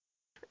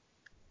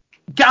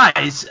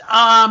Guys,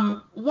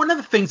 one of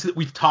the things that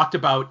we've talked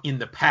about in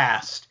the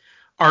past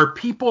are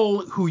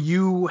people who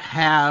you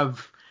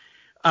have,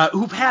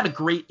 who've had a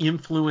great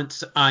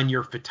influence on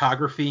your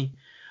photography.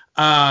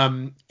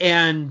 And,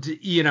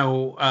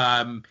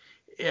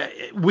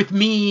 with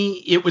me,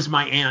 it was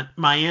my aunt.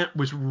 My aunt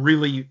was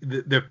really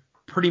the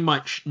pretty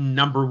much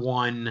number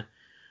one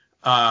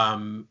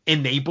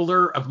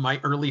enabler of my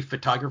early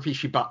photography.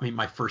 She bought me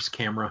my first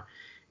camera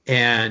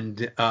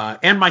and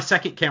my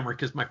second camera,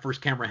 because my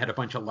first camera had a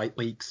bunch of light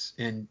leaks,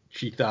 and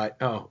she thought,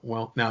 oh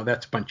well, now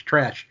that's a bunch of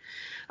trash.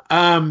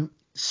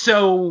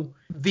 So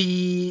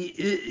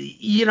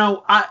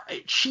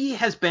she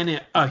has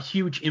been a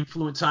huge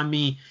influence on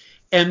me.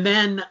 And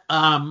then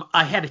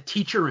I had a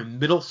teacher in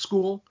middle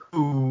school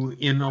who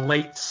in the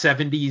late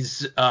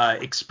 70s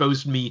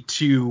exposed me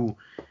to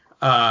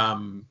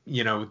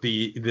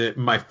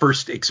my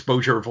first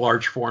exposure of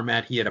large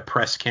format. He had a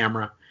press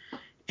camera,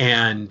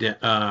 and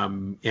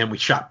we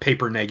shot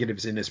paper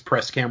negatives in his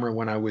press camera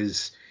when I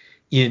was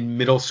in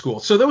middle school.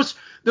 So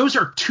those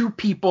are two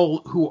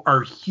people who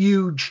are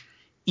huge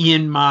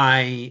in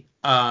my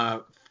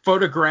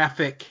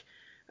photographic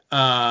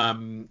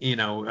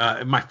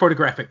my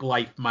photographic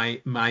life. They're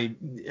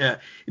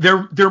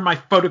my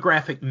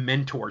photographic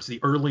mentors, the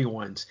early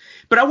ones.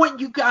 But I want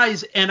you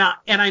guys, and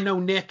I know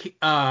Nick,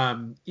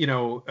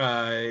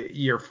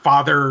 your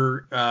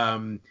father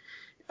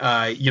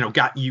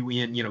got you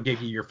in,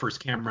 gave you your first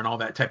camera and all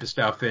that type of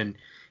stuff. And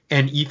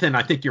Ethan,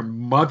 I think your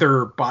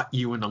mother bought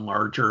you in a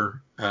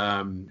larger,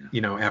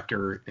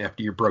 after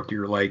you broke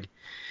your leg.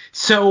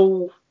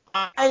 So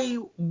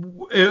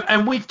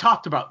and we've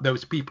talked about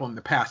those people in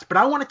the past, but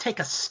I want to take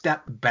a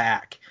step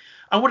back.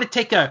 I want to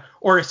take a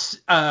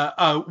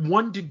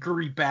 1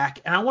 degree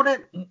back, and I want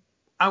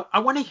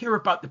to hear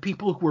about the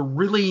people who are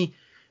really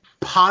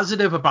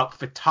positive about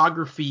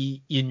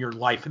photography in your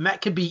life. And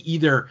that could be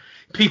either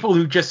people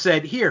who just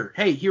said,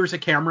 here's a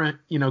camera,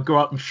 go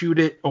out and shoot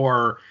it,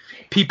 or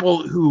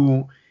people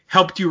who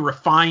helped you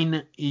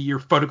refine your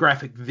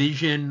photographic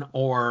vision,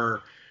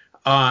 or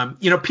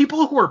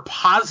people who are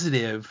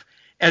positive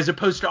as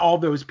opposed to all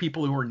those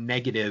people who are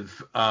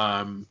negative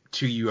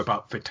to you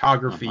about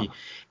photography. Uh-huh.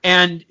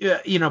 And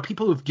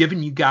people who've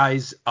given you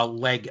guys a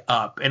leg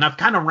up. And I've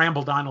kind of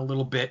rambled on a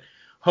little bit,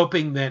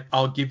 hoping that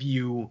I'll give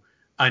you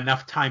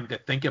enough time to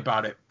think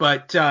about it.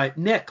 But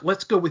Nick,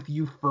 let's go with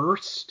you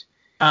first.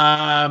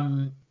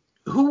 Who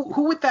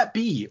would that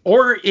be?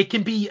 Or it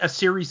can be a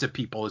series of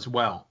people as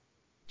well.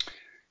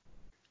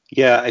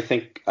 Yeah, I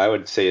think I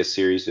would say a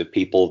series of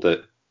people.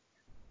 That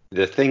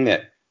the thing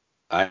that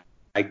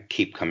I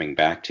keep coming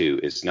back to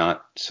is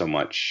not so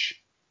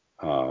much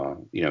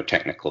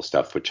technical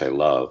stuff, which I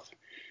love,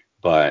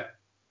 but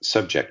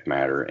subject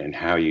matter and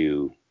how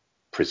you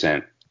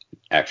present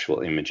actual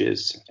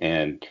images.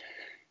 And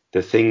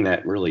the thing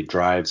that really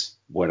drives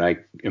what I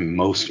am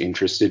most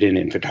interested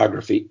in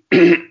photography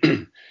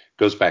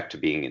goes back to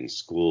being in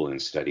school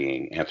and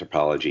studying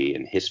anthropology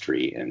and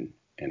history and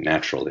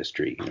natural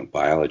history,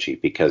 biology,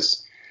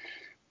 because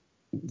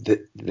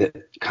the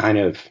kind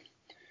of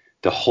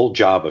the whole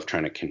job of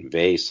trying to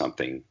convey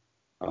something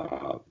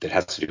that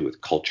has to do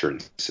with culture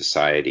and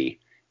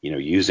society,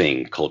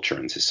 using culture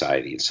and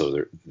society. And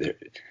so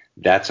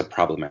that's a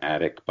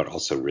problematic, but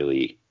also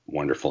really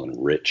wonderful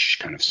and rich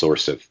kind of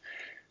source of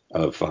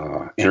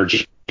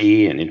energy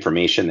and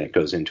information that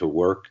goes into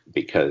work,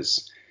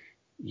 because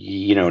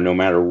no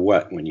matter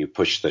what, when you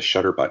push the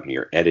shutter button,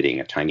 you're editing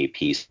a tiny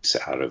piece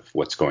out of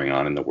what's going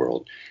on in the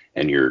world,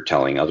 and you're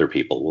telling other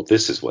people, well,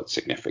 this is what's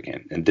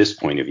significant, and this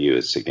point of view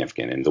is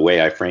significant, and the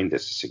way I framed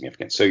this is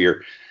significant. So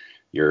you're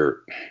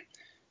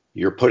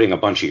putting a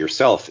bunch of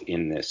yourself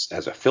in this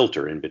as a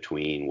filter in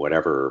between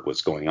whatever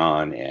was going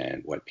on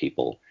and what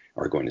people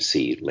are going to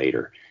see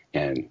later,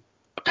 and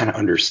kind of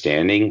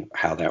understanding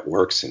how that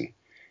works, and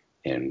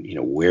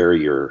where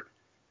you're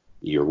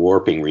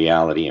warping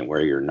reality and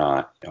where you're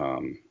not,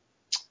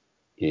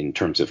 in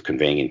terms of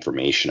conveying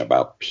information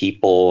about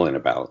people and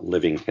about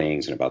living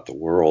things and about the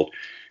world.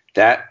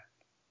 That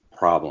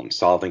problem,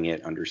 solving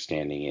it,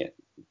 understanding it,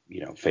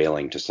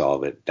 failing to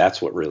solve it,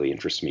 that's what really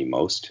interests me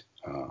most.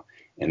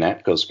 And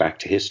that goes back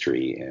to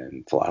history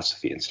and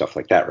philosophy and stuff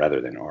like that, rather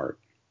than art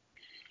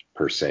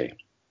per se.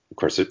 Of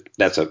course,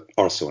 that's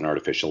also an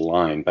artificial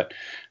line, but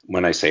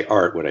when I say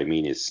art, what I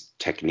mean is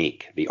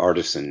technique. The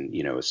artisan,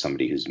 is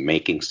somebody who's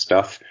making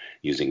stuff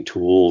using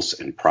tools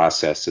and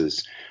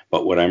processes.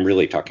 But what I'm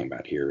really talking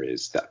about here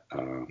is that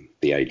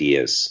the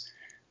ideas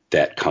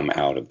that come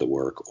out of the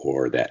work,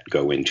 or that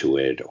go into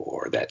it,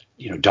 or that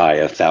die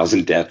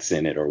 1,000 deaths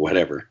in it, or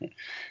whatever.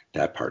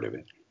 That part of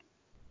it.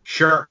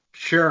 Sure.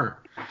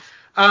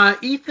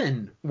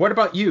 Ethan, what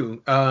about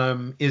you?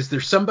 Is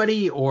there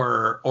somebody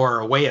or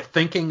a way of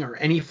thinking or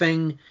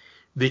anything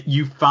that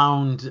you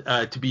found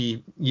to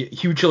be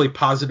hugely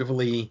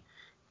positively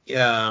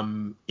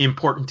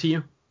important to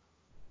you?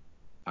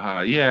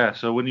 Yeah.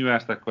 So when you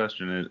asked that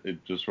question,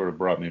 it just sort of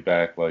brought me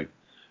back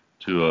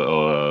to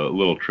a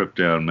little trip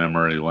down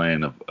memory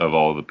lane of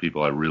all the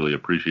people I really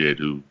appreciate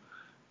who,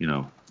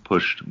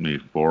 pushed me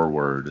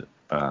forward.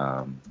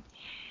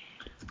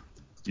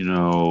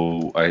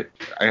 I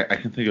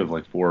can think of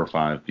like 4 or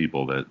 5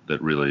 people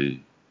that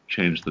really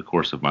changed the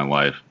course of my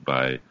life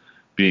by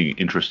being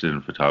interested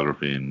in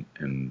photography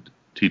and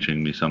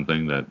teaching me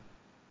something that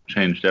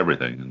changed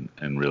everything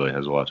and really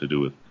has a lot to do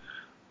with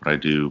what I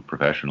do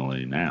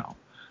professionally now.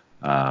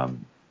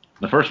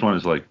 The first one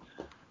is like,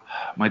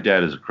 my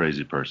dad is a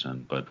crazy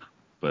person, but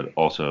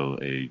also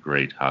a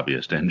great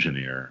hobbyist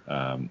engineer.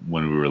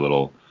 When we were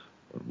little,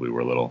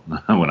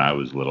 when I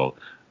was little,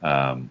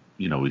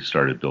 we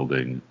started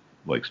building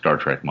like Star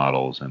Trek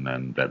models, and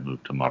then that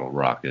moved to model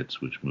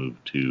rockets, which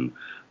moved to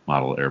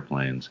model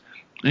airplanes.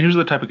 And he was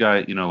the type of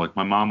guy, like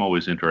my mom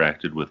always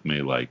interacted with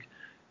me like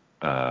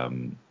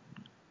kind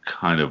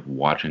of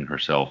watching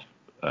herself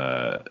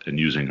and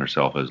using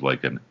herself as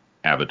like an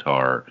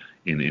avatar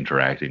in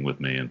interacting with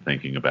me and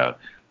thinking about,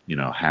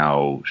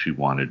 how she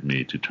wanted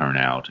me to turn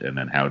out, and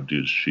then how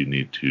does she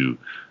need to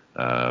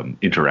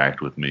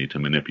interact with me to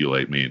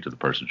manipulate me into the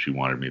person she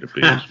wanted me to be.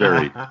 It was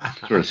very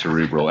sort of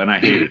cerebral, and I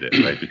hated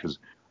it, right? Because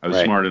I was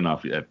smart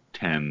enough at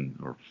 10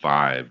 or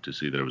 5 to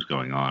see that it was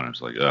going on. I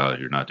was like, oh,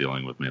 you're not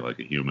dealing with me like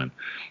a human.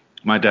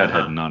 My dad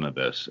had none of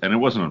this, and it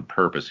wasn't on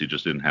purpose. He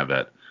just didn't have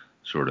that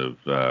sort of,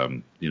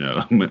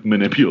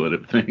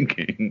 manipulative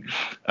thinking.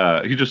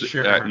 He just,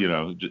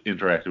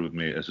 interacted with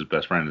me as his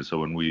best friend. And so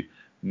when we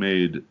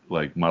made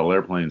like model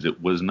airplanes, it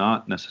was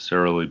not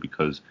necessarily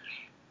because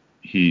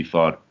he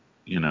thought,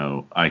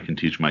 I can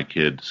teach my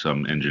kid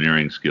some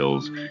engineering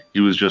skills. He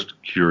was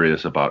just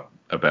curious about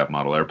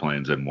model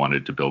airplanes and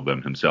wanted to build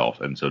them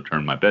himself. And so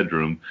turned my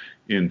bedroom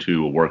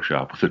into a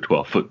workshop with a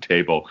 12-foot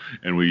table,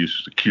 and we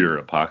used to cure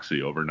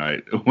epoxy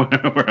overnight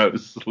whenever I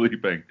was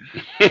sleeping.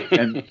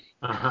 And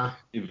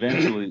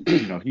eventually,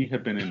 he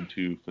had been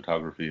into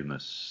photography in the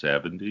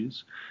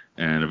 70s,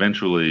 and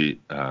eventually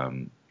a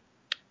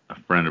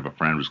friend of a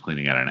friend was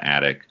cleaning out an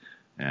attic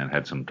and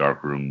had some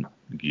darkroom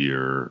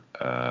gear.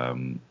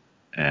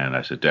 And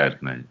I said, Dad,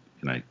 can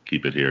I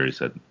keep it here? He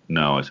said,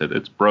 no. I said,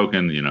 it's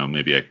broken.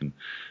 Maybe I can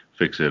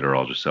fix it, or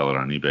I'll just sell it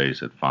on eBay. He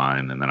said,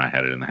 fine. And then I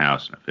had it in the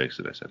house and I fixed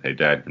it. I said, hey,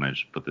 Dad, can I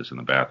just put this in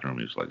the bathroom?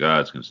 He was like, oh,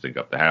 it's going to stink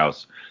up the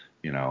house,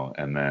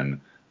 And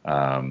then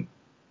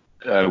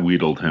I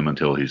wheedled him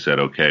until he said,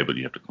 okay, but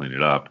you have to clean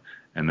it up.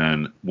 And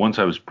then once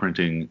I was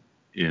printing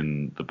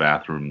in the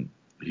bathroom,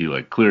 he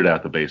like cleared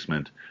out the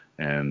basement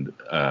and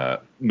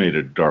made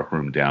a dark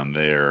room down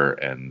there,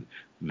 and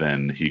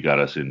then he got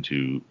us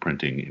into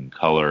printing in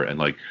color, and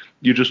like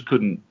you just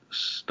couldn't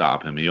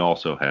stop him. He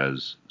also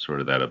has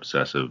sort of that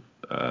obsessive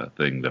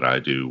thing that I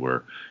do,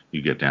 where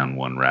you get down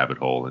one rabbit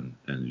hole and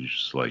you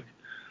just like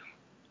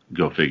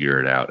go figure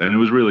it out. And it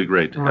was really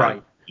great to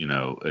have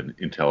an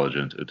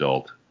intelligent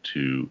adult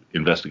to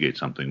investigate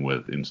something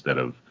with instead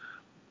of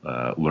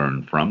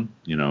learn from.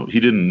 He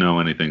didn't know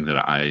anything that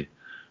I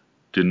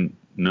didn't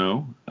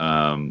know,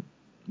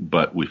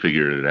 but we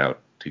figured it out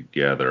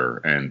together.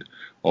 And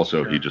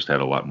also, he just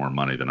had a lot more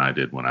money than I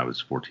did when I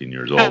was 14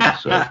 years old,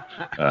 so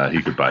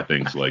he could buy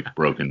things like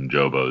broken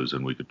Jobos,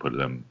 and we could put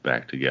them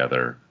back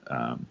together.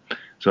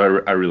 So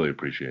I really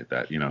appreciate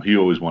that. He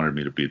always wanted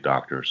me to be a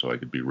doctor so I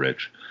could be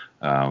rich,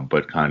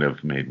 but kind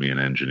of made me an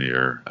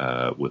engineer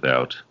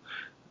without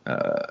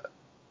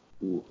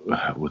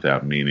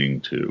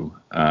meaning to.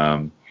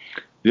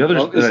 The other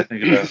that I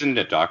think about, isn't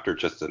a doctor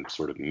just a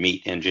sort of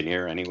meat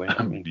engineer anyway?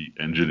 Meat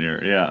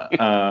engineer,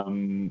 yeah.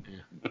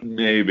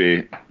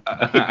 Maybe.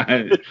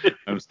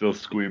 I'm still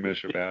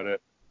squeamish about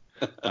it.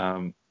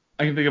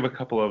 I can think of a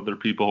couple other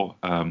people.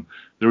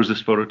 There was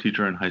this photo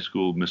teacher in high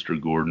school, Mr.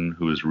 Gordon,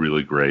 who was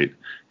really great.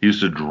 He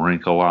used to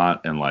drink a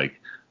lot, and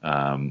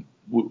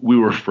we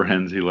were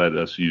friends. He let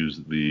us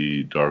use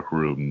the dark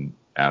room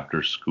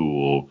after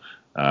school,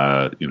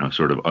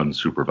 sort of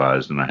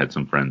unsupervised, and I had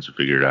some friends who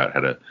figured out how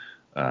to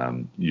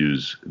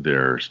use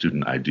their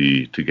student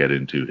ID to get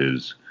into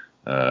his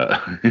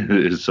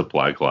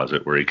supply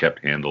closet where he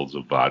kept handles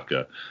of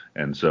vodka.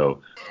 And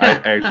so I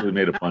actually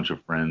made a bunch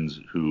of friends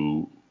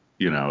who,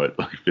 at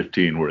like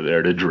 15 were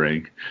there to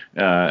drink.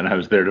 And I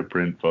was there to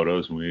print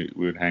photos, and we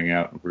would hang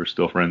out. We're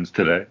still friends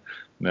today.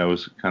 And that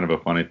was kind of a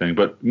funny thing.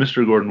 But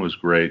Mr. Gordon was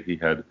great. He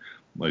had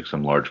like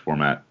some large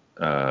format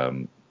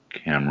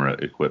camera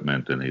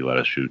equipment, and he let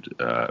us shoot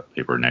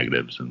paper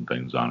negatives and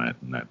things on it,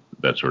 and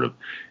that sort of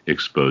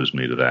exposed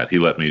me to that. He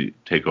let me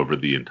take over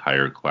the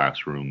entire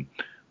classroom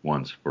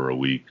once for a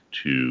week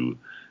to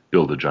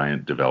build a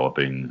giant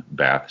developing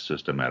bath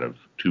system out of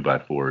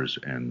 2x4s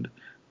and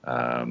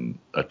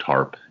a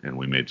tarp, and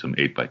we made some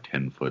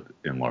 8x10 foot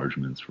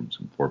enlargements from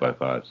some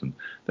 4x5s, and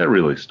that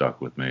really stuck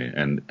with me.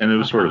 And it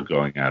was sort of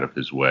going out of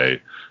his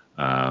way.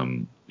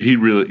 He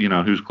really, he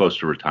was close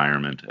to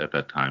retirement at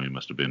that time. He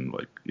must have been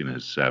like in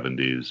his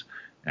 70s,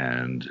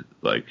 and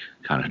like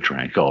kind of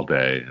drank all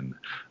day and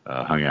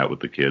hung out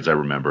with the kids. I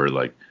remember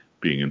like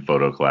being in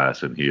photo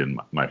class, and he and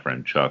my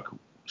friend Chuck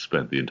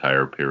spent the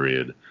entire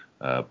period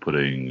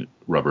putting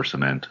rubber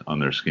cement on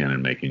their skin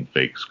and making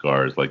fake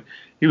scars. Like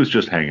he was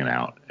just hanging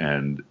out,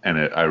 and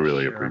I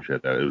really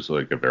appreciate that. It was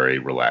like a very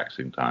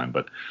relaxing time.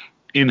 But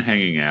in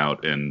hanging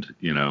out and,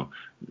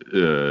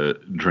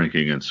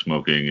 drinking and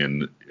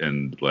smoking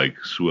and like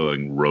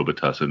swilling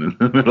Robitussin in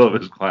the middle of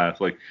his class.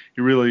 Like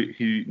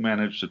he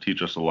managed to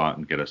teach us a lot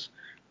and get us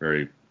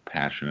very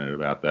passionate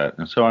about that.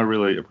 And so I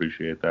really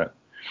appreciate that.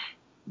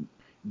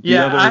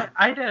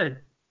 I did.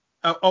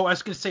 I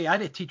was going to say I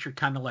had a teacher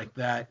kind of like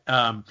that.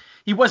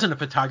 He wasn't a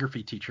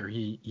photography teacher.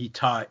 He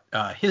taught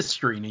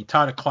history, and he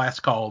taught a class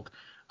called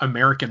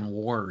American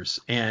Wars,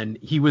 and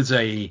he was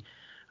a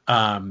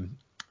World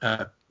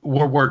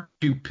War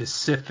II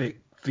Pacific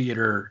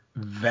Theater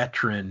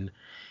veteran.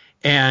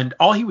 And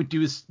all he would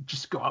do is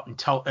just go out and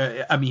tell.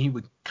 He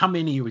would come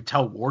in and he would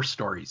tell war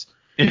stories.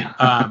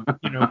 Yeah.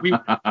 We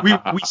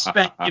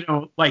spent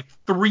like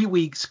 3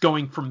 weeks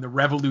going from the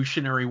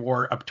Revolutionary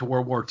War up to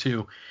World War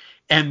II,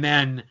 and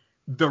then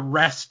the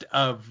rest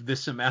of the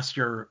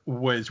semester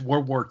was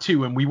World War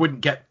II, and we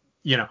wouldn't get,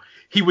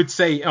 he would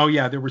say, oh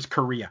yeah, there was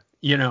Korea,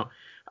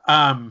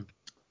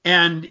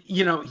 and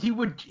he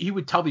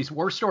would tell these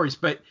war stories,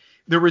 but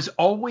there was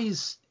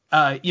always,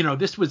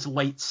 this was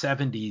late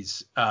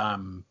 70s,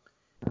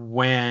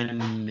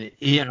 when,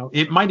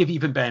 it might have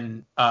even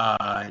been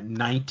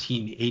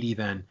 1980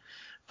 then.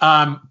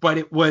 But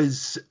it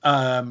was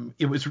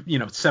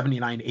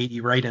 79,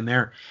 80, right in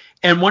there.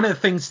 And one of the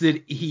things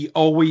that he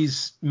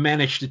always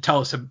managed to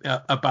tell us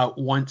about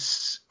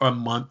once a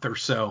month or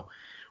so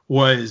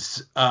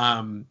was,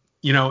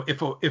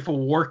 if a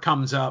war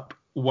comes up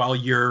while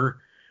you're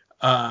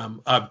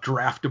of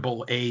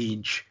draftable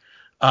age,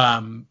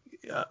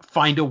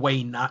 find a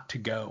way not to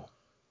go.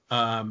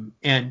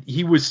 And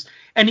he was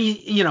one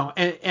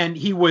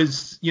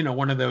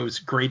of those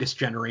greatest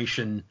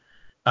generation,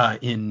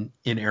 in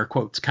air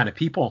quotes kind of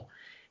people.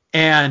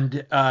 And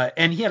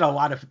he had a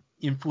lot of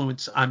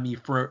influence on me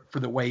for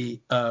the way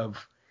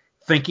of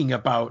thinking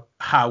about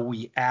how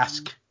we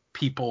ask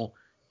people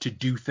to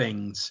do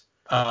things,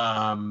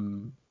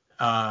 and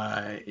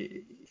how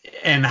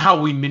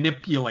we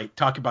manipulate.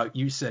 Talk about,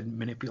 you said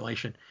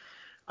manipulation.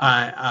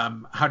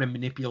 How to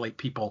manipulate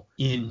people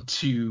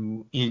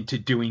into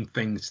doing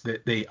things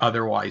that they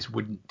otherwise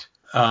wouldn't,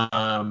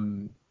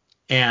 and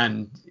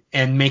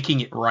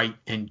making it right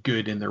and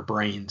good in their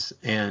brains.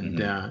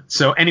 And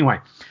so anyway,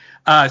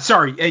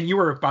 sorry, and you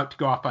were about to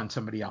go off on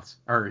somebody else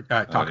or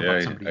talk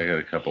about somebody else. I had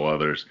a couple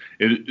others.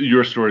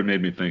 Your story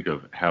made me think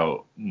of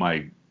how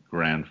my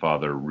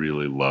grandfather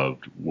really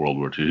loved World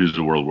War II. He was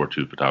a World War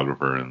II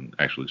photographer and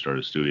actually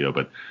started a studio,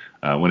 but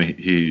when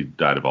he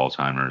died of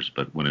Alzheimer's,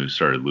 but when he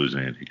started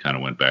losing it, he kind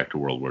of went back to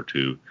World War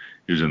II.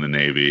 He was in the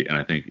Navy, and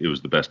I think it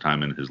was the best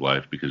time in his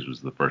life because it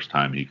was the first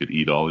time he could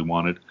eat all he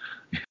wanted.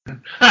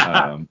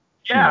 Kind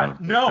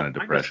of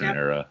Depression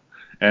era.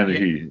 And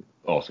he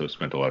also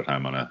spent a lot of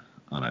time on an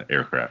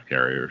aircraft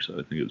carrier, so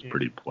I think it was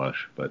pretty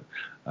plush. But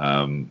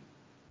so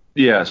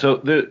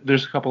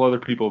there's a couple other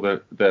people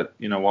that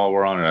while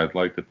we're on it, I'd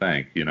like to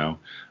thank.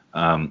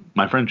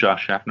 My friend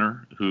Josh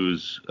Schaffner,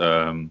 who's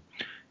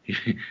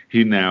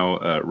he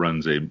now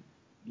runs a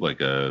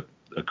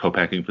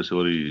co-packing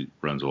facility. He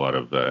runs a lot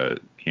of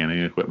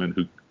canning equipment.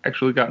 Who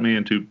actually got me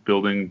into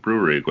building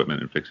brewery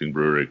equipment and fixing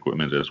brewery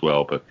equipment as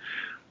well. But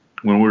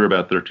when we were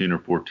about 13 or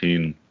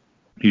 14,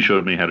 he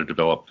showed me how to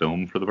develop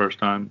film for the first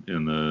time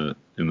in the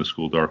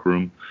school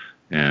darkroom,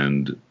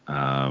 and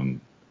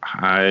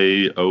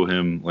I owe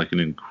him like an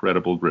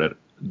incredible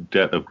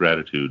debt of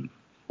gratitude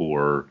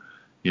for,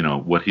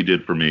 what he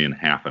did for me in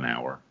half an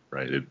hour,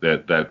 right?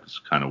 That's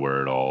kind of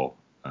where it all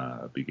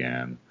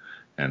began.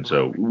 And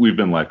so we've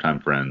been lifetime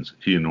friends.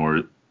 He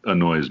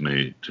annoys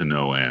me to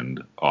no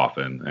end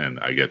often, and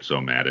I get so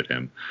mad at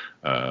him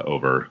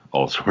over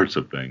all sorts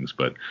of things.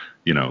 But,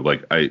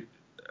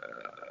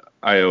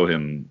 I owe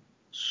him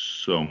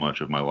so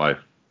much of my life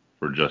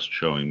for just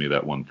showing me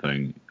that one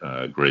thing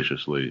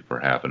graciously for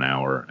half an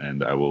hour,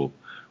 and we'll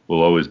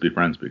always be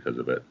friends because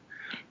of it.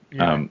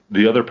 Yeah.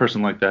 The other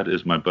person like that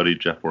is my buddy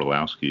Jeff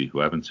Orlowski,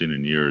 who I haven't seen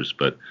in years,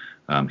 but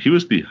he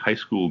was the high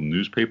school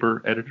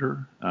newspaper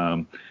editor,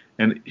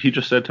 and he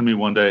just said to me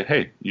one day,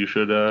 "Hey, you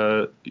should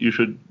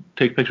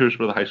take pictures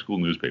for the high school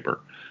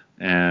newspaper,"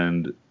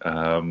 and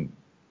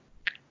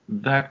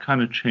that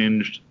kind of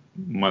changed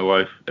my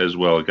life as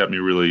well. It got me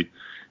really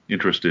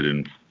interested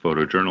in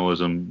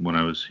photojournalism when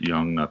I was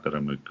young. Not that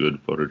I'm a good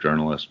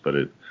photojournalist, but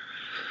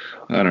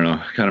I don't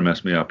know, kind of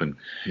messed me up in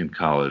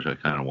college. I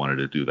kind of wanted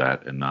to do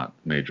that and not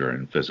major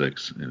in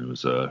physics, and it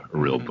was a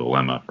real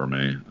dilemma for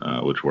me,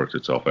 which worked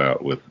itself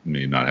out with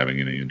me not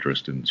having any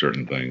interest in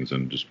certain things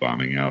and just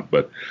bombing out.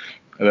 But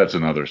that's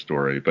another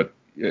story. But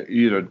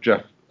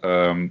Jeff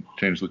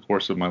changed the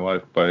course of my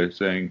life by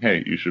saying,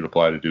 "Hey, you should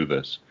apply to do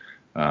this."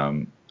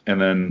 And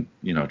then,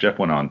 Jeff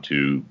went on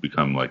to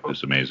become like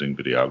this amazing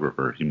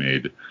videographer. He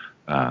made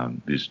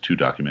these two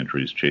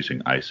documentaries,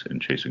 Chasing Ice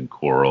and Chasing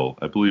Coral.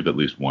 I believe at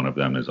least one of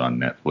them is on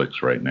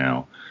Netflix right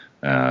now.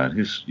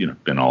 He's,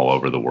 been all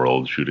over the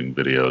world shooting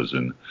videos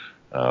in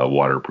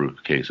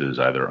waterproof cases,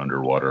 either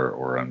underwater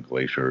or on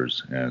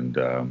glaciers. And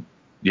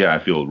I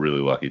feel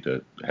really lucky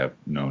to have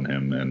known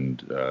him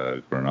and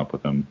grown up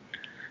with him.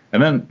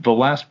 And then the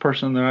last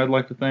person that I'd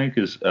like to thank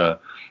is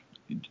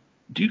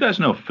Do you guys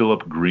know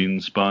Philip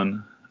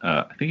Greenspun?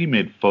 I think he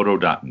made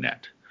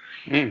Photo.net.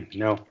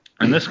 No.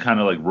 And this kind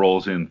of like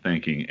rolls in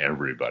thinking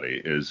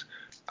everybody is.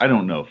 I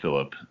don't know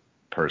Philip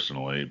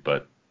personally,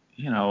 but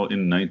in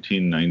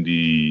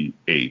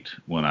 1998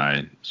 when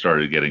I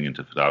started getting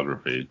into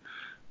photography,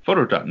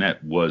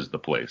 Photo.net was the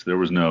place. There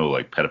was no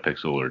like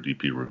Petapixel or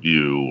DP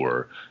Review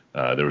or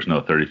there was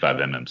no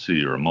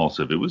 35mmC or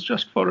Emulsive. It was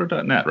just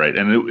Photo.net, right?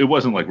 And it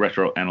wasn't like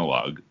retro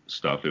analog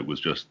stuff. It was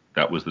just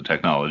that was the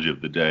technology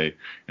of the day.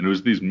 And it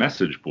was these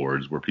message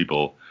boards where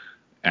people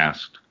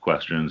asked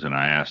questions, and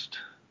I asked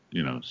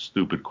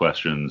stupid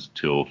questions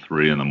till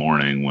 3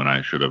 a.m. when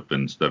I should have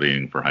been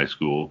studying for high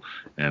school,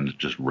 and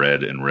just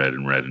read and read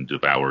and read and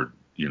devoured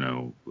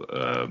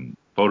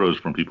photos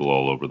from people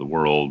all over the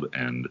world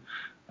and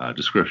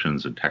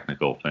descriptions and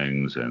technical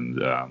things, and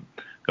that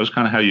was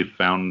kind of how you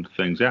found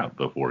things out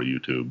before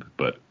YouTube,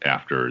 but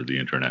after the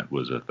internet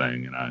was a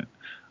thing. And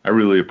I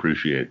really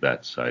appreciate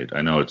that site.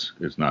 I know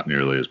it's not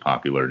nearly as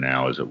popular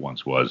now as it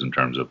once was in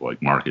terms of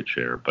like market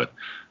share, but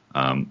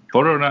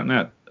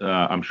Photo.net,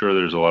 I'm sure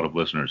there's a lot of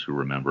listeners who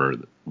remember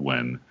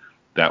when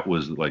that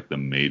was like the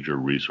major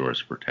resource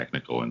for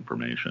technical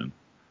information.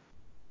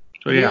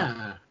 So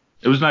yeah.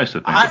 It was nice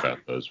to think about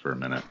those for a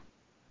minute.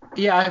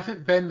 Yeah, I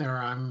haven't been there.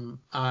 I'm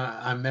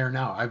there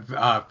now.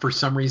 I've for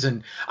some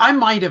reason I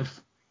might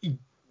have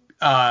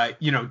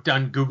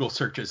done Google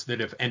searches that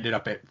have ended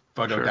up at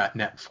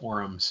Photo.net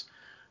forums,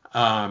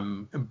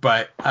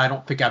 but I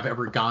don't think I've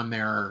ever gone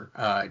there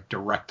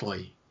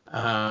directly.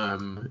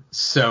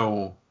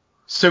 So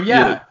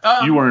yeah.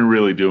 You weren't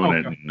really doing it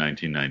in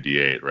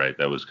 1998, right?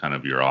 That was kind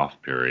of your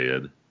off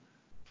period.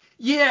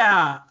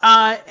 Yeah,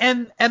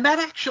 and that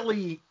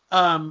actually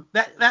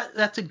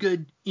that's a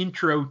good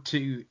intro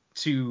to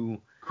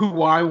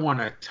who I want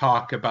to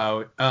talk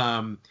about,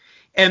 and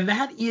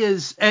that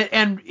is,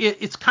 and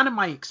it's kind of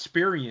my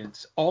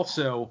experience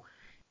also,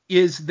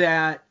 is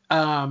that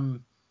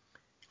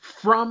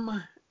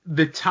from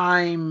the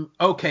time,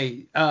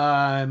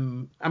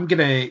 I'm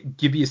gonna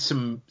give you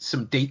some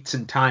dates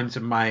and times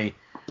of my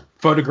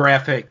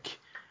photographic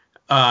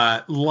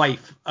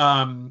life.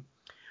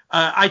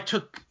 I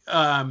took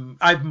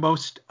I've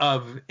most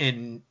of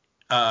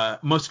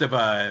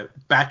a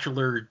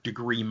bachelor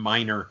degree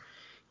minor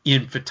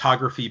in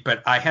photography,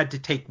 but I had to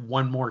take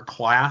one more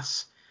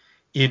class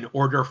in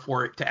order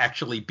for it to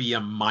actually be a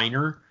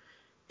minor,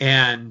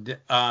 and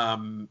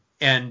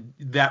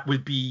that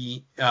would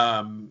be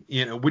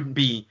wouldn't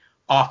be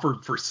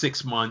offered for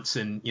 6 months,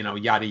 and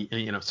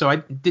yada, so I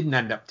didn't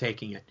end up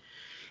taking it.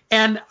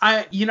 And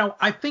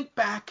I think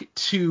back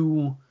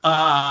to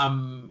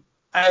I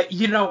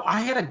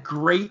had a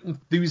great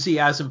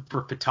enthusiasm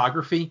for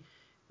photography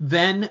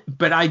then,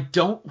 but I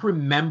don't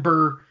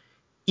remember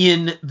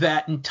in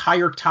that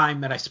entire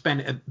time that I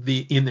spent in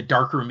the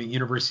darkroom at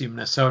University of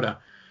Minnesota,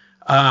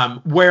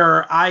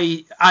 where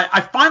I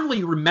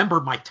fondly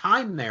remember my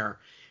time there,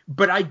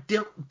 but I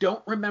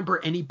don't remember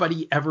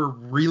anybody ever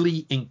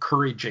really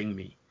encouraging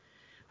me.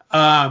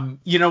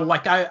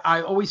 Like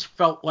I always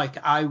felt like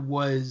I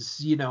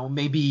was,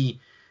 maybe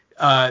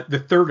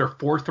the third or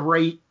fourth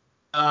rate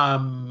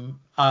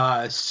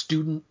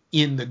student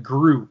in the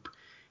group.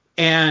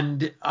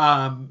 And,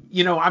 I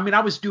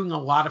was doing a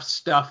lot of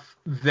stuff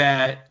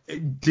that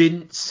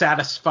didn't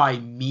satisfy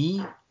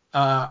me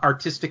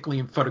artistically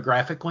and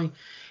photographically.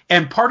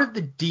 And part of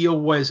the deal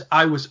was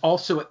I was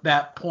also at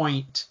that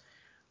point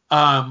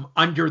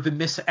under the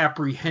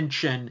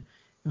misapprehension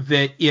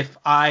that if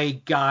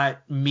I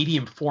got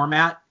medium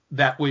format,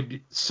 that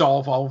would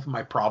solve all of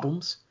my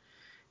problems.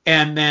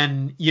 And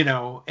then,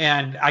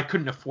 and I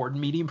couldn't afford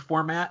medium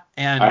format.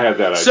 And I had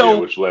that idea,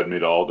 which led me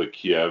to all the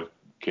Kiev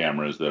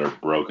cameras that are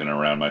broken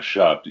around my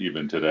shop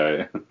even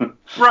today.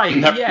 Right.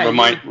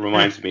 That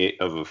reminds me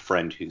of a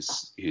friend who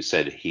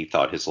said he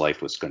thought his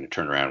life was going to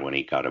turn around when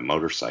he got a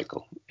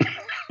motorcycle.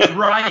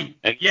 Right.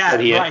 And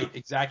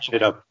exactly.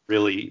 It up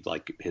really,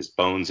 like his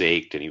bones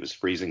ached and he was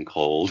freezing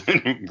cold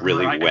and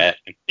really wet.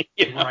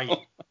 Right.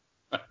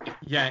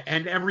 Yeah,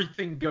 and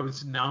everything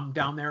goes numb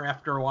down there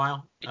after a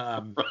while.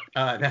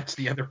 That's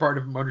the other part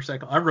of a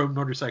motorcycle. I rode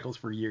motorcycles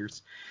for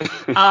years.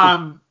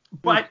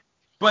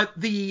 But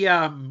the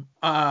in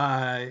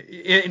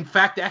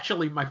fact,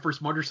 actually, my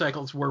first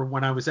motorcycles were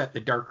when I was at the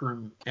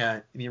darkroom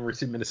at the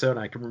University of Minnesota.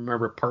 I can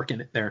remember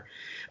parking it there.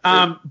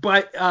 I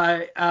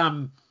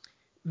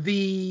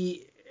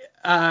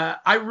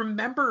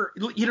remember,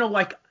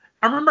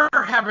 I remember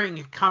having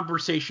a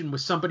conversation with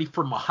somebody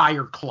from a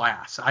higher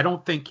class. I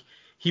don't think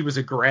he was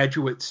a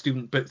graduate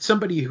student, but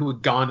somebody who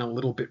had gone a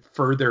little bit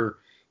further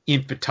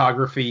in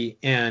photography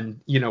and,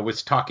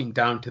 was talking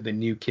down to the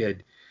new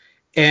kid.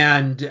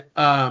 And,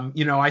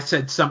 I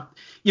said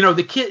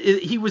the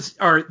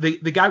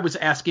kid, the guy was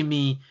asking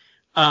me,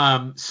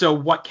 so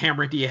what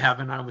camera do you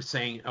have? And I was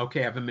saying, okay,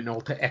 I have a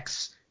Minolta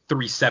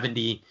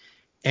X370.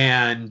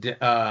 And,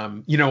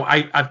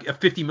 I've a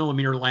 50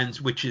 millimeter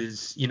lens, which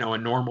is, a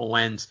normal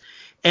lens,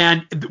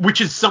 and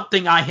which is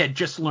something I had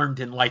just learned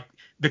in like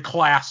the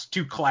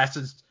two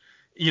classes,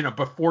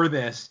 before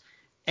this,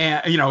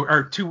 and,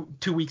 or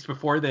two weeks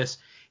before this.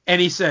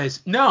 And he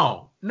says,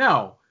 no,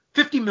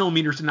 50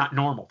 millimeters is not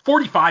normal.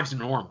 45 is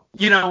normal,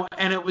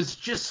 and it was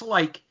just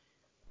like,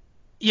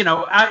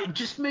 it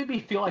just made me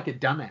feel like a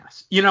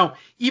dumbass,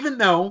 even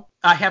though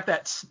I have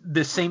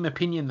the same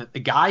opinion that the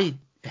guy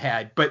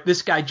had, but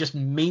this guy just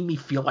made me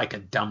feel like a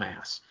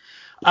dumbass.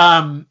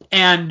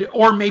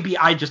 Or maybe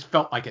I just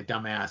felt like a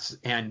dumbass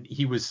and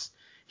he was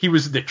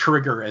the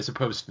trigger as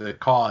opposed to the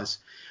cause.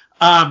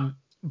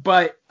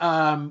 But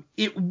part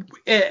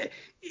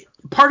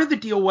of the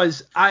deal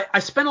was I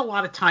spent a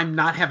lot of time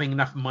not having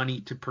enough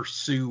money to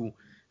pursue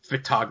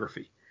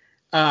photography.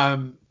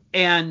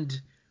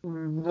 And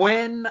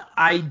when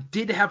I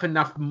did have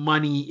enough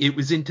money, it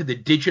was into the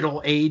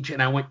digital age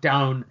and I went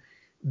down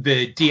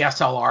the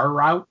DSLR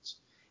route.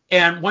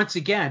 And once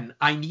again,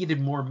 I needed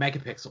more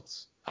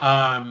megapixels,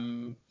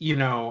 and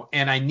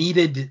I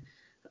needed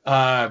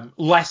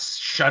less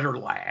shutter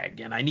lag,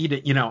 and I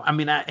needed,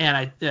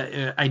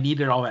 I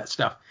needed all that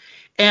stuff.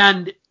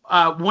 And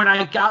when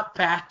I got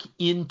back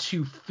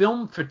into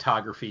film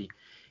photography,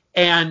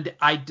 and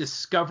I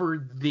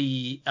discovered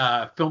the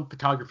Film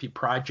Photography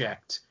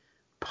Project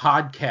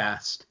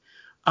podcast,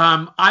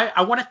 I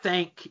want to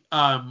thank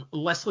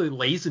Leslie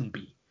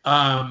Lazenby,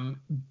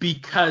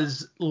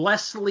 because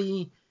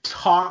Leslie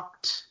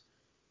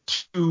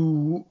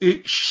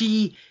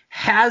she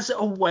has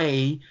a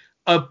way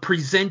of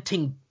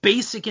presenting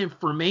basic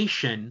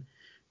information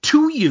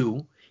to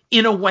you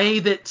in a way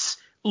that's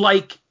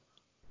like,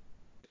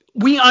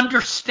 we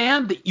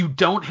understand that you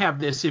don't have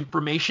this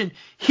information.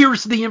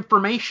 Here's the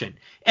information,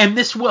 and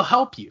this will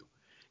help you.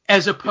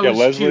 As opposed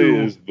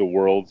Leslie is the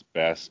world's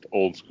best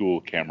old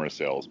school camera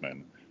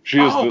salesman. She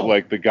is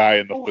the guy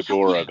in the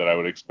fedora that I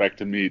would expect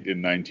to meet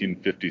in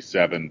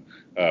 1957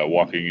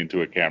 walking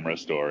into a camera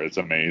store. It's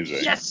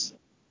amazing.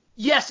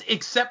 Yes,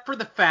 except for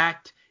the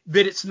fact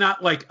that it's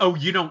not like, oh,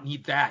 you don't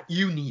need that.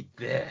 You need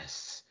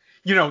this.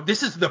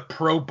 This is the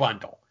Pro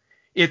bundle.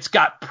 It's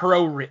got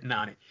Pro written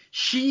on it.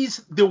 She's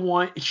the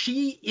one.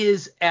 She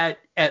is at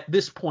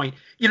this point.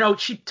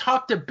 She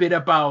talked a bit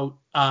about,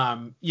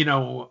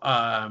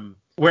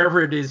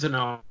 wherever it is in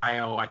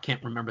Ohio. I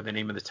can't remember the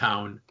name of the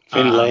town.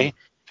 Findlay,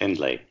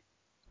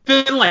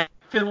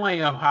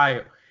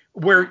 Ohio,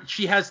 where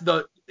she had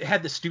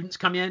the students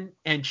come in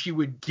and she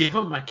would give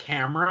them a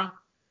camera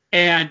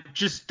and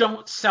just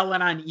don't sell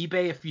it on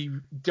eBay. If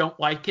you don't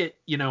like it,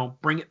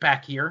 bring it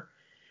back here.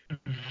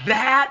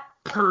 That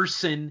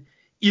person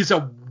is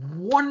a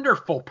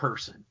wonderful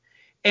person.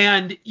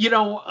 And,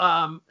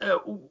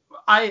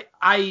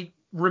 I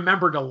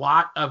remembered a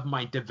lot of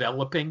my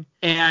developing,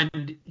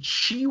 and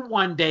she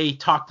one day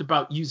talked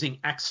about using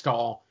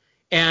Xtol,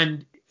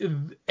 and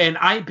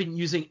I've been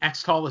using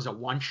Xtol as a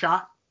one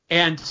shot.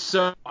 And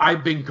so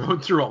I've been going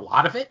through a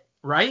lot of it.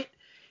 Right.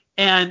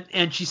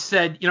 And she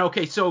said,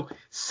 okay, so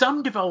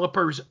some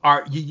developers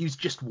you use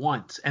just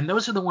once, and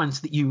those are the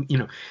ones that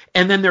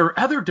and then there are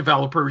other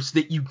developers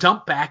that you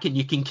dump back and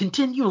you can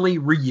continually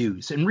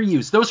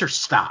reuse. Those are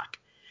stock.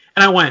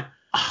 And I went,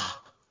 oh,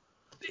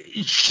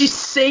 she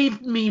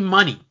saved me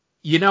money.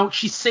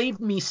 She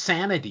saved me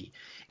sanity.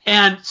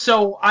 And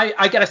so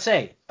I got to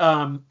say,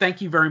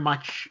 thank you very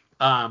much,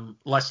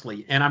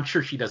 Leslie. And I'm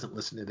sure she doesn't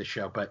listen to the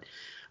show, but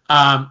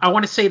I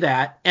want to say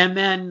that. And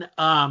then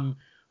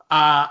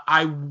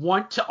I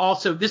want to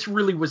also, this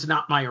really was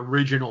not my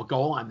original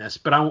goal on this,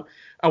 but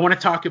I want to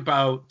talk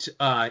about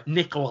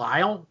Nick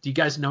Lyle. Do you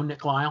guys know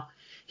Nick Lyle?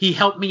 He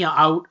helped me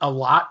out a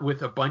lot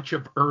with a bunch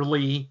of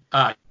early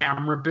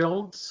camera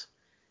builds,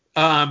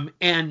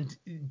 and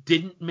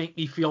didn't make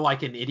me feel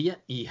like an idiot.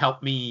 He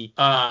helped me.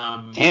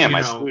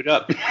 I screwed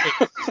up.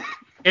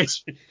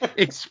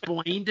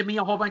 Explained to me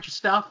a whole bunch of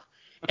stuff.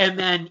 And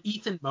then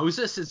Ethan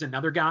Moses is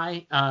another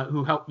guy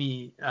who helped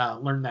me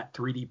learn that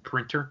 3D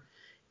printer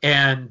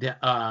and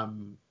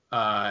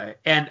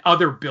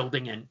other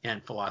building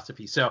and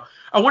philosophy. So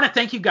I want to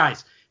thank you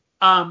guys.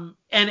 And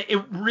it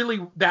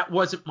really, that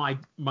wasn't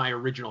my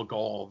original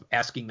goal of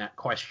asking that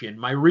question.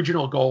 My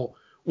original goal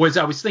was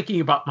I was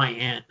thinking about my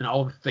aunt and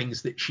all the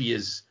things that she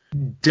has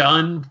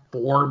done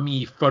for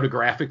me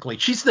photographically.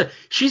 She's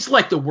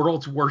like the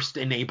world's worst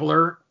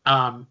enabler.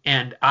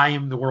 And I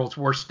am the world's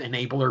worst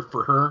enabler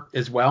for her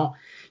as well.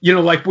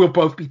 Like we'll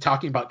both be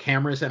talking about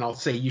cameras and I'll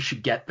say, you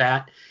should get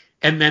that.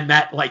 And then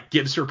that like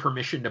gives her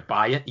permission to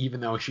buy it, even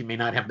though she may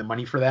not have the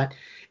money for that.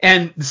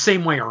 And the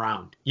same way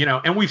around,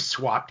 and we've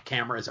swapped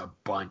cameras a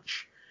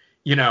bunch,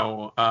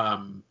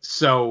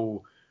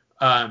 so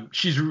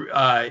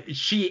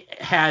she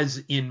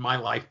has in my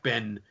life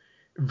been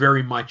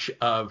very much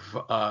of,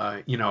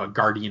 a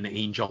guardian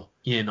angel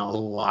in a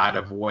lot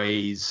of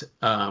ways.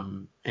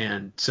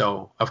 And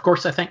so of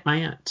course I thank my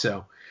aunt.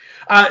 So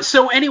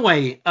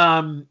anyway,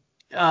 do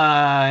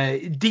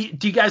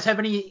you guys have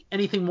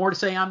anything more to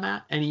say on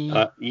that?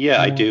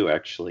 I do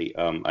actually.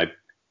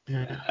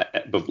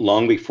 But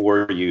long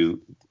before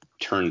you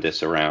turned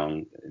this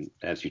around,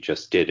 as you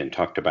just did, and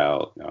talked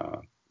about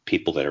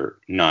people that are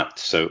not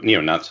so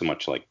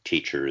much like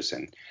teachers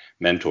and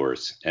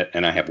mentors,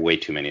 and I have way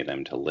too many of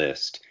them to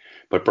list,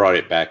 but brought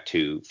it back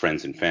to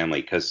friends and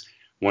family, because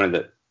one of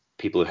the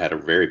people who had a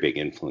very big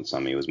influence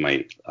on me was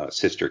my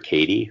sister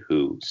Katie,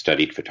 who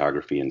studied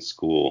photography in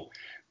school,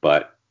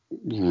 but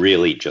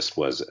really just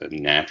was a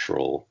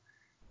natural,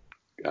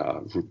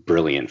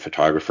 brilliant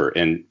photographer.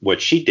 And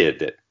what she did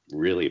that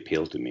really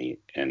appealed to me,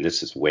 and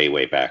this is way,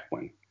 way back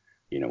when,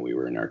 we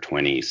were in our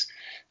 20s,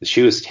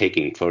 she was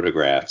taking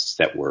photographs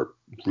that were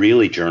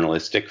really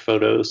journalistic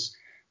photos,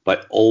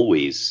 but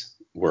always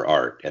were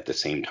art at the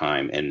same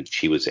time. And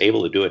she was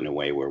able to do it in a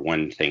way where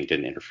one thing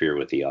didn't interfere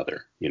with the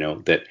other,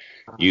 that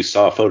you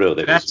saw a photo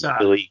that was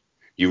really,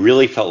 you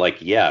really felt like,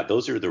 yeah,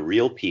 those are the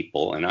real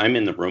people and I'm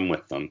in the room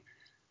with them,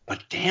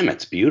 but damn,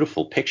 it's a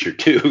beautiful picture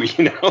too,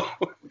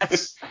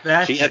 That's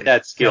she had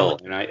that skill,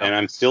 and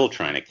I'm still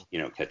trying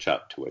to, catch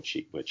up to what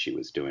she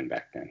was doing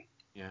back then.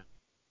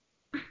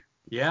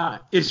 Yeah.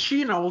 Is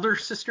she an older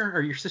sister,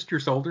 or your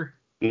sister's older?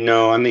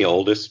 No, I'm the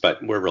oldest,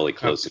 but we're really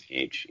close in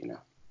age,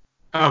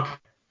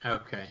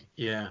 Okay.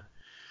 Yeah.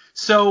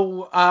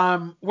 So,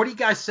 what do you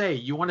guys say?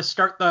 You want to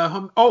start the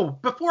home? Oh,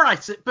 before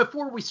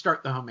we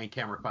start the Homemade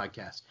Camera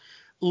Podcast,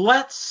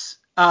 let's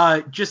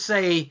just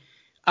say,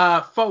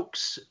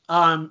 folks,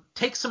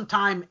 take some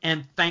time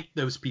and thank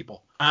those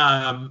people.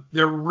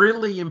 They're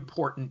really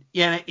important.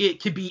 And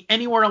it could be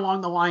anywhere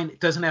along the line. It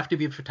doesn't have to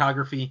be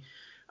photography.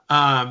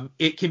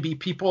 It can be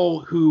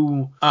people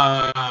who,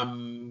 have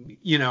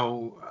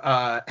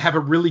a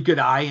really good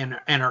eye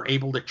and are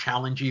able to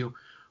challenge you.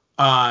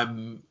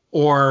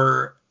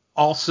 Or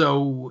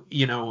also,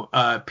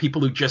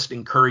 people who just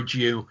encourage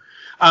you.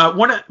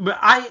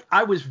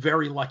 I was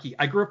very lucky.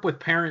 I grew up with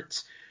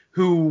parents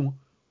who,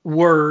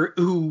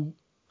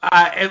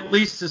 at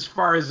least as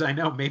far as I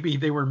know, maybe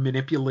they were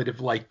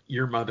manipulative like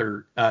your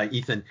mother,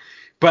 Ethan,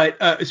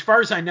 but as far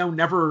as I know,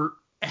 never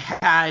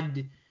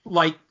had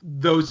like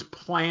those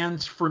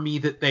plans for me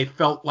that they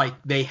felt like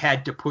they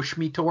had to push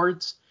me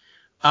towards.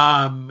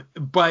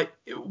 But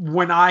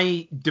when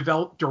I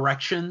developed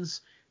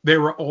directions, they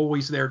were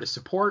always there to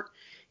support,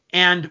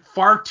 and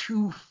far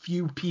too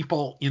few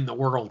people in the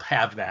world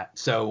have that.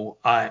 So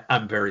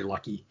I'm very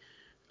lucky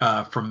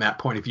from that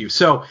point of view.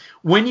 So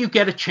when you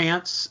get a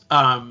chance,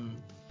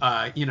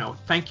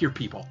 thank your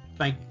people,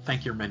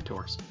 thank your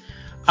mentors.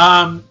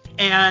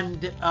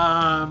 And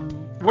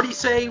what do you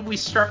say we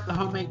start the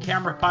Homemade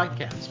Camera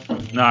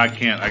Podcast? No, I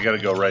can't. I got to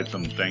go write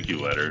some thank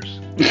you letters.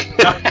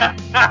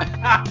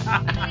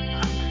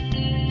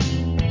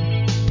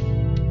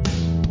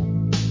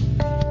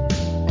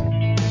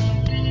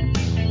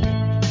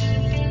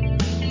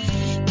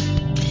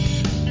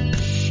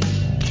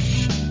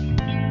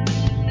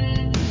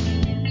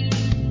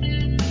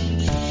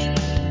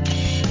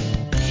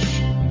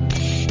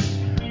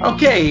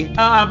 Okay,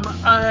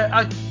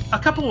 a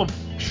couple of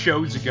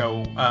shows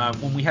ago,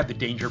 when we had the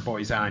Danger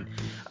Boys on,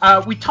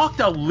 we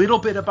talked a little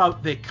bit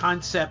about the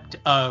concept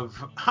of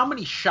how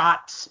many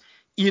shots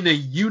in a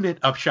unit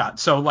of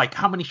shots. So, like,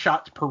 how many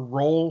shots per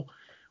roll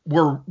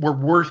were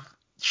worth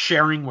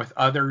sharing with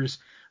others.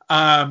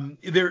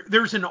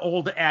 There's an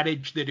old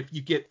adage that if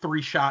you get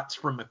 3 shots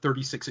from a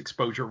 36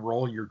 exposure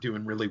roll, you're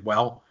doing really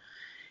well.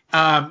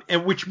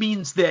 And which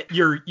means that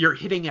you're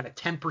hitting at a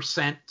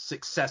 10%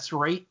 success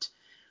rate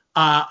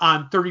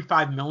on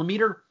 35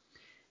 millimeter.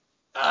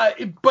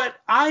 But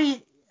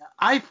I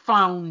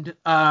found,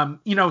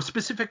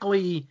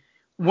 specifically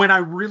when I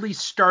really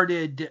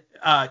started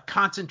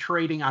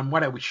concentrating on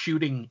what I was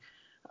shooting,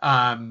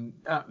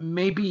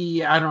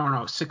 maybe, I don't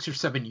know, 6 or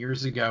 7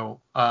 years ago,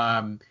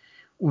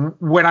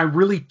 when I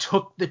really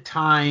took the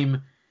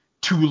time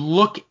to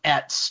look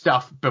at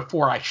stuff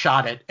before I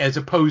shot it, as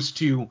opposed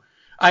to,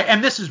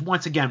 and this is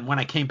once again when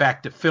I came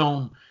back to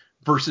film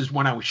versus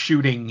when I was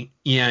shooting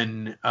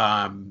in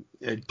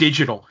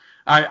digital.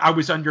 I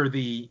was under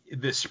the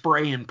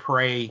spray and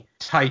pray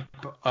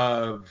type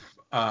of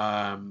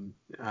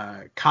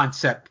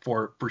concept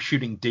for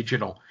shooting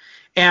digital.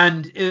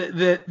 And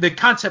the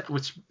concept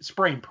with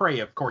spray and pray,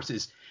 of course,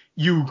 is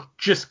you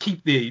just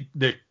keep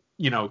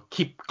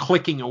keep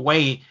clicking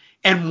away,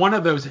 and one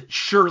of those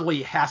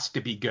surely has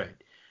to be good.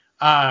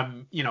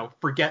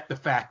 Forget the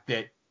fact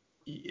that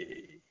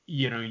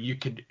you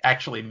could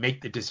actually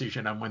make the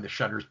decision on when the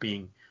shutter's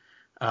being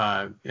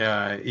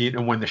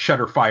when the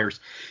shutter fires.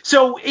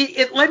 So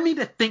it led me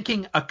to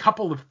thinking a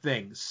couple of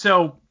things.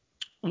 So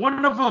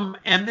one of them,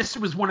 and this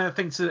was one of the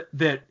things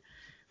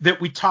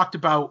that we talked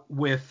about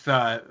with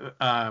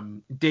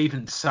Dave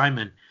and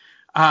Simon,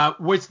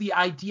 was the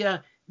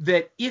idea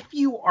that if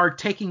you are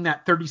taking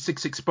that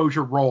 36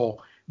 exposure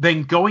roll,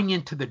 then going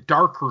into the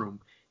darkroom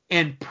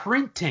and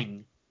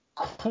printing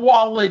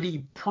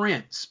quality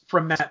prints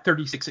from that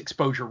 36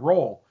 exposure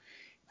roll,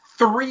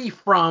 3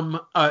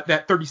 from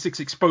that 36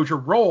 exposure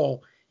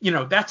roll,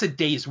 that's a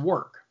day's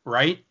work,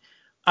 right?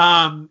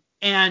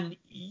 And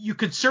you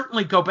could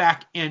certainly go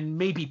back and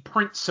maybe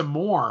print some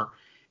more,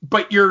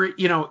 but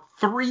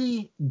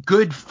 3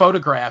 good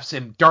photographs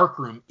in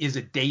darkroom is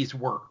a day's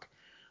work.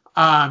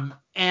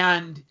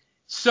 And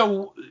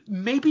so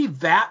maybe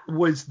that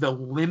was the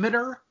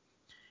limiter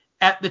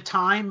at the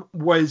time,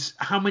 was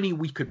how many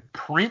we could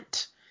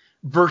print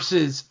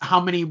versus how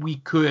many we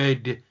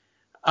could,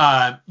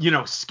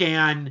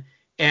 scan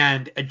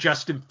and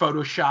adjust in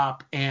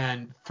Photoshop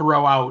and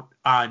throw out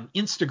on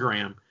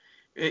Instagram.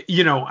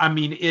 I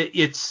mean,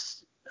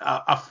 it's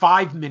a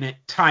 5-minute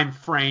time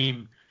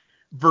frame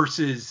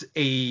versus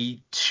a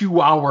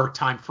 2-hour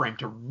time frame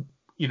to,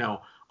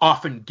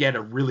 often get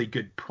a really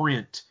good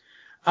print.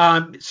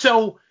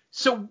 So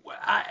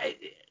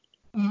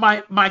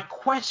my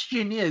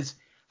question is,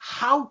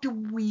 how do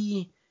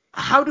we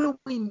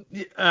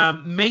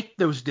make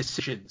those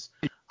decisions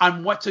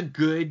on what's a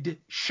good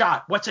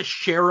shot, what's a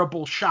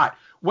shareable shot,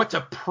 what's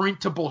a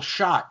printable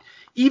shot?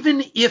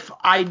 Even if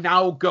I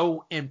now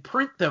go and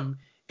print them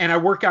and I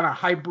work on a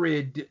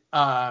hybrid,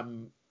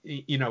 analog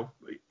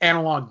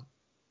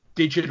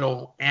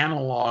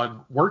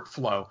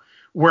workflow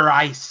where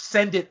I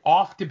send it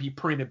off to be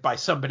printed by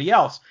somebody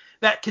else,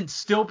 that can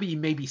still be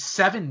maybe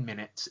 7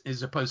 minutes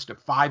as opposed to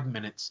 5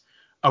 minutes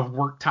of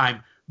work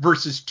time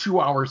versus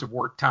 2 hours of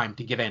work time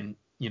to get in,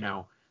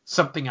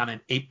 something on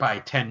an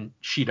 8x10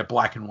 sheet of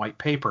black and white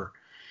paper.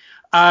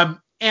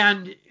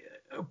 And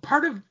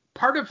part of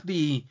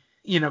the,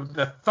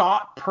 the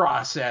thought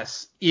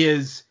process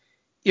is,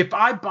 if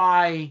I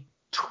buy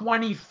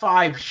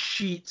 25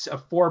 sheets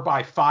of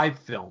 4x5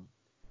 film,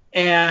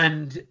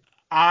 and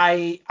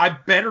I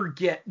better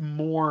get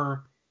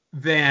more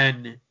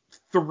than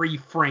 3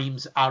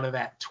 frames out of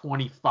that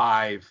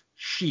 25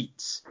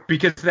 sheets,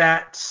 because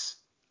that's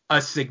a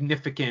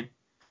significant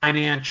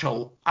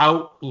financial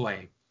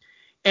outlay.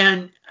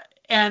 And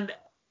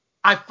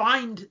I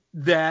find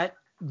that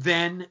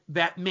then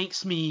that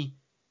makes me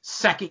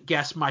second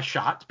guess my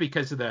shots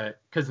because of the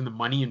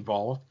money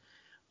involved.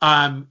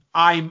 I'm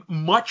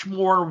much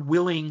more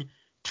willing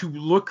to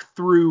look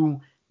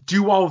through,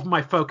 do all of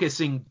my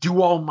focusing,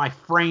 do all my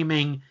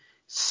framing,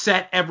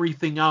 set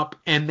everything up,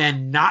 and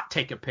then not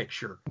take a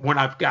picture when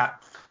I've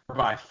got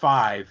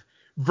 4x5,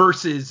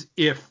 versus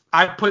if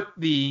I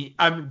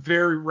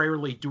very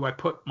rarely do I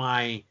put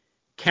my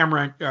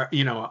camera,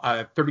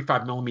 a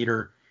 35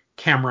 millimeter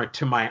camera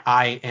to my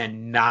eye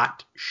and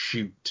not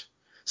shoot.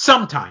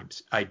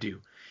 Sometimes I do.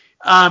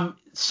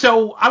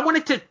 So I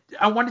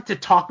wanted to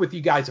talk with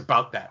you guys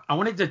about that. I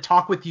wanted to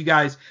talk with you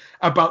guys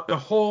about the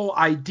whole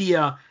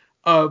idea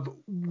of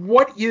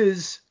what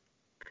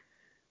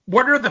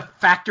are the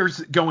factors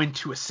that go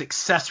into a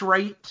success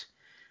rate?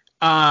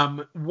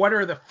 What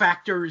are the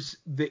factors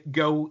that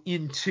go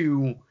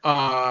into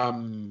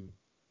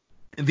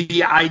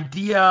the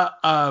idea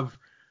of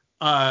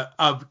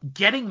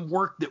getting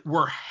work that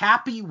we're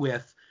happy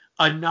with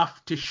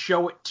enough to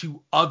show it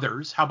to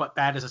others? How about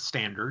that as a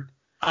standard?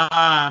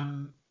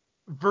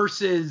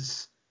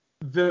 Versus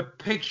the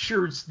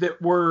pictures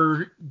that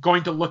we're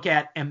going to look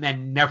at and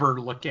then never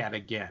look at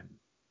again.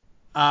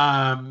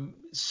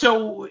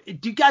 So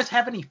do you guys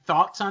have any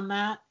thoughts on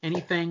that?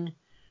 Anything?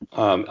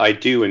 I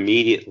do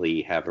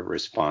immediately have a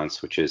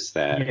response, which is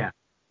that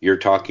you're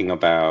talking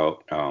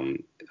about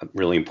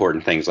really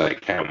important things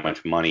like how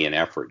much money and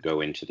effort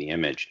go into the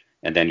image.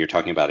 And then you're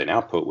talking about an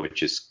output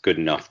which is good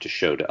enough to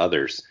show to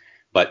others.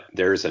 But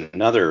there's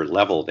another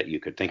level that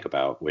you could think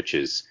about, which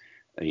is,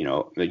 that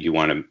you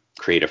want to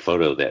create a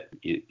photo that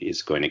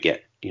is going to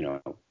get,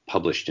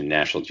 published in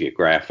National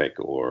Geographic,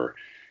 or,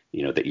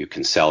 that you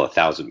can sell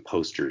 1,000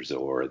 posters,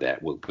 or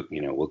that will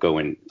go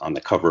in on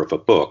the cover of a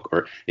book.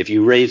 Or if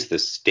you raise the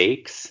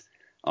stakes,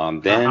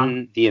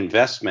 then the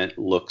investment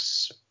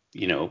looks,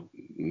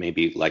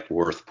 maybe like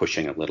worth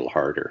pushing a little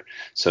harder.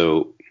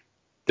 So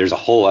there's a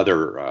whole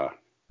other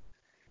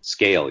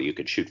scale you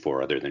could shoot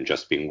for, other than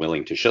just being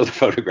willing to show the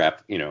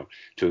photograph,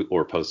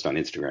 or post on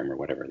Instagram or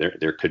whatever.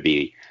 There could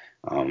be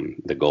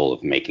the goal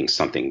of making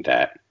something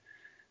that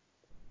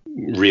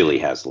really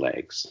has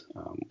legs,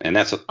 and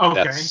that's a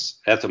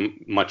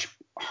much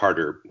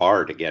harder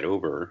bar to get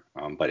over,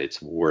 but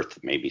it's worth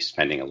maybe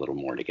spending a little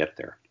more to get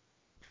there.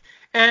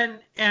 And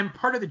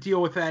part of the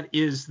deal with that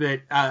is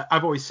that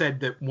I've always said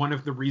that one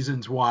of the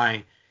reasons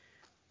why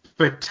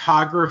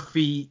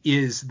photography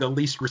is the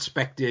least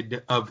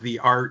respected of the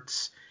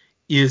arts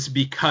is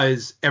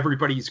because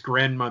everybody's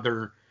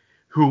grandmother,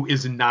 who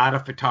is not a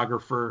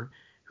photographer,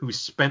 who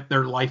spent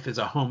their life as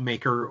a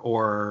homemaker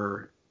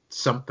or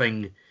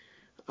something,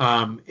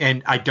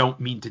 and I don't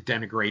mean to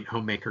denigrate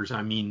homemakers,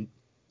 I mean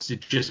to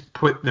just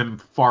put them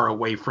far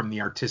away from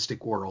the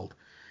artistic world,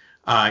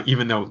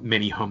 even though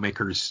many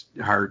homemakers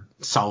are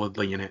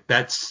solidly in it.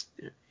 That's,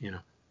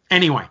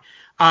 anyway.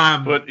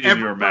 Put in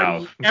your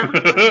mouth.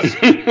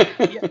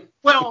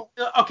 Well,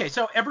 okay,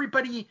 so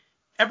everybody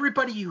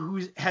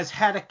who has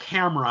had a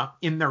camera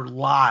in their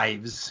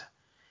lives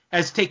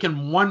has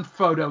taken one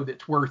photo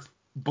that's worth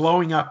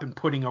blowing up and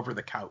putting over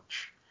the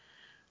couch.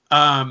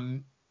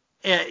 But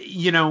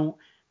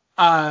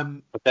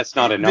that's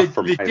not enough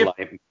for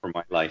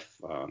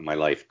my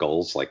life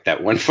goals. Like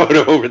that one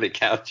photo over the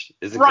couch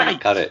isn't going to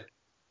cut it.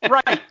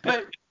 Right,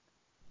 but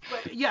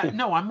yeah,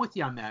 no, I'm with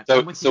you on that.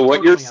 So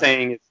what you're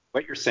saying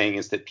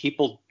is that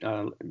people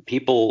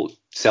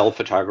sell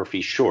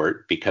photography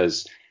short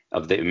because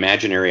of the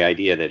imaginary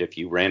idea that if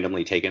you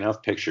randomly take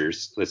enough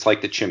pictures, it's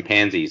like the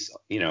chimpanzees,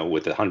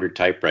 with 100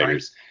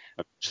 typewriters,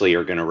 eventually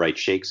are going to write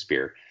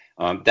Shakespeare.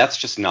 That's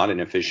just not an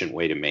efficient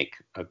way to make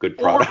a good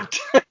product.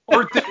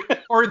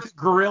 or the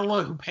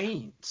gorilla who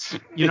paints.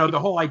 The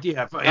whole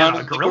idea of the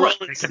gorilla.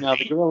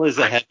 The gorilla is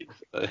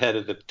ahead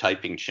of the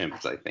typing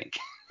chimps, I think.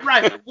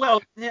 Right.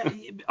 Well,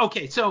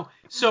 okay. So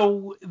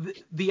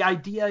the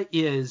idea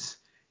is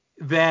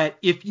that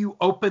if you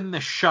open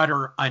the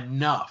shutter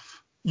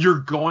enough, you're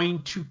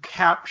going to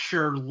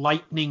capture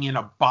lightning in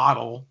a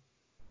bottle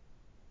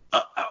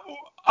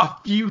a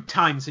few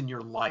times in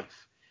your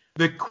life.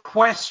 The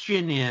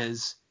question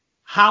is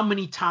how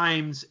many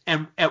times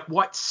and at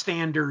what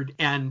standard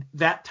and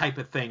that type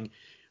of thing,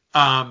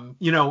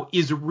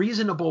 is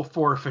reasonable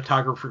for a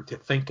photographer to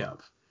think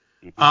of.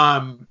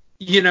 Mm-hmm.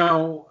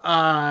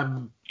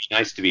 It's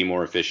nice to be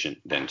more efficient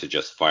than to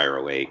just fire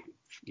away,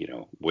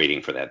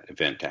 waiting for that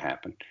event to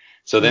happen.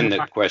 So then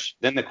the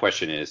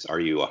question is, are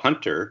you a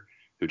hunter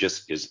who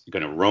just is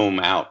going to roam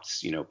out,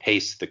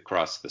 pace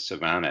across the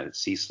savannah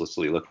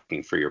ceaselessly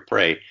looking for your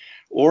prey,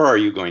 or are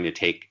you going to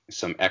take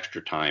some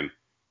extra time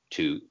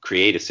to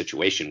create a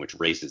situation which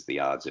raises the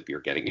odds of you're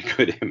getting a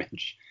good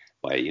image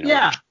by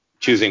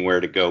choosing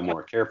where to go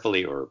more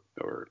carefully, or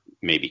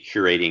maybe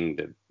curating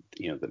the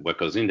what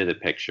goes into the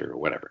picture or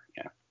whatever.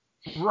 Yeah.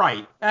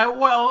 Right.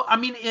 Well, I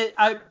mean,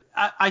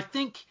 I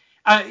think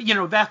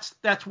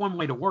that's one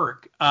way to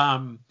work.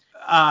 But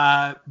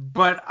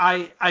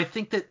I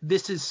think that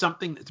this is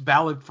something that's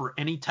valid for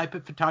any type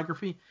of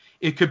photography.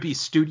 It could be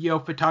studio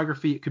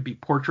photography. It could be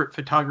portrait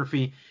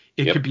photography.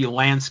 It could be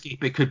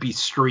landscape. It could be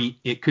street.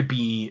 It could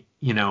be,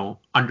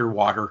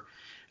 underwater.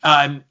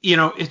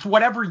 It's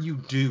whatever you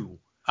do.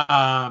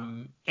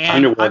 And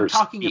underwater I'm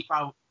talking street.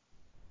 about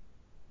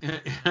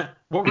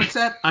what was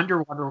that?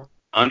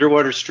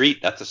 Underwater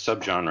street. That's a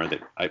subgenre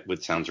that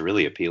would sounds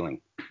really appealing.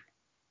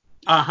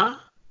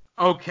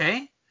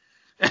 Okay.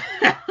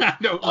 I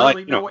don't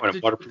really know what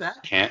to do with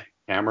that.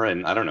 Camera,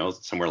 and I don't know,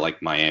 somewhere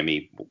like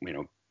Miami,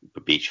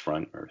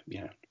 beachfront, or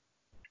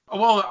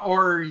Well,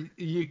 or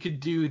you could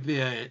do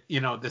the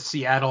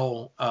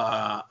Seattle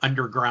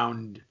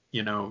underground,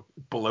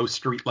 below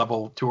street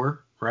level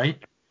tour, right?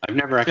 I've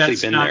never actually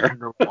been there.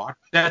 Underwater.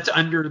 That's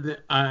under the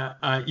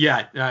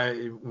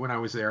when I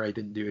was there, I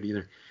didn't do it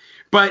either.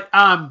 But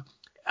a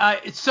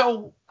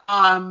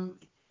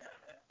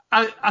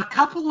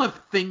couple of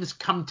things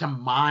come to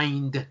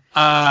mind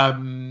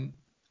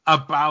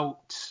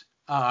about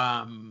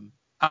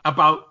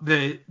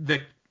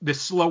the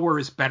slower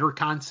is better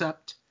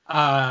concept. The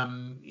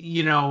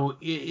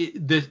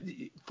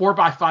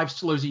 4x5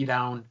 slows you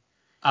down,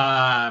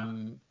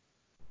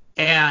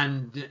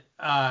 and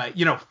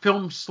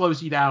film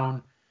slows you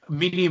down.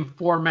 Medium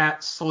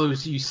format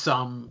slows you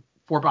some.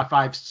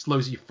 4x5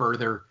 slows you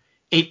further.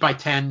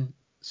 8x10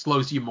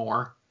 slows you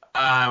more.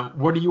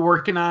 What are you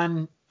working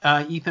on,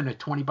 Ethan? A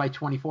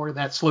 20x24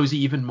 that slows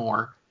you even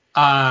more.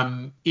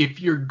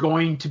 If you're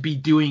going to be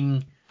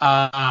doing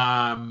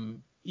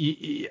some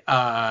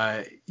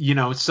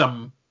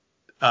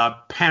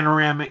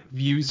panoramic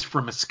views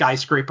from a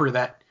skyscraper,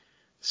 that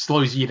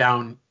slows you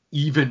down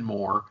even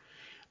more.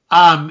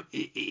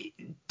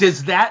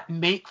 Does that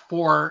make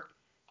for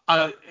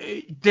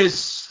does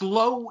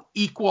slow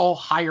equal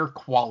higher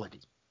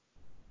quality?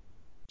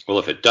 Well,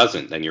 if it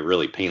doesn't, then you're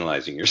really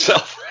penalizing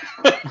yourself.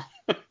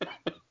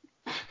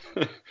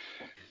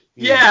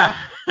 Yeah.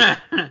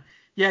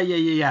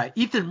 Yeah.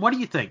 Ethan, what do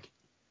you think?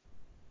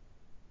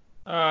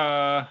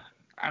 I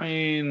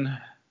mean,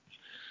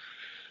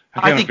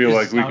 I kind of feel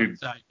like we could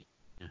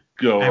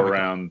go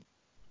around.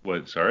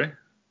 What? Sorry.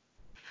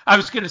 I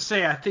was going to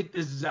say, I think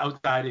this is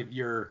outside of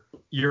your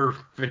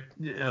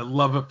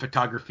love of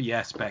photography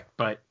aspect,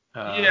 but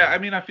yeah, I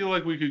mean, I feel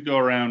like we could go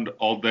around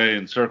all day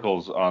in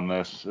circles on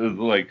this.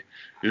 Like,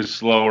 is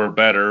slower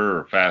better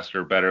or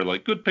faster better?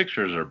 Like, good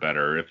pictures are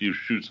better. If you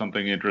shoot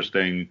something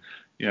interesting,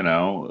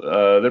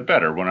 they're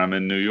better. When I'm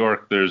in New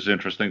York, there's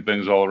interesting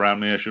things all around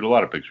me. I shoot a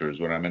lot of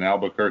pictures. When I'm in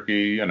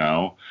Albuquerque,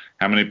 how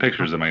many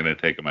pictures am I going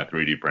to take of my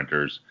 3D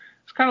printers?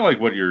 It's kind of like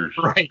what you're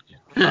right.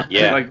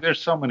 Yeah. Like, there's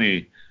so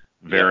many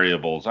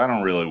variables. I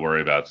don't really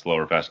worry about slow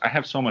or fast. I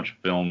have so much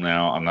film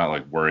now. I'm not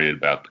like worried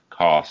about the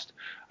cost.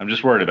 I'm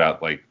just worried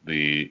about like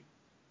the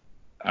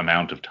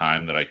amount of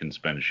time that I can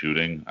spend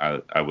shooting.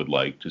 I would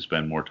like to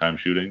spend more time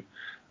shooting.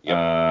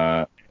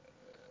 Yep.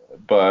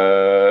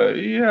 But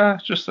yeah,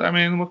 just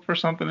look for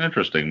something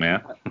interesting,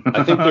 man.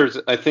 I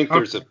think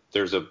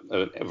there's a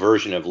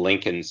version of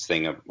Lincoln's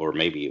thing, or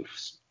maybe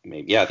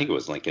I think it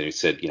was Lincoln who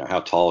said, how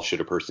tall should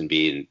a person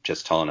be, and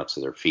just tall enough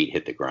so their feet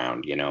hit the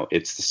ground.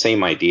 It's the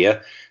same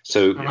idea.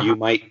 So you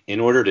might, in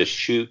order to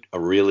shoot a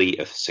really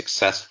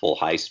successful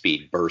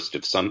high-speed burst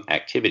of some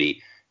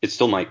activity, it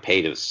still might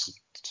pay to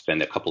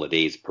spend a couple of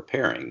days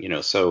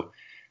preparing. So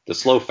the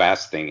slow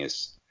fast thing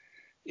is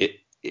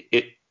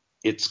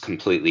it's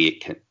completely,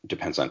 it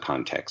depends on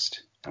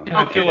context.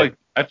 I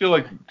feel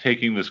like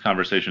taking this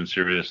conversation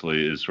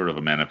seriously is sort of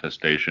a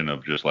manifestation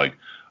of just like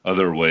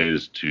other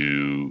ways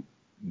to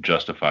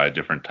justify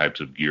different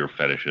types of gear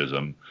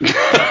fetishism.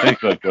 I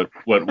think like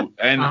what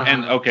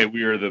and okay,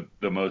 we are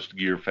the most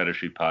gear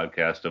fetishy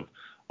podcast of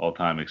all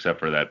time, except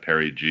for that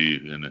Perry G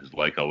and his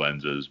Leica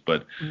lenses.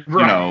 But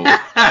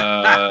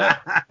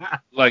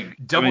like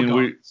Double I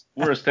mean,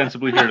 we're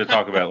ostensibly here to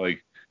talk about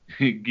like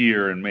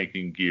gear and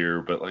making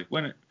gear, but like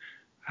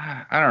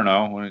I don't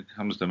know, when it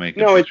comes to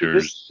making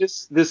pictures.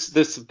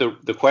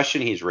 The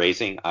question he's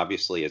raising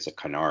obviously is a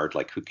canard.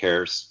 Like, who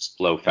cares?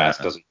 Slow,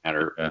 fast, doesn't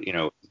matter.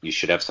 Yeah. You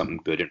should have something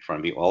good in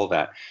front of you. All of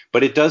that,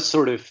 but it does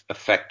sort of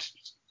affect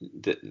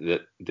the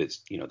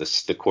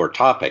core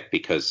topic,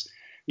 because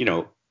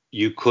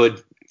you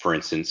could, for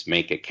instance,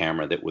 make a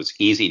camera that was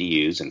easy to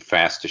use and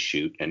fast to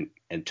shoot and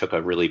took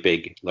a really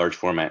big, large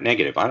format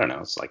negative. I don't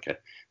know. It's like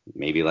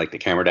maybe like the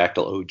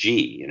Cameradactyl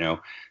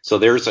OG. So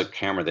there's a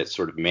camera that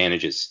sort of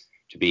manages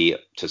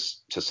to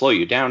slow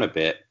you down a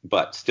bit,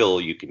 but still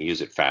you can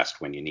use it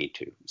fast when you need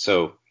to.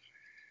 So,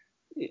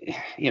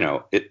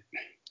 mixing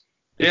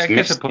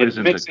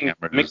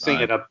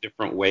it up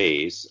different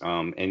ways,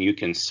 and you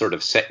can sort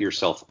of set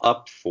yourself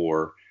up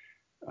for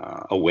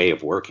a way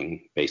of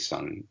working based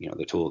on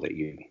the tool that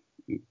you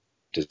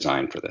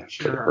design for the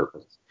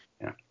purpose.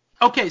 Yeah.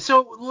 Okay,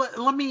 so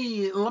let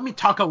me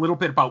talk a little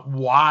bit about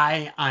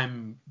why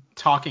I'm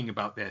talking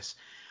about this.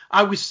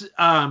 I've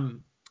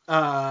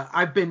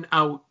been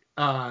out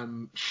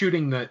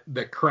shooting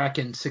the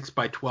Kraken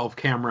 6x12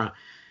 camera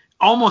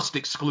almost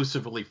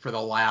exclusively for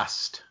the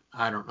last,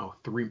 I don't know,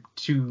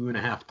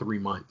 2.5, 3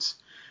 months.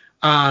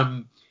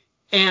 And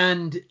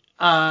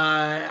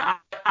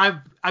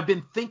I've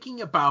been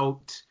thinking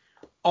about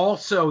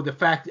also the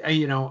fact,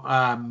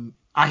 I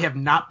have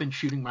not been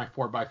shooting my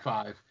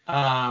 4x5.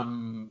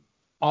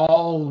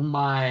 All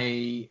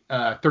my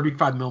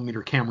 35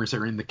 millimeter cameras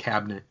are in the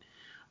cabinet.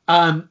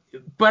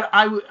 But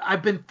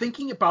I've been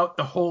thinking about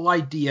the whole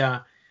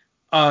idea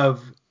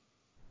of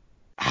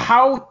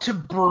how to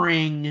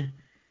bring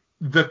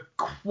the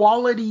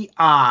quality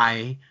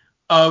eye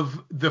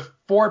of the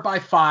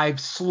 4x5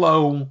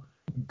 slow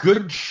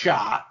good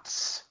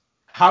shots,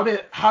 how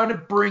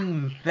to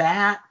bring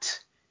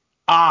that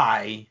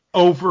eye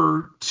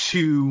over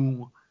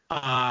to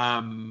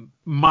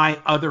my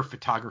other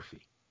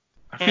photography.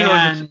 I feel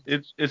like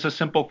it's a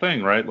simple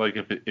thing, right? Like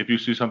if you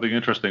see something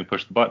interesting,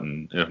 push the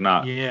button. If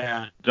not,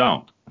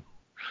 don't.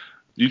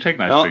 You take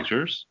nice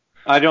pictures.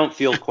 I don't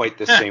feel quite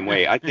the same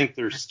way. I think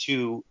there's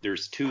two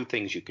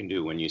things you can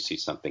do when you see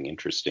something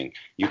interesting.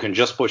 You can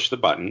just push the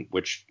button,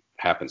 which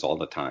happens all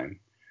the time,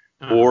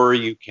 or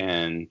you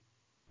can,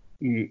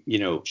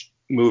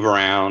 move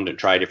around and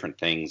try different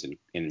things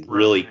and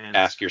really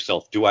ask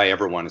yourself, do I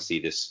ever want to see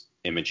this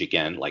image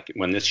again? Like,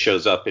 when this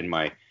shows up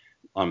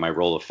on my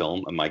roll of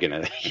film, am I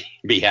going to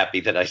be happy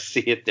that I see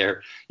it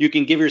there? You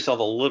can give yourself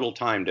a little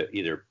time to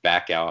either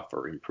back off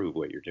or improve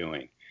what you're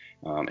doing.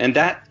 And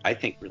that, I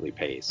think, really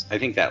pays. I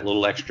think that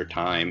little extra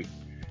time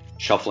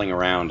shuffling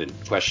around and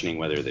questioning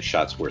whether the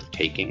shot's worth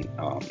taking,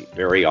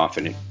 very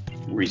often it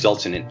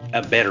results in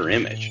a better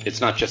image. It's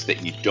not just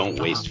that you don't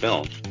waste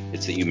film.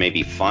 It's that you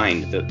maybe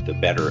find the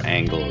better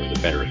angle or the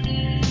better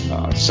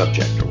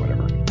subject or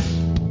whatever.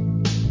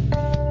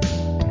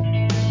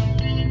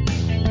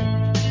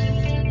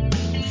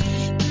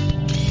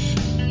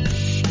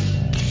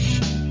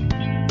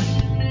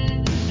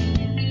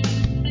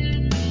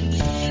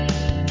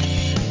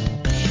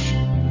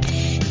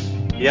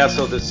 Yeah,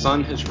 so the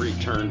sun has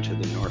returned to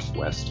the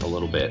northwest a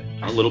little bit.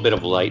 A little bit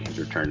of light has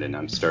returned, and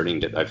I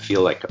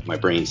feel like my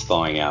brain's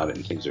thawing out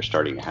and things are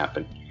starting to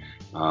happen.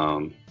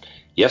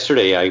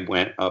 Yesterday, I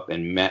went up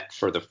and met,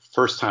 for the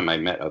first time, I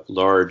met a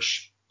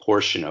large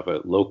portion of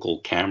a local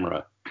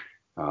camera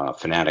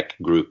fanatic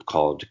group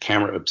called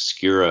Camera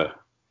Obscura.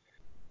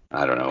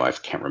 I don't know, I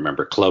can't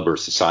remember, club or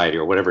society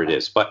or whatever it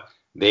is, but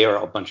they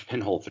are a bunch of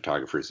pinhole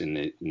photographers in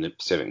the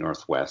Pacific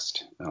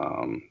Northwest.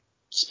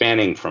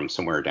 Spanning from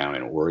somewhere down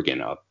in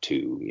Oregon up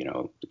to,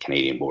 the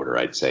Canadian border,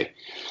 I'd say.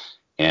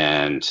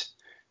 And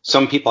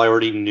some people I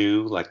already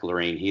knew, like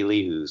Lorraine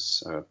Healy,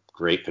 who's a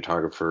great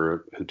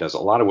photographer who does a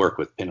lot of work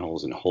with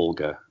pinholes in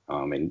Holga.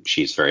 And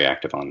she's very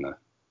active on the,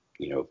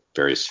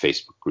 various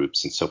Facebook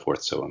groups and so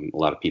forth. So a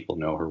lot of people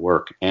know her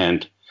work.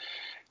 And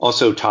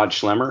also Todd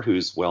Schlemmer,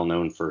 who's well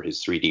known for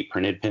his 3D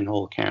printed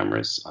pinhole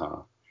cameras.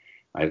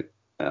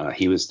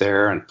 He was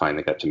there and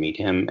finally got to meet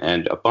him,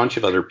 and a bunch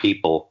of other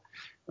people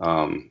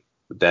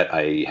that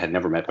I had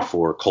never met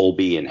before,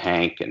 Colby and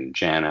Hank and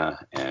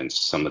Jana and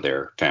some of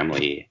their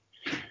family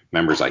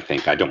members, I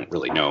think. I don't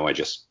really know. I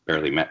just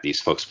barely met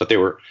these folks, but they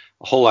were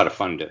a whole lot of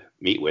fun to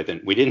meet with. And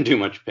we didn't do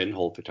much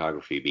pinhole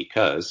photography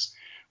because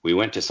we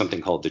went to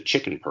something called the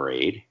Chicken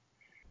Parade,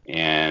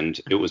 and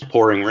it was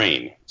pouring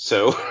rain.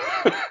 So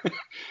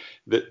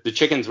the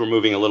chickens were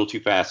moving a little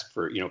too fast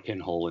for,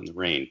 pinhole in the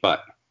rain.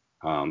 But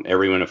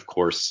everyone, of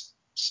course,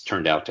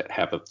 turned out to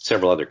have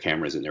several other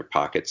cameras in their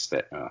pockets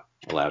that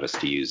allowed us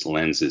to use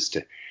lenses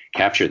to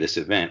capture this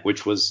event,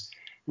 which was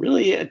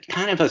really a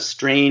kind of a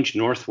strange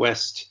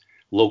Northwest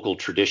local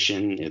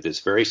tradition. This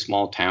very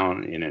small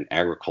town in an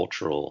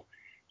agricultural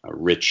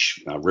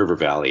rich river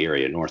valley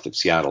area north of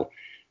Seattle,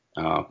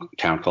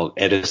 town called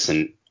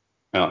Edison.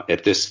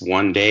 At this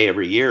one day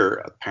every year,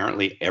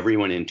 apparently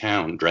everyone in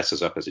town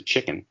dresses up as a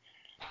chicken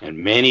and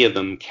many of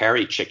them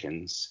carry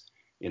chickens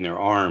in their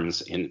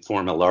arms and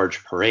form a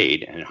large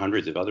parade, and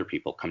hundreds of other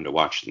people come to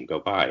watch them go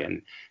by.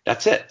 And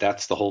that's it.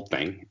 That's the whole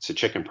thing. It's a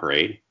chicken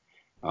parade.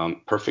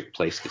 Perfect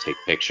place to take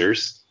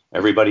pictures.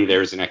 Everybody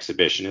there is an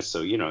exhibitionist,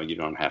 so you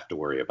don't have to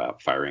worry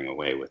about firing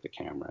away with the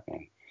camera.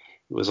 And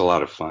it was a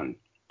lot of fun.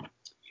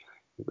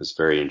 It was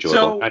very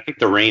enjoyable. So, I think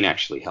the rain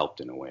actually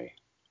helped in a way.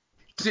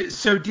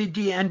 So did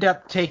you end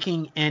up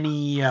taking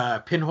any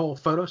pinhole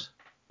photos?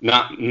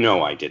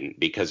 No, I didn't,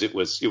 because it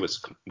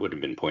would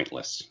have been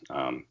pointless.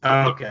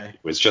 Okay.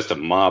 It was just a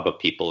mob of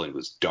people. It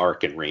was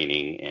dark and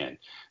raining, and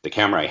the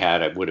camera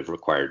I would have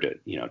required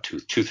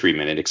 2-3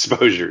 minute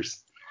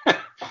exposures. I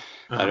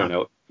don't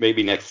know.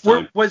 Maybe next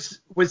time.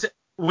 Was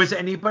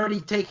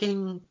anybody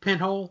taking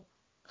pinhole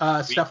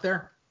stuff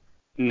there?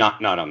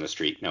 Not on the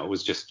street. No, it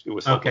was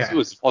hopeless. Okay. It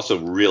was also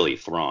really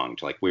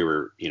thronged. Like we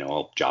were,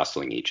 all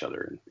jostling each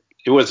other. And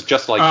it was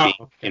just like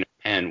being in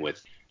a pen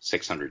with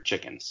 600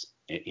 chickens.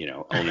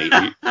 Only.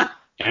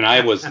 And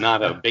I was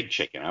not a big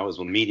chicken. I was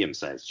a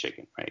medium-sized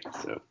chicken, right?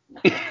 So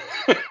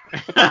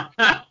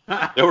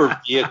there were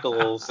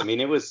vehicles. I mean,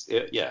 it was.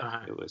 It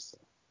was.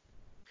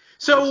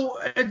 So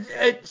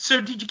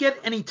did you get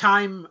any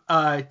time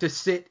to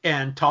sit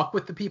and talk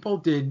with the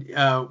people?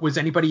 Was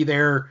anybody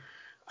there?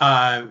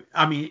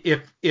 I mean,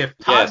 if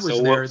Todd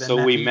was there, then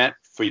so we met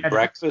for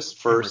breakfast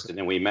first, and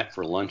then we met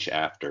for lunch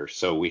after.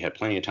 So we had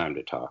plenty of time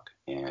to talk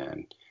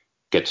and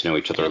get to know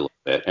each other a little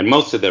bit. And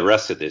most of the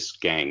rest of this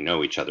gang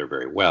know each other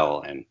very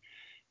well, and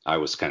I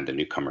was kind of the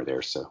newcomer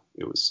there, so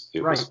it was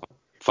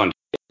fun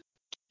to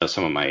know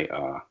some of my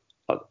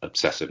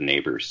obsessive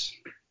neighbors.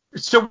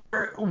 So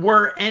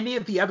were any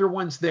of the other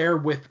ones there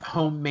with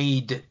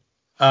homemade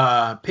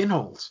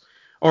pinholes,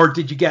 or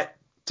did you get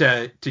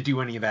to do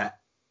any of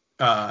that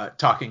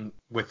talking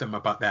with them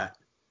about that?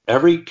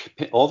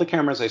 All the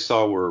cameras I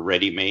saw were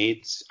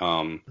ready-mades,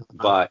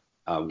 but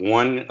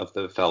one of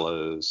the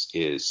fellows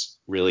is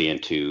really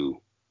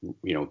into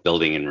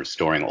building and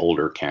restoring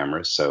older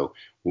cameras, so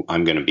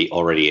I'm going to be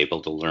already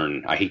able to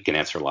learn. He can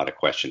answer a lot of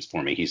questions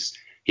for me.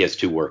 He has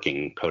 2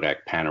 working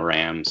Kodak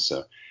Panorams,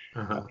 so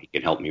he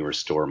can help me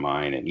restore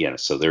mine. And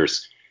so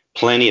there's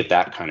plenty of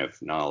that kind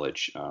of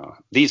knowledge.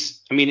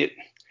 These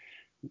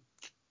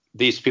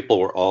people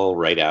were all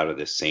right out of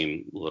the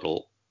same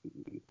little,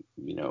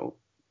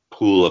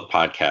 pool of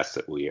podcasts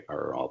that we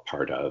are all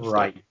part of.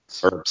 Right.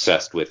 Are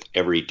obsessed with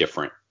every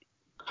different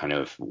kind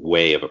of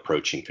way of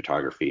approaching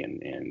photography,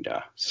 and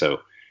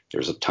so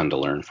there's a ton to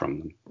learn from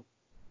them.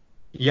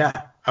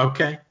 Yeah.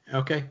 Okay.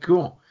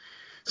 Cool.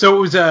 So it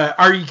was.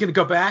 Are you going to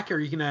go back? Are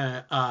you going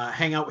to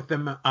hang out with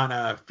them on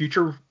a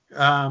future?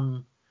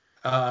 Definitely.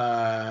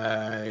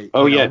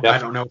 I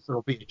don't know if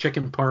it'll be a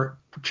chicken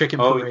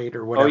parade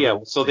or whatever. Oh yeah.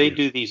 So they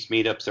do these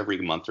meetups every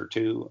month or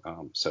two.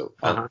 So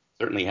I'll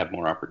certainly have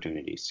more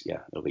opportunities. Yeah,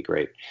 it'll be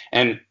great.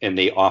 And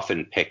they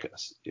often pick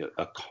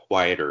a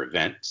quieter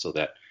event so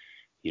that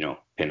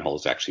pinhole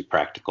is actually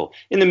practical.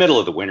 In the middle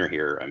of the winter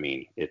here, I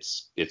mean,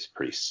 it's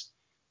pretty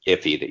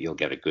iffy that you'll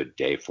get a good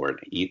day for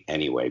it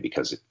anyway,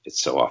 because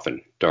it's so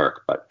often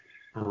dark. But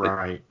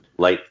right,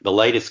 the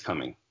light is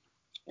coming.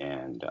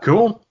 And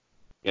cool.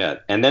 Yeah,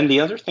 and then the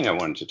other thing I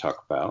wanted to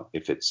talk about,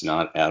 if it's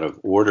not out of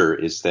order,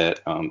 is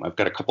that I've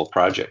got a couple of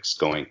projects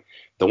going.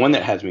 The one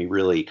that has me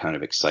really kind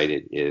of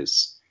excited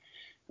is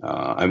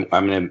I'm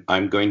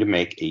going to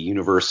make a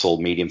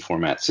universal medium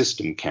format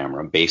system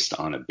camera based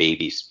on a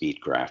baby speed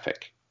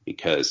graphic,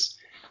 because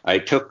I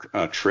took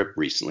a trip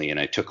recently and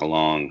I took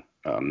along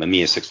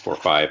Mamiya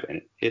 645,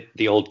 and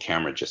the old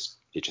camera just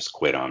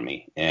quit on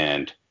me,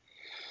 and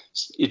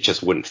it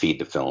just wouldn't feed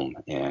the film,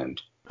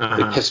 and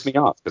it pissed me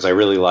off because I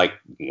really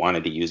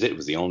wanted to use it. It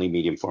was the only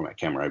medium format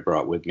camera I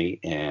brought with me,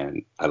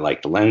 and I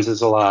liked the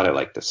lenses a lot. I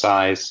liked the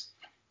size.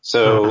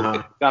 So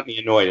it got me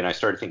annoyed, and I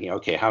started thinking,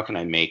 okay, how can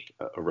I make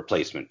a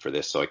replacement for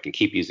this so I can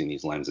keep using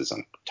these lenses?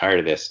 I'm tired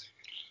of this.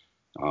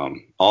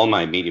 All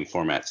my medium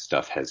format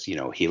stuff has,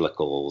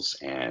 helicals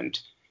and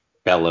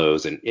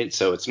bellows, and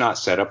so it's not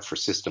set up for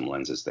system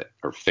lenses that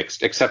are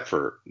fixed, except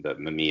for the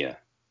Mamiya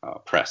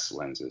press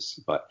lenses.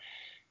 But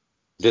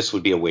this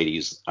would be a way to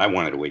use. I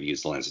wanted a way to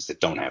use the lenses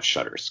that don't have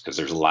shutters, because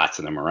there's lots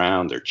of them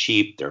around. They're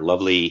cheap. They're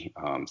lovely.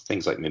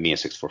 Things like Mamiya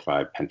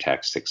 645,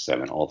 Pentax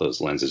 6.7, all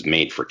those lenses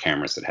made for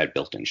cameras that had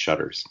built-in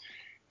shutters.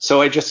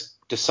 So I just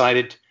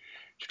decided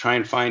to try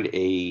and find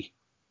a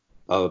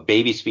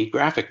baby speed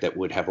graphic that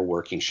would have a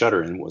working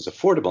shutter and was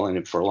affordable.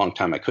 And for a long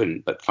time I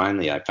couldn't, but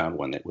finally I found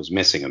one that was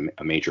missing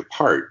a major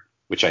part,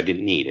 which I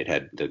didn't need. It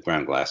had the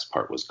ground glass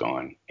part was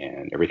gone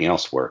and everything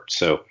else worked.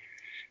 So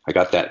I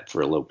got that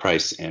for a low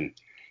price, and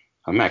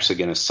I'm actually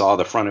going to saw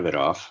the front of it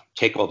off,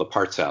 take all the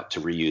parts out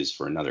to reuse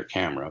for another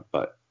camera,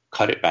 but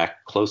cut it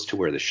back close to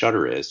where the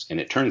shutter is. And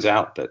it turns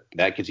out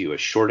that gives you a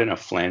short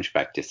enough flange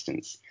back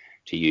distance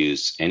to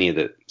use any of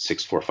the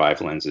 645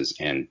 lenses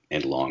and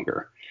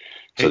longer.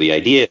 So the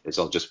idea is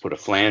I'll just put a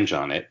flange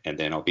on it, and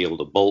then I'll be able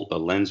to bolt a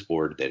lens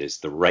board that is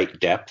the right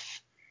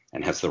depth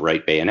and has the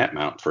right bayonet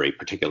mount for a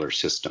particular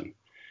system.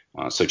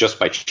 So just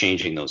by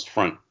changing those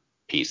front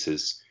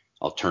pieces,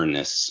 I'll turn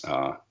this,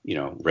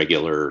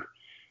 regular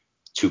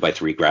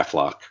 2x3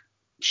 Graflock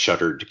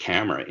shuttered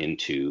camera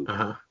into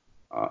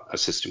a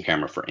system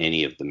camera for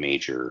any of the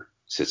major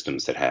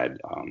systems that had,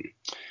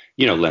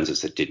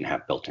 lenses that didn't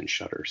have built-in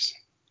shutters.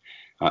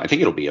 I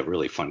think it'll be a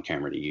really fun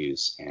camera to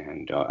use,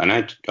 and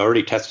I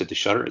already tested the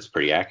shutter. It's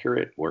pretty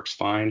accurate, works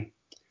fine.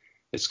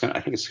 I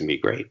think it's gonna be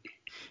great.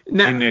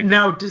 Now,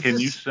 Nick,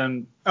 you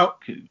send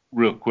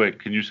real quick?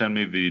 Can you send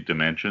me the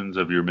dimensions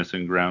of your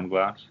missing ground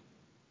glass?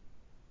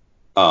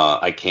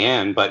 I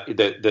can, but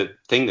the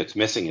thing that's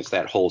missing is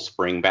that whole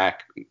spring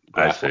back.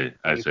 I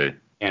see.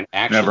 And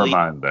actually, never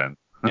mind then.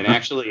 And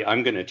actually,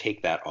 I'm going to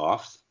take that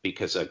off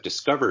because I've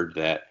discovered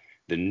that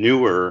the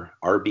newer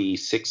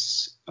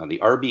RB6, the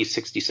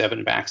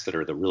RB67 backs that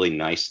are the really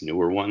nice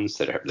newer ones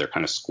they're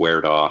kind of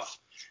squared off.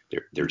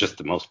 They're just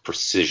the most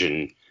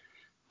precision,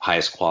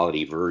 highest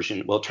quality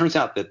version. Well, it turns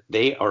out that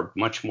they are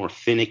much more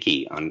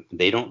finicky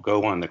they don't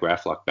go on the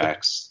Graflock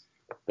backs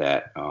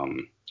that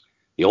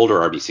the older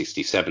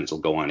RB67s will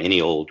go on any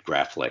old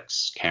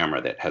Graflex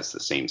camera that has the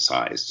same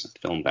size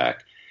film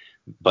back.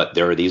 But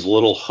there are these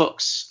little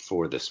hooks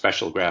for the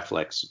special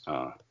Graflex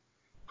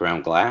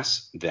ground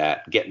glass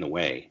that get in the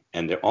way.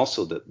 And they're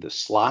also the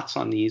slots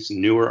on these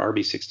newer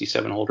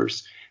RB67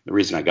 holders. The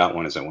reason I got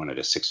one is I wanted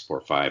a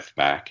 645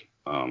 back.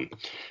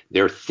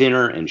 They're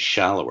thinner and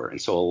shallower.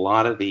 And so a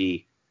lot of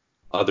the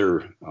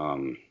other,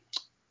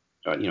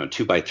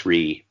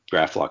 2x3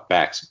 Graflock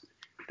backs,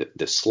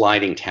 the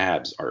sliding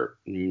tabs are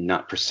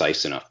not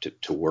precise enough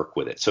to work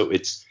with it. So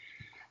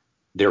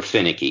they're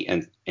finicky.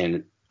 And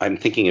I'm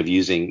thinking of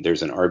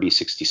there's an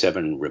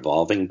RB67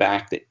 revolving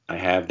back that I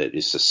have that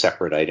is a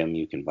separate item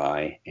you can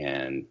buy,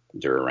 and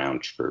they're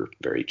around for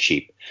very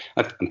cheap.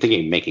 I'm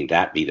thinking of making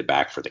that be the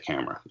back for the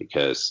camera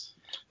because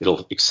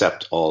it'll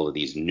accept all of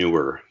these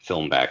newer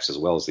film backs as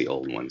well as the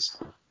old ones,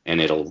 and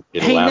it'll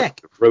allow it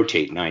to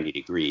rotate 90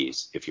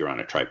 degrees if you're on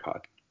a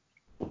tripod.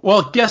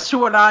 Well, guess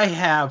what I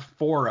have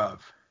 4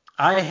 of?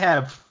 I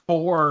have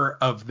 4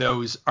 of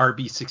those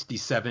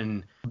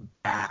RB67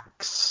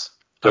 backs.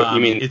 So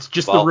you mean it's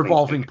just the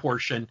revolving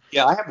portion?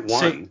 Yeah, I have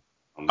one.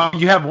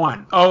 You have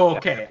one. Oh,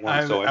 okay.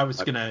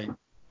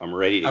 I'm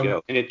ready to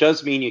go. And it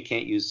does mean you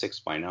can't use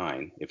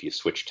 6x9 if you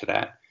switch to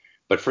that.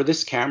 But for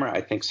this camera,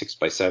 I think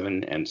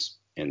 6x7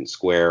 and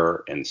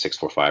square and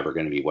 645 are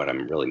going to be what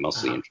I'm really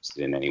mostly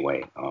interested in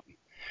anyway.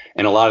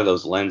 And a lot of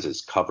those lenses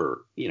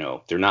cover,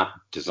 they're not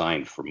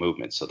designed for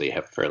movement, so they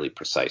have fairly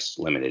precise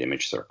limited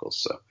image circles.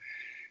 So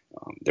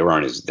there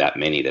aren't that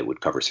many that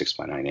would cover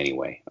 6x9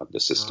 anyway of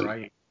the system.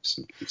 Right.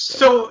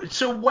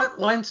 So what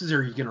lenses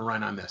are you going to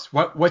run on this?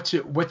 What's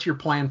your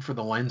plan for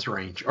the lens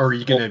range? Or are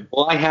you going to?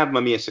 Well, I have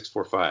Mamiya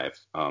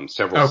 645,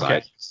 several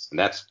sizes, and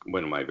that's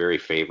one of my very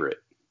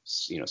favorite,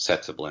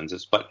 sets of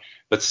lenses. But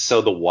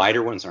so the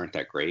wider ones aren't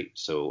that great.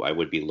 So I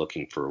would be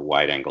looking for a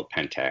wide-angle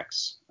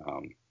Pentax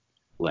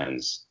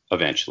lens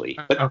eventually.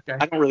 But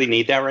I don't really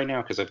need that right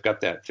now because I've got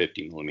that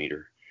 50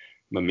 millimeter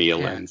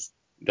Mamiya lens.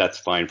 That's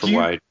fine for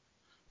wide.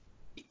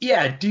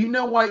 Yeah. Do you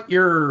know what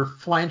your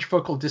flange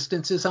focal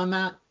distance is on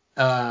that?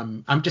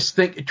 I'm just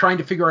trying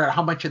to figure out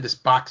how much of this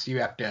box you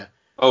have to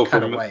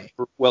cut away.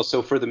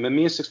 So for the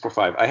Mamiya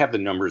 645, I have the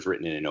numbers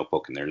written in a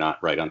notebook and they're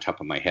not right on top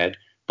of my head.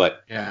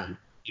 But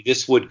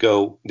this would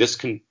go.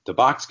 The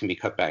box can be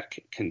cut back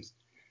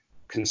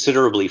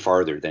considerably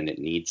farther than it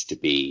needs to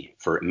be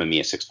for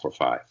Mamiya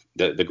 645.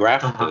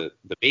 The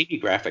baby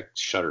graphic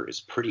shutter is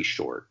pretty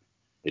short.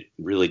 It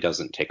really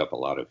doesn't take up a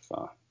lot of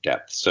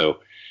depth. So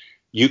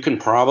you can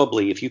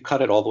probably, if you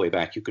cut it all the way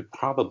back, you could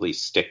probably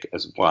stick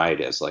as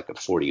wide as like a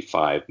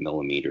 45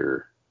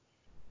 millimeter,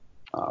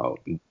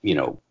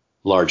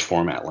 large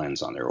format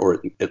lens on there,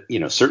 or,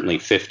 certainly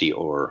 50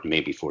 or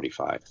maybe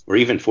 45 or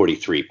even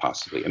 43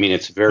 possibly. I mean,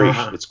 it's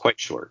it's quite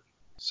short.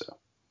 So,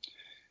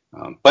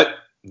 but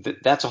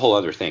that's a whole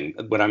other thing.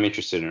 What I'm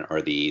interested in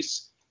are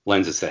these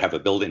lenses that have a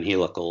built-in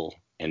helical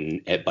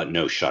but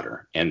no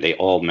shutter, and they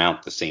all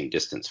mount the same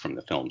distance from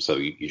the film. So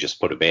you just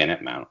put a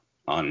bayonet mount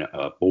on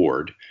a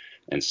board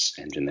and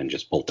then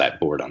just bolt that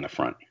board on the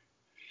front.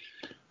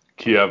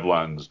 Kiev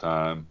lens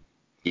time.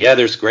 Yeah,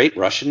 there's great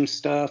Russian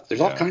stuff. There's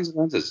all kinds of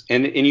lenses,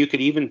 and you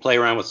could even play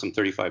around with some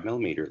 35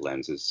 millimeter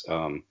lenses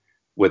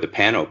with a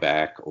pano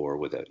back, or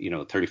with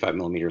 35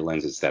 millimeter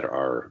lenses that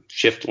are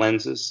shift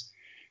lenses.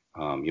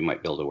 You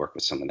might be able to work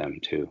with some of them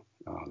too.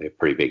 They have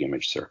pretty big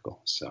image circle.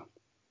 So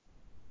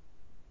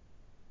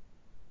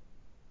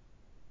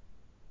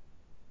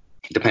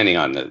depending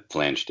on the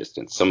flange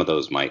distance, some of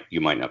those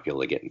you might not be able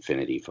to get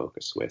infinity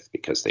focus with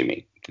because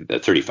the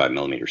 35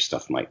 millimeter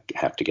stuff might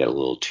have to get a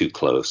little too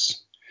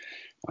close.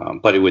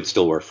 But it would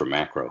still work for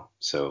macro.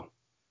 So,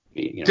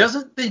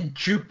 doesn't the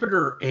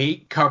Jupiter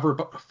 8 cover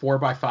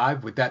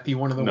 4x5? Would that be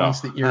one of the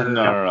ones that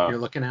you're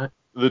looking at?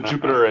 The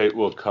Jupiter 8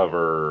 will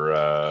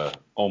cover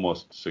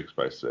almost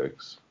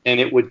 6x6, and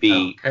it would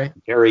be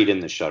buried in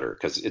the shutter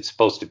because it's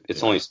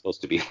only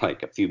supposed to be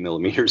like a few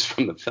millimeters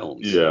from the film.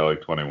 Yeah,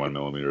 like 21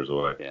 millimeters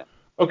away. Yeah.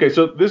 Okay,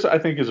 so this I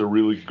think is a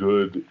really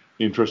good,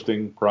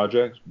 interesting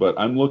project, but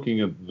I'm looking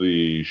at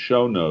the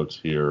show notes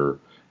here.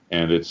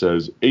 And it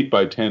says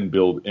 8x10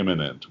 build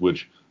imminent,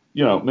 which,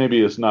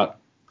 maybe is not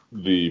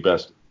the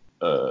best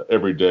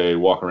everyday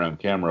walk around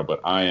camera, but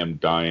I am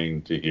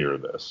dying to hear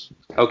this.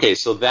 Okay,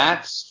 so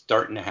that's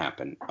starting to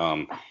happen.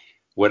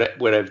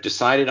 What I've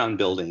decided on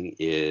building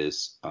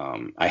is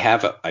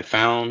I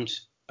found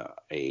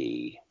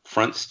a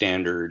front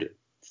standard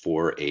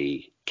for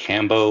a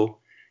Cambo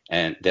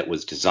and that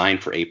was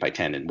designed for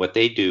 8x10. And what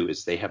they do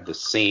is they have the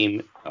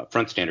same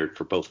front standard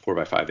for both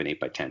 4x5 and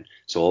 8x10.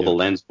 So all the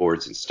lens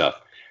boards and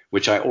stuff,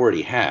 which I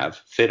already have,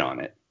 fit on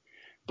it,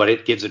 but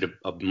it gives it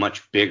a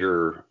much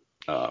bigger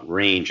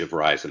range of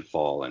rise and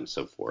fall and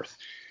so forth.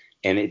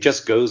 And it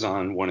just goes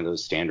on one of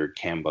those standard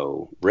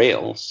Cambo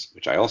rails,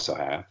 which I also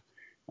have.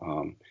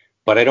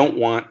 But I don't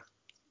want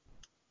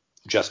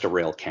just a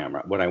rail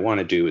camera. What I want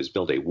to do is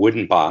build a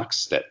wooden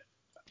box that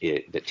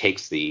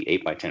takes the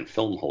 8x10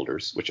 film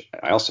holders, which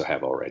I also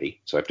have already.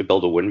 So I have to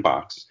build a wooden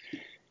box.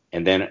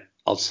 And then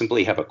I'll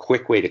simply have a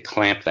quick way to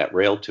clamp that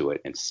rail to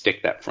it and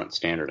stick that front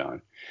standard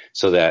on.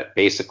 So that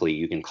basically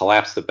you can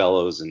collapse the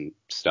bellows and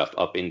stuff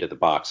up into the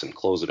box and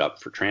close it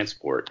up for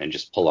transport and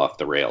just pull off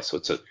the rail. So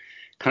it's a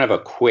kind of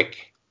a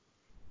quick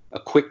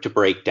to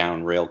break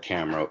down rail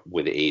camera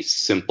with a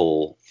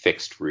simple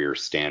fixed rear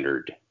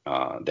standard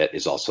that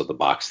is also the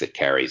box that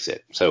carries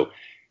it. So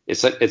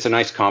it's a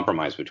nice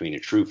compromise between a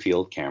true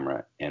field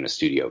camera and a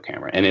studio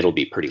camera, and it'll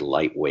be pretty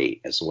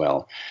lightweight as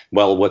well.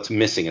 Well, what's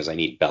missing is I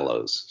need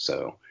bellows.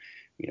 So,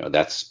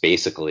 that's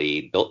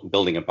basically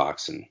building a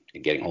box and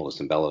getting hold of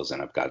some bellows,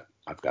 and I've got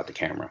the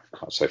camera.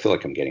 So I feel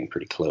like I'm getting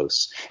pretty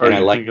close. Are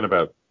you thinking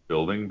about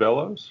building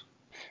bellows?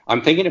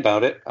 I'm thinking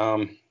about it.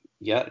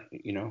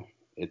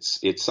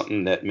 It's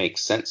something that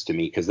makes sense to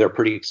me because they're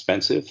pretty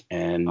expensive,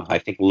 and I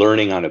think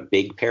learning on a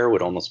big pair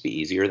would almost be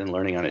easier than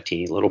learning on a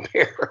teeny little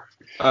pair.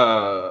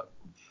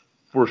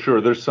 For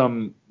sure, there's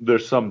some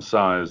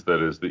size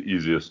that is the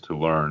easiest to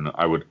learn.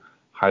 I would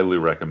highly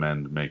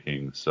recommend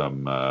making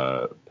some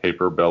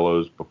paper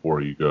bellows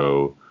before you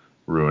go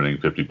ruining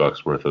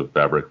 $50 worth of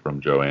fabric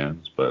from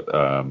Joann's. But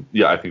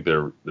I think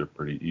they're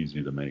pretty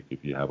easy to make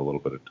if you have a little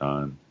bit of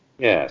time.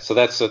 Yeah, so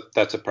that's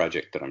a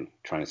project that I'm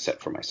trying to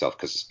set for myself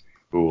because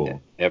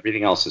cool.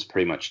 Everything else is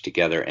pretty much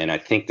together, and I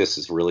think this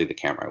is really the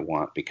camera I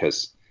want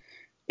because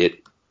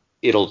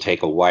it'll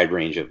take a wide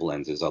range of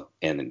lenses up,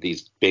 and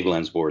these big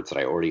lens boards that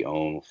I already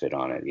own will fit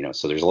on it.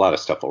 So there's a lot of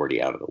stuff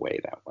already out of the way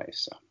that way.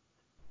 So,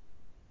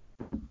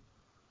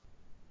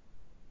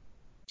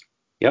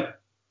 yep.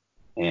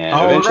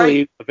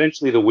 And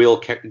eventually the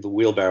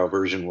wheelbarrow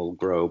version will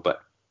grow,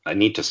 but I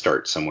need to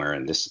start somewhere,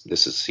 and this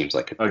seems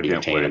like a pretty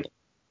attainable.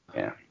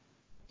 Yeah.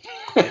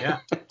 Yeah.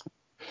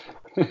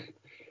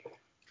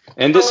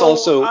 And this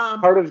also,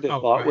 part of the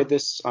thought with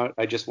this,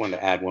 I just wanted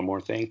to add one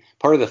more thing.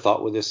 Part of the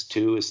thought with this,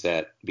 too, is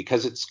that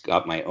because it's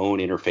got my own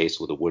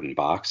interface with a wooden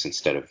box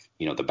instead of,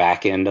 the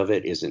back end of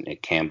it isn't a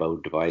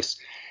Cambo device,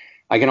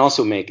 I can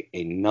also make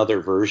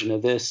another version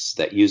of this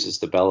that uses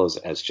the bellows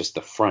as just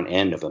the front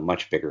end of a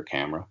much bigger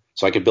camera.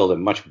 So I could build a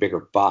much bigger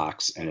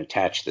box and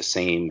attach the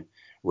same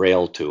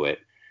rail to it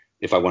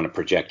if I want to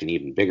project an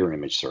even bigger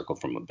image circle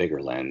from a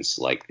bigger lens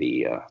like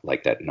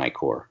that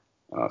Nikkor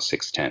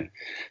 610.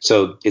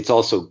 So it's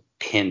also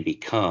can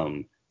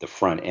become the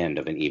front end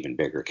of an even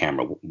bigger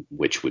camera,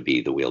 which would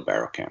be the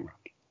wheelbarrow camera.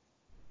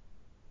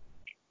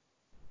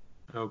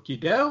 Okie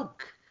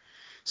doke.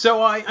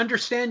 So I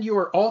understand you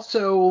are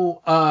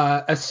also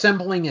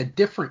assembling a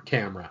different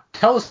camera.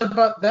 Tell us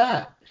about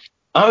that.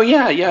 Oh,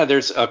 yeah.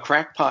 There's a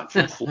crackpot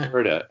from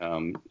Florida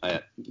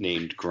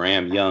named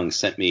Graham Young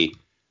sent me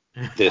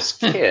this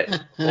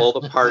kit, all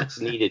the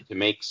parts needed to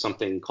make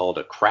something called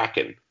a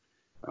Kraken.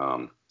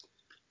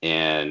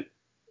 And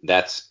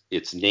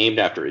it's named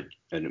after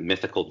a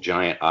mythical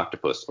giant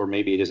octopus, or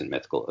maybe it isn't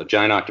mythical, a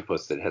giant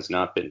octopus that has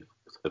not been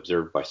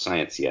observed by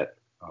science yet.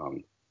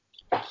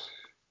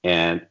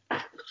 And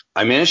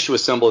I managed to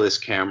assemble this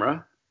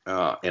camera,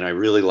 and I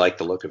really like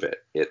the look of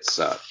it. It's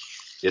a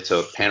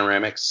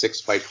panoramic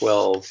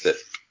 6x12 that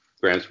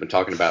Graham's been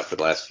talking about for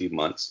the last few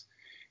months,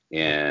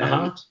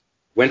 and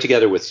went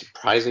together with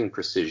surprising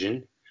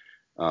precision.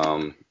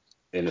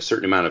 And a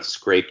certain amount of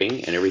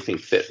scraping, and everything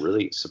fit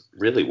really,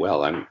 really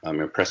well. I'm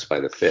impressed by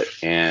the fit,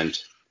 and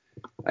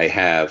I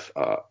have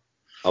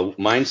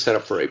mine set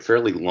up for a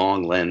fairly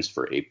long lens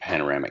for a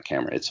panoramic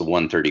camera. It's a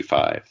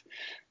 135,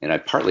 and I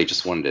partly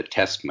just wanted to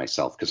test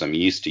myself because I'm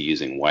used to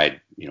using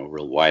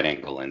real wide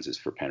angle lenses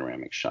for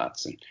panoramic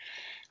shots, and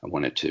I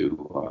wanted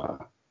to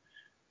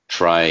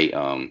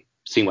try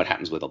seeing what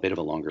happens with a bit of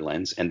a longer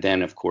lens, and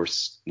then of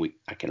course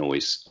I can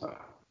always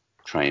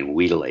try and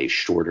wheedle a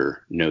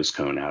shorter nose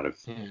cone out of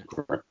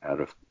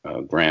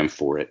Graham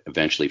for it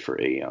eventually for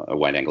a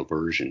wide angle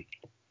version.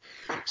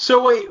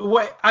 So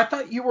wait, I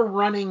thought you were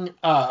running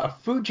a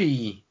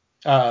Fuji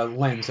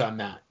lens on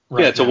that.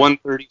 Right, it's now. A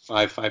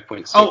 135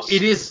 5.6. Oh,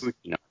 it is.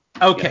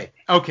 Okay.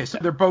 Yeah. Okay. So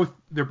they're both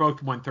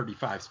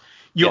 135s.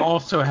 You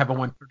also have a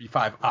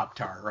 135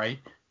 Optar, right?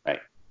 Right.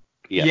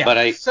 Yeah. But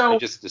I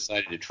just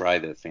decided to try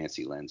the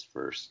fancy lens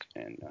first,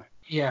 and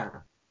yeah.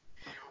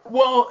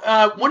 Well,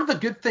 one of the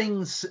good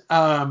things,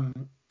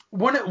 one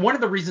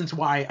of the reasons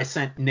why I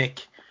sent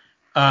Nick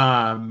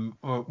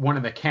one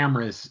of the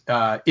cameras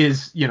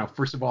is,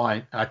 first of all,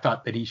 I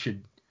thought that he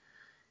should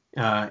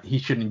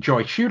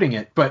enjoy shooting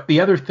it. But the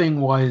other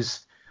thing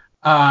was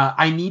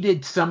I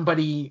needed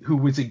somebody who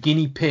was a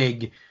guinea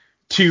pig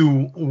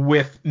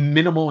with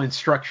minimal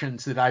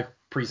instructions that I've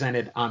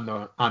presented on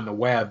the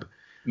web.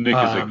 Nick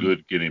is a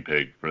good guinea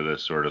pig for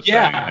this sort of thing,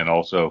 and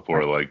also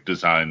for like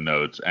design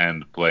notes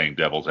and playing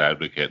devil's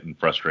advocate and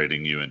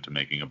frustrating you into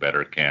making a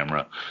better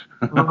camera.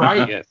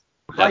 Right. Yes,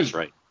 that's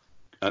right.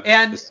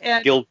 And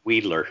skilled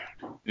wheedler.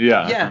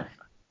 Yeah. Yeah.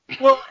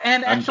 Well,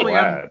 and actually,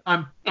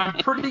 I'm I'm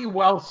pretty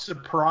well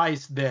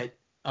surprised that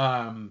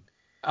the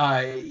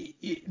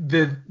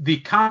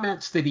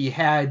comments that he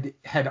had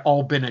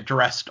all been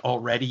addressed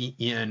already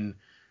in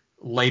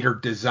later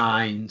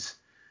designs.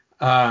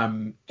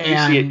 And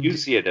you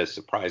see it as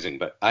surprising,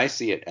 but I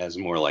see it as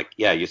more like,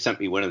 yeah, you sent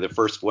me one of the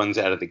first ones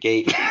out of the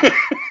gate.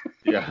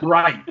 Yeah.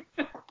 Right.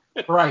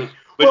 But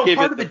well,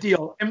 part of the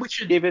deal, and we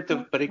should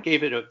but it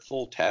gave it a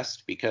full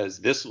test because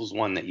this was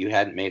one that you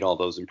hadn't made all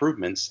those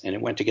improvements, and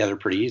it went together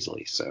pretty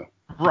easily. So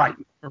right.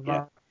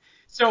 Yeah.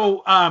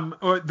 So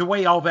the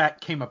way all that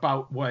came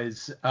about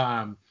was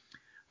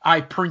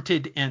I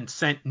printed and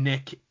sent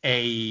Nick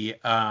a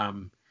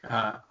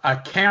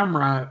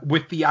camera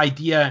with the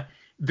idea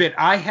that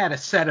I had a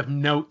set of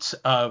notes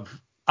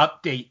of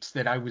updates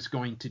that I was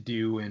going to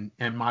do and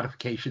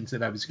modifications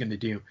that I was going to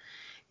do.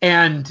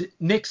 And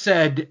Nick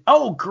said,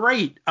 "Oh,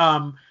 great.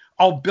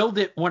 I'll build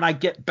it when I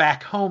get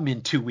back home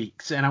in 2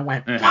 weeks." And I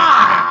went, okay.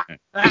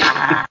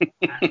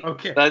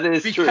 That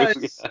is true.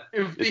 It's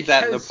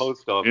that in the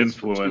post office.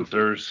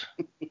 Influencers.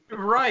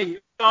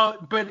 Right.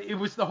 But it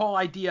was the whole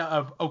idea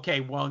of,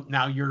 okay, well,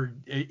 now you're,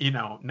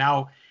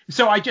 now.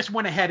 So I just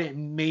went ahead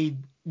and made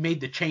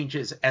the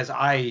changes as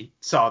I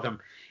saw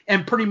them.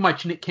 And pretty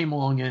much Nick came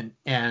along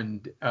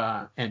and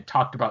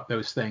talked about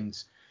those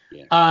things.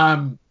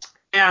 Yeah.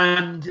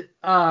 And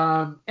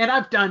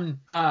I've done,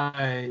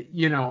 a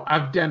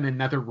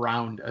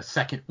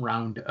second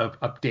round of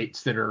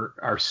updates that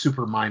are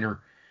super minor.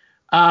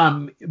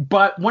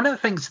 But one of the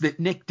things that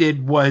Nick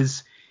did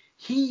was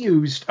he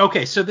used,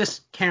 so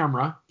this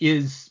camera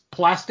is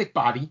plastic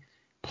body,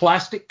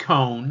 plastic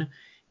cone,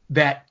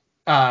 that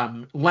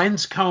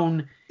lens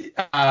cone,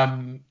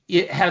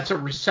 it has a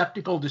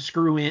receptacle to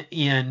screw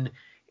in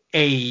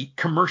a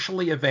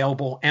commercially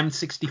available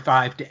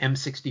M65 to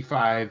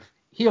M65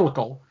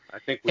 helical. I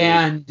think we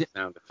need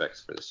sound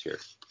effects for this here.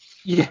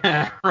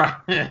 Yeah,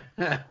 right.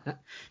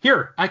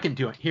 Here, I can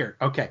do it. Here,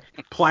 okay.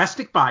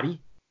 Plastic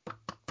body,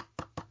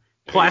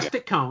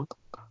 plastic cone,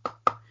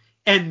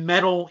 and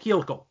metal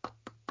helical.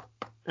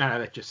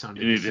 That just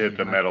sounded. You need to hit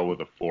the metal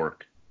with a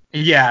fork.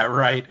 Yeah,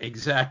 right.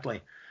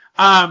 Exactly.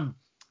 But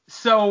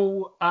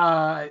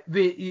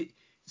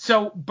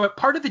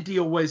part of the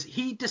deal was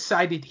he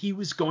decided he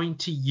was going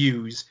to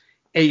use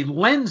a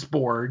lens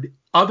board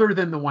other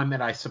than the one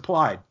that I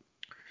supplied.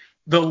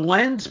 The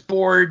lens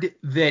board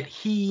that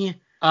he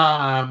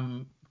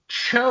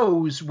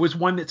chose was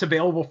one that's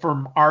available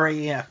from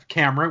RAF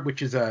Camera,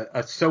 which is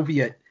a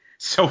Soviet.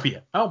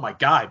 Oh my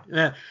God!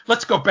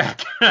 Let's go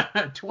back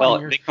 20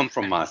 years. They come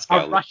from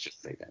Moscow. Let's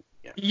just say that.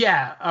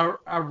 Yeah,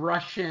 a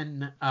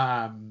Russian.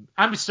 I'm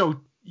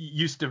so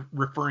used to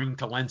referring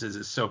to lenses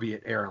as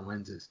Soviet era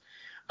lenses.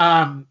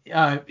 But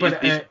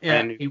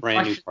brand new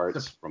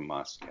parts from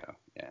Moscow.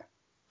 Yeah.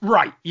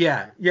 Right.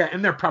 Yeah.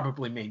 And they're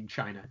probably made in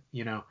China.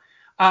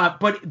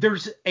 But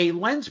there's a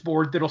lens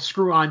board that'll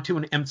screw onto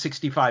an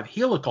M65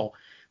 helical.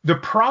 The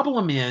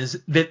problem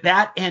is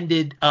that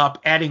ended up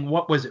adding,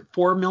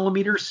 4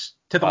 millimeters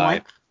to the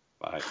length?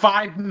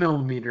 5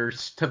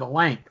 millimeters to the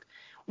length.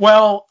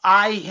 Well,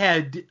 I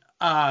had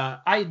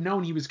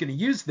known he was going to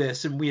use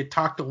this, and we had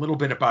talked a little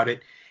bit about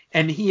it,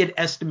 and he had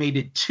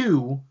estimated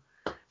 2.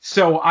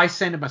 So I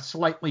sent him a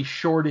slightly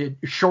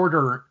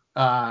shorter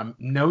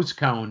nose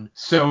cone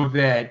so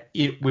that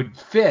it would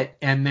fit,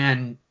 and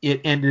then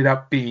it ended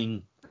up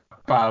being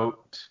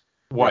about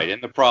right.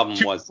 And the problem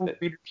 2 was that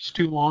meters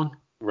too long.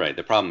 Right.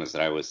 The problem is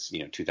that I was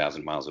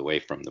 2,000 miles away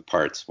from the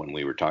parts when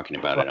we were talking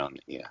about it on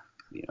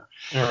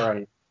All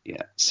right.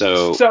 Yeah.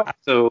 So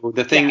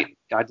the thing,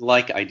 I'd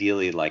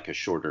ideally like a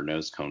shorter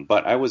nose cone,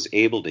 but I was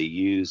able to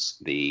use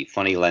the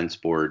funny lens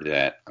board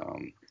that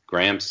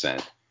Graham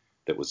sent.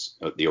 That was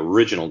the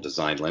original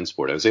design lens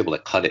board. I was able to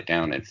cut it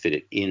down and fit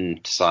it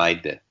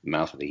inside the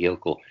mouth of the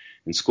helical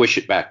and squish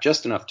it back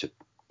just enough to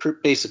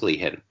basically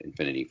hit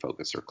infinity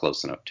focus or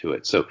close enough to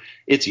it. So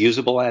it's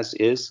usable as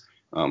is,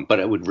 but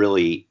it would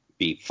really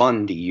be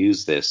fun to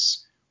use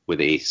this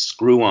with a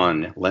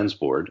screw-on lens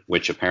board,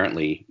 which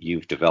apparently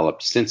you've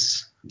developed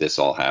since this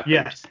all happened.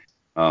 Yes.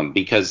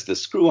 Because the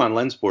screw-on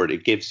lens board,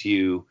 it gives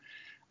you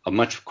a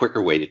much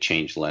quicker way to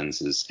change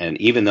lenses. And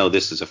even though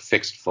this is a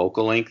fixed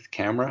focal length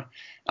camera,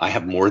 I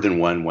have more than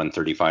one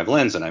 135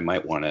 lens, and I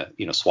might want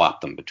to,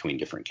 swap them between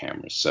different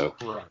cameras. So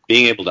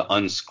being able to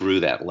unscrew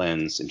that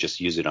lens and just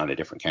use it on a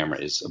different camera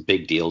is a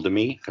big deal to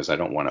me because I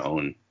don't want to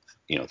own,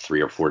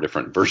 3 or 4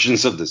 different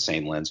versions of the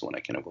same lens when I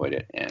can avoid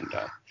it. And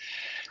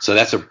so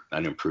that's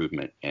an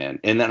improvement. And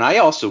then I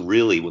also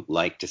really would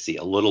like to see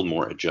a little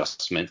more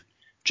adjustment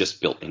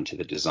just built into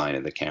the design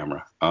of the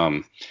camera.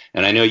 And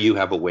I know you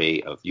have a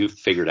way of, you've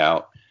figured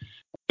out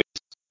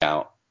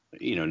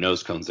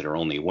nose cones that are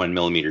only 1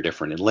 millimeter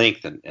different in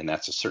length, and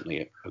that's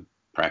certainly a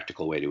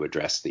practical way to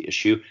address the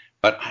issue.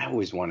 But I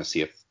always want to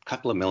see a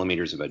couple of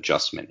millimeters of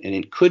adjustment, and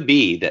it could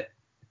be that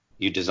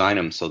you design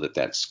them so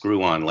that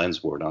screw-on lens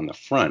board on the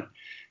front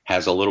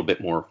has a little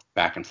bit more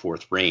back and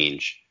forth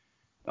range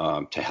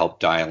to help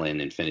dial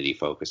in infinity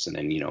focus, and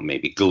then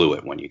maybe glue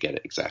it when you get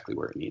it exactly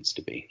where it needs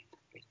to be.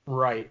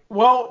 Right.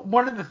 Well,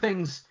 one of the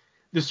things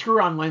the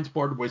screw-on lens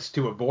board was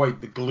to avoid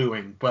the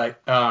gluing,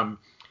 but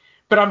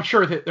I'm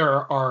sure that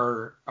there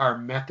are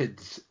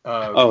methods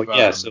of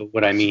so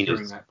what I mean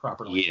is that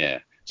properly. Yeah.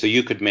 So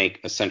you could make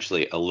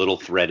essentially a little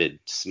threaded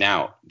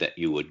snout that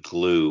you would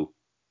glue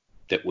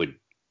that would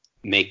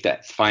make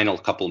that final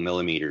couple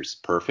millimeters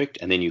perfect,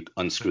 and then you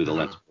unscrew the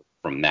lens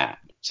from that.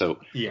 So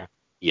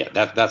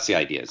that's the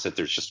idea. Is that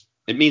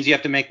it means you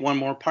have to make one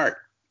more part.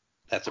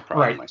 That's a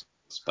problem, right. I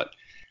suppose.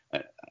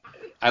 But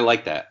I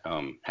like that,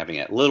 having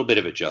a little bit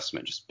of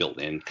adjustment just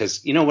built in,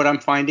 because what I'm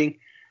finding,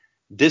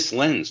 this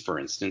lens, for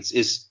instance,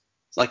 is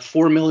like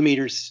 4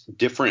 millimeters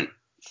different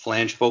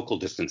flange focal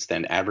distance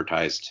than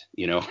advertised.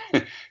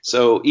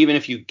 So even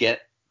if you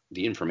get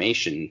the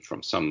information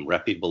from some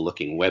reputable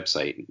looking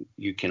website,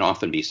 you can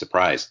often be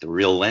surprised. The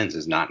real lens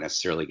is not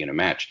necessarily going to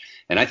match.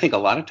 And I think a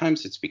lot of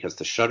times it's because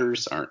the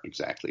shutters aren't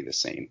exactly the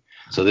same.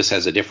 So this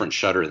has a different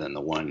shutter than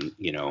the one,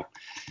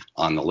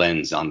 on the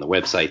lens on the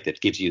website that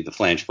gives you the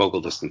flange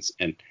focal distance.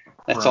 And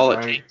that's all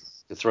it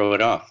takes to throw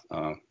it off.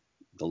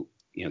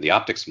 The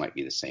optics might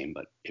be the same,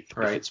 but if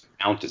its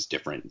mount is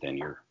different, then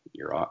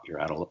you're out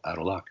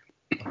of luck.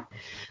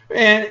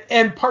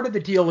 And part of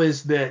the deal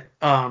is that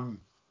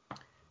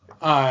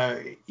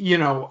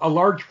a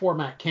large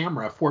format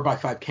camera,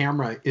 4x5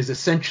 camera, is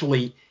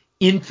essentially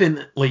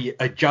infinitely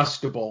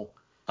adjustable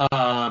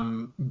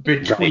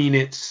between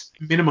its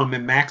minimum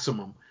and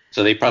maximum.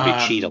 So they probably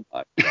cheat a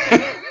lot.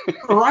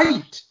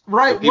 Right.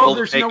 Well,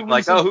 there's no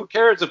reason. Who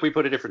cares if we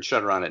put a different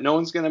shutter on it? No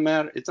one's going to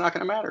matter. It's not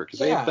going to matter because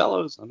they have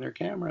bellows on their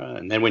camera.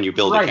 And then when you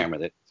build a camera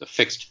that's a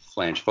fixed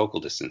flange focal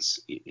distance,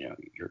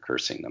 you're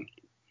cursing them.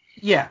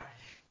 Yeah.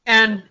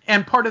 And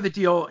part of the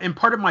deal, and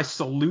part of my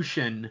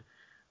solution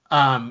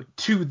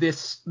to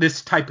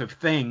this type of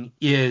thing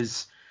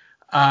is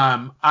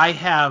I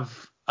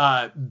have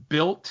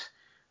built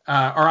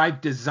or I've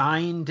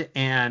designed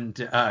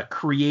and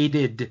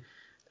created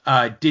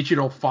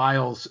digital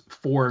files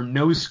for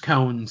nose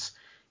cones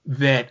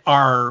that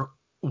are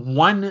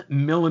 1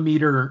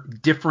 millimeter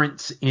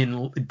different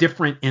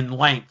in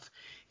length,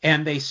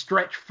 and they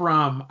stretch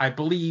from, I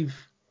believe,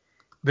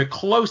 the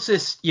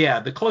closest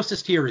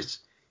here is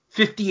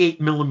 58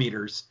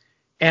 millimeters,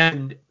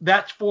 and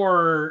that's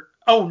for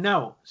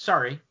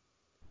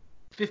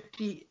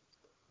 58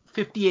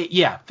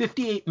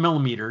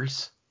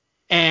 millimeters.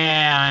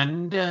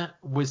 And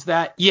was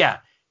that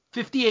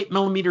 58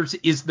 millimeters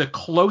is the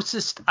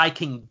closest I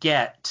can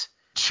get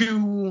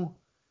to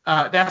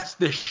that's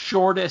the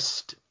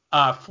shortest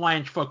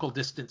flange focal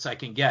distance I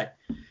can get.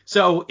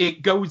 So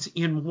it goes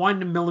in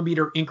 1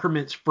 millimeter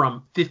increments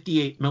from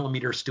 58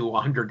 millimeters to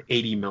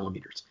 180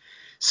 millimeters.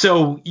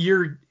 So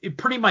you're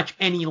pretty much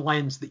any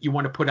lens that you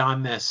want to put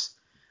on this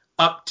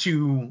up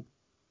to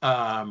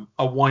a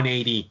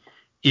 180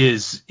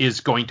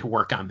 is going to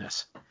work on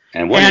this.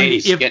 And 180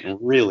 is getting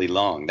really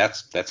long.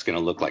 That's going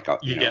to look like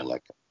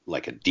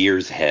like a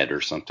deer's head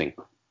or something.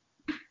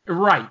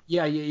 Right.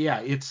 Yeah.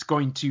 It's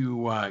going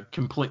to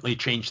completely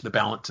change the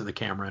balance of the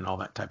camera and all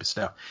that type of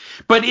stuff.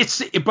 But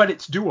it's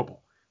doable.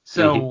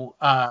 So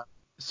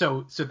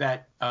so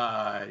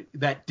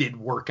that did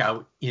work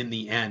out in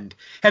the end.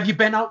 Have you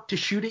been out to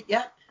shoot it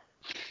yet?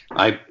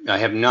 I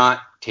have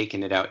not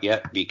taken it out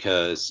yet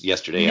because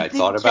yesterday I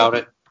thought about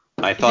it.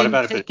 I thought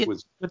about it, but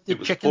it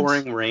was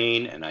pouring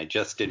rain, and I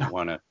just didn't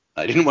want to.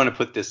 I didn't want to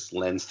put this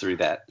lens through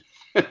that.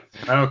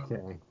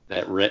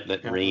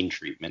 That rain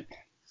treatment.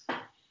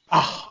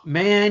 Oh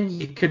man,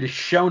 you could have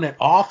shown it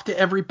off to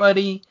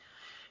everybody,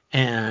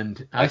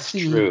 and That's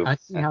true.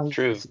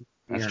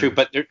 That's true.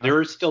 But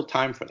there is still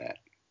time for that.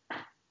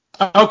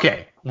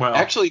 Okay. Well,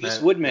 actually,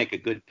 this would make a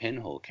good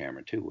pinhole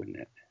camera too, wouldn't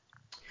it?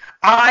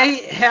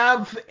 I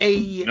have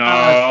a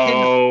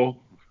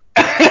no.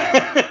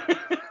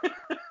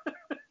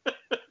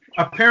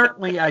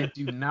 Apparently, I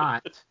do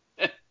not.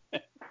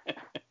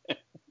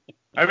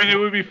 I mean, it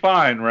would be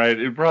fine, right?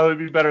 It'd probably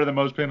be better than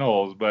most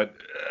pinholes, but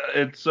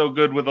it's so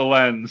good with a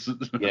lens.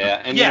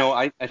 Yeah, and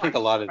I think a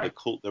lot of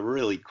the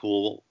really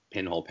cool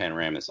pinhole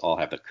panoramas all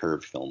have a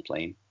curved film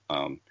plane,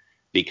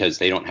 because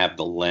they don't have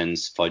the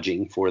lens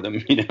fudging for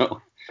them,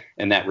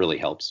 and that really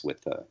helps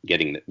with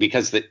getting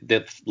because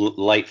the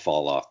light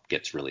fall off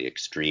gets really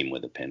extreme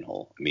with a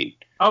pinhole. I mean,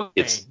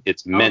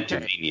 it's meant to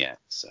vignette.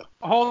 So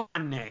hold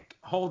on, Nick.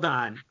 Hold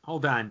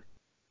on.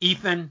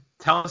 Ethan,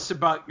 tell us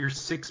about your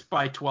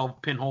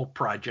 6x12 pinhole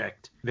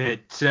project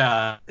that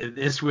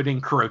this would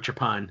encroach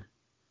upon.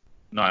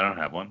 No, I don't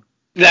have one.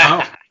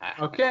 Oh,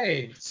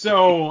 okay.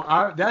 So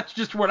that's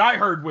just what I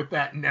heard with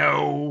that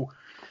no.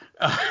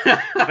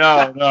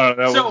 No, that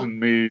wasn't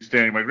me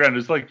standing my ground.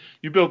 It's like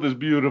you built this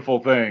beautiful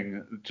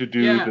thing to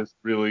do this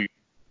really.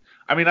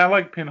 I mean, I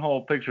like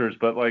pinhole pictures,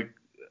 but like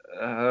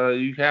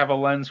you have a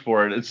lens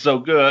for it. It's so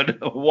good.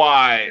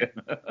 Why?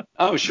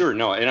 Oh, sure.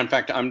 No, and in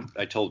fact,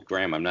 I told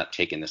Graham I'm not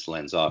taking this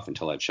lens off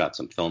until I've shot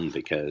some film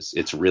because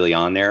it's really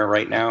on there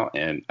right now,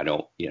 and I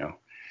don't,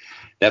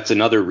 that's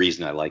another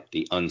reason I like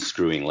the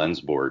unscrewing lens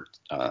board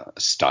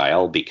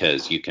style,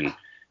 because you can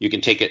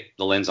take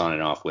the lens on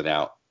and off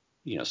without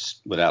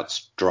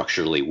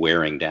structurally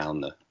wearing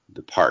down the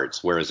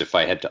parts. Whereas if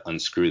I had to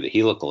unscrew the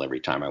helical every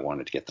time I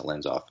wanted to get the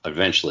lens off,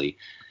 eventually,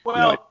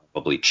 I'd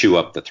probably chew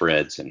up the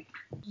threads. And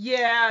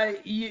yeah,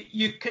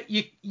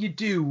 you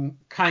do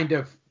kind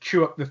of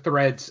chew up the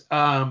threads.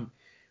 The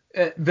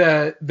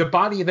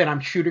body that I'm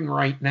shooting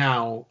right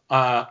now,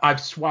 I've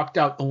swapped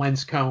out the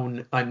lens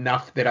cone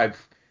enough that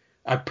I've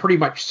pretty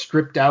much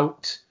stripped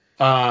out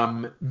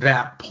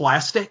that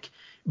plastic.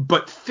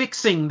 But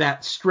fixing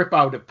that strip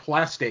out of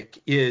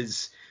plastic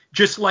is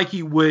just like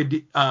you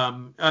would.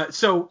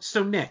 So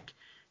Nick,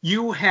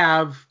 you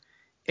have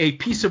a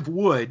piece of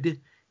wood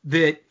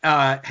that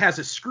has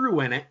a screw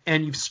in it,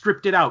 and you've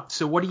stripped it out.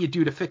 So what do you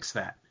do to fix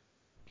that?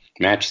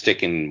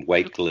 Matchstick and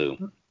white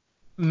glue.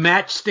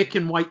 Matchstick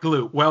and white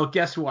glue. Well,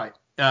 guess what?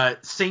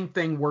 Same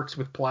thing works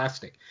with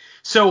plastic.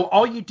 So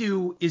all you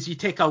do is you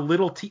take a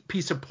little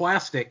piece of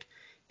plastic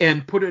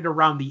and put it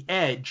around the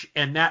edge,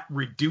 and that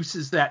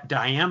reduces that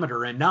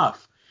diameter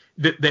enough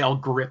that they'll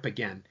grip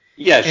again.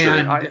 Yeah, sure.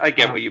 And I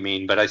get what you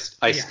mean, but I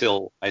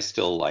still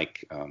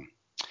like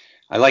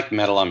I like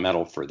metal on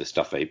metal for the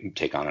stuff I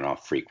take on and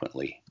off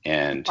frequently.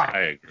 And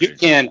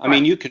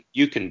you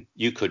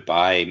could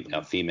buy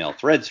female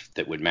threads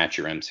that would match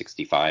your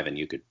M65, and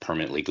you could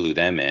permanently glue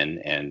them in,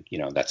 and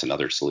that's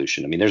another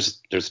solution. I mean, there's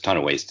a ton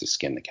of ways to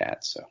skin the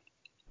cat. So.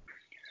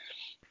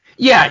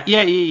 Yeah.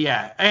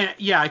 And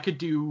I could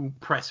do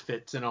press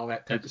fits and all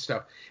that type of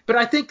stuff. But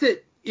I think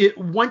that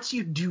once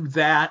you do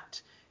that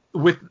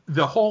with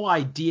the whole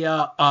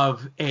idea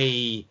of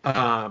a,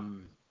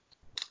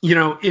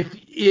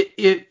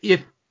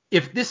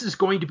 if this is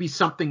going to be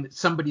something that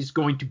somebody's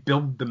going to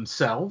build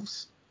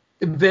themselves,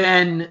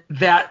 then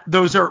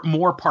those are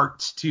more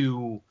parts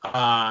to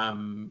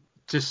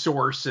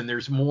source, and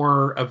there's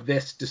more of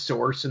this to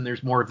source, and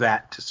there's more of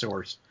that to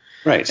source.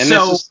 Right.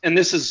 And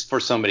this is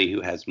for somebody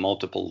who has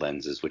multiple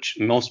lenses, which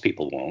most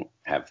people won't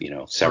have,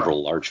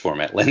 several large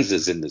format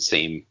lenses in the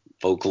same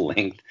focal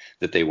length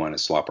that they want to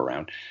swap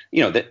around.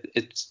 That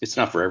it's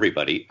not for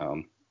everybody.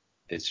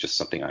 It's just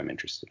something I'm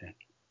interested in.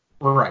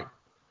 Right.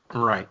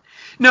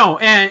 No,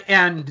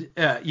 and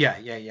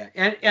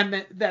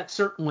and that's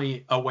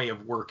certainly a way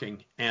of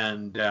working.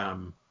 And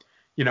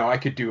I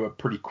could do a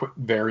pretty quick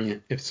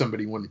variant if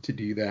somebody wanted to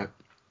do that.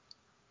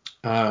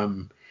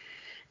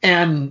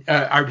 And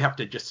I would have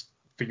to just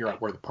figure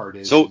out where the part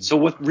is. So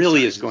what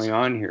really is going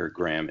on here,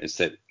 Graham, is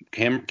that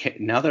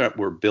now that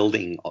we're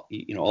building,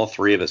 all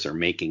three of us are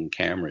making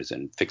cameras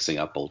and fixing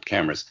up old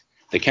cameras.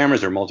 The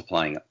cameras are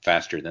multiplying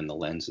faster than the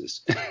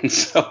lenses. And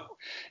so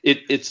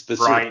it's the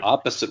sort of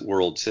opposite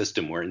world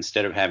system where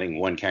instead of having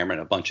one camera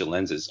and a bunch of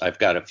lenses, I've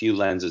got a few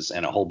lenses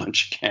and a whole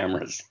bunch of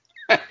cameras.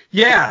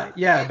 Yeah,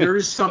 there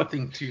is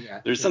something to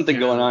that. There's something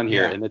going on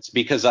here, and it's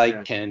because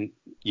I can,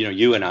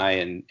 you and I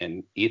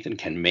and Ethan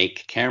can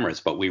make cameras,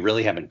 but we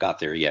really haven't got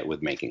there yet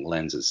with making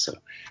lenses. So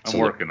I'm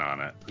working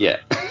on it. Yeah.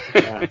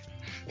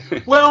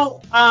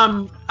 Well,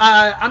 I'm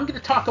going to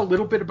talk a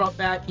little bit about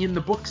that in the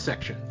book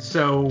section.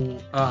 So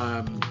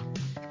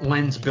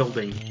lens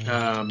building,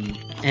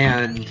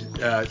 and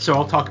so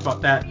I'll talk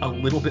about that a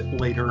little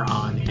bit later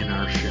on in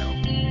our show.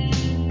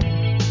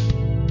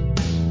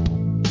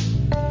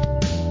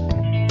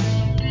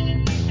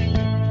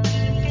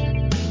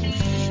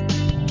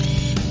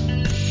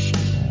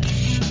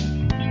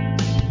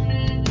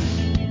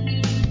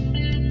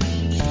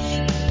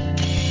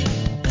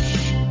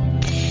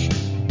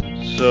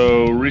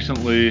 So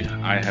recently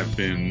I have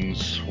been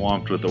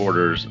swamped with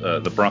orders.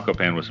 The Bronco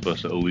Pan was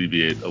supposed to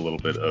alleviate a little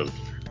bit of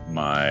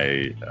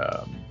my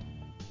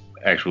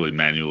actually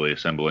manually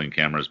assembling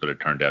cameras, but it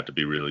turned out to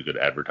be really good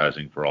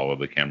advertising for all of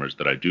the cameras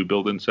that I do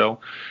build and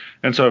sell.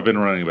 And so I've been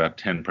running about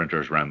 10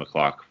 printers around the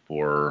clock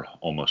for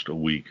almost a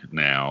week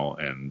now,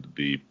 and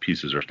the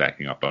pieces are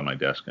stacking up on my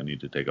desk. I need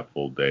to take a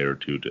full day or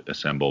two to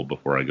assemble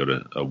before I go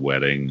to a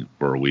wedding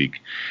for a week.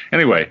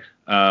 Anyway,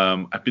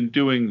 I've been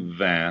doing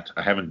that.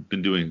 I haven't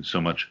been doing so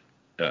much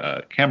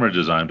camera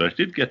design, but I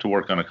did get to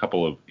work on a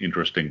couple of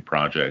interesting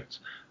projects.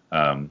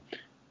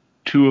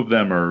 Two of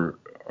them are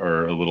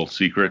a little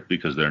secret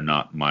because they're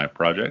not my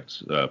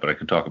projects, but I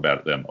can talk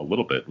about them a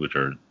little bit, which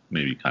are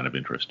maybe kind of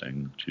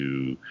interesting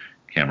to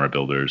camera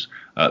builders.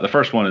 The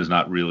first one is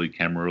not really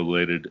camera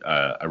related.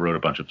 I wrote a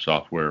bunch of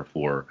software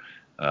for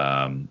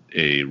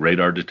a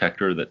radar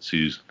detector that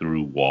sees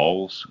through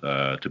walls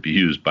to be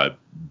used by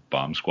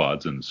bomb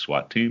squads and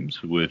SWAT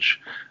teams, which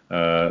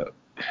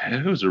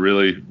it was a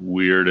really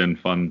weird and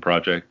fun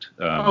project.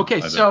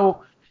 Okay,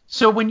 so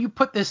So when you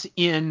put this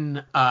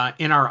in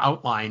our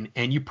outline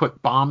and you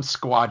put Bomb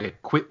Squad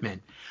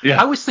equipment,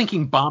 Yeah. I was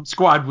thinking Bomb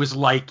Squad was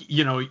like,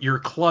 your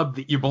club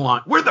that you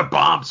belong. We're the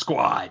Bomb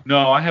Squad.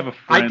 No, I have a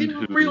friend. I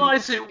didn't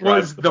realize it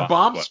was the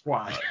Bomb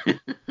Squad.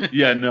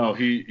 Yeah, no,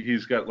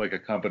 he's got like a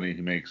company.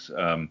 He makes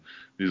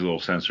these little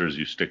sensors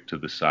you stick to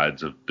the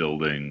sides of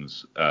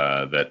buildings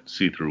that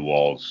see through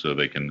walls, so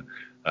they can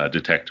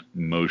detect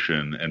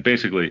motion. And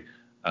basically,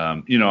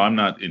 I'm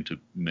not into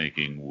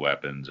making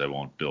weapons. I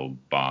won't build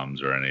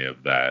bombs or any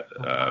of that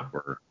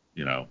for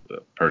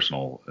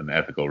personal and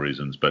ethical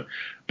reasons. But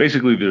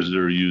basically,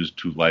 they're used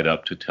to light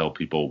up to tell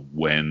people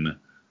when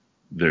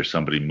there's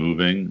somebody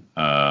moving.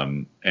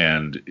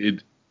 And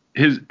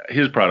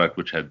his product,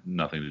 which had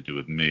nothing to do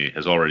with me,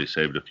 has already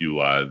saved a few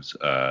lives.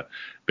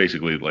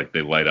 Basically, like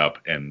they light up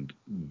and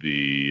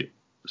the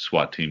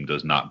SWAT team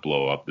does not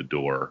blow up the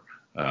door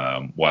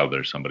while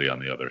there's somebody on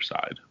the other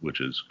side, which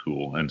is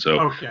cool. And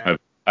so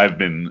I've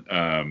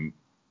been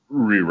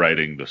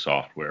rewriting the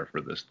software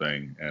for this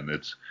thing, and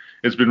it's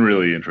been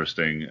really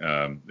interesting.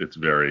 It's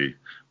very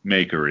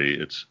makery.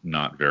 It's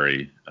not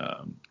very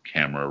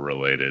camera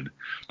related.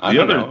 I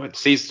don't know. It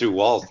sees through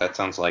walls. That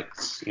sounds like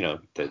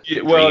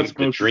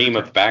the dream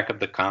of back of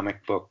the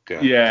comic book.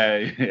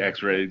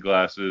 X-ray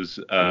glasses.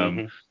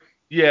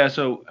 Yeah,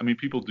 so I mean,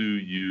 people do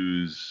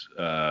use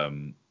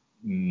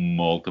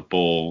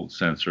multiple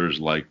sensors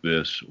like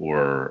this,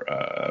 or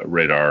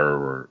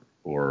radar,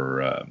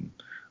 or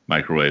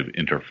microwave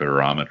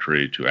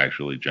interferometry to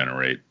actually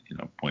generate,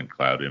 point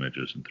cloud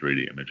images and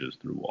 3D images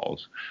through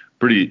walls.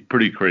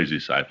 Pretty crazy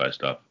sci-fi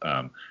stuff.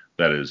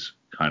 That is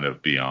kind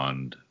of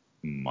beyond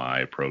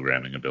my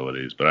programming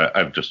abilities, but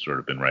I've just sort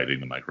of been writing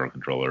the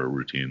microcontroller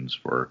routines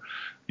for,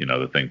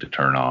 the thing to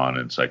turn on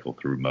and cycle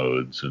through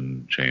modes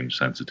and change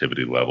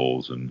sensitivity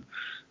levels and,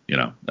 do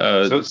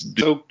what such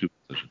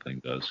a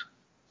thing does.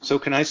 So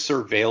can I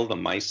surveil the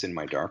mice in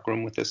my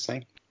darkroom with this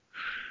thing?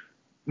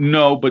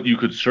 No, but you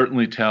could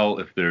certainly tell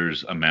if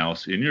there's a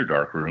mouse in your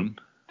darkroom.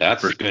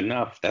 That's good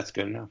enough.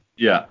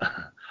 Yeah.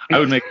 I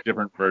would make a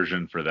different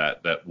version for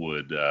that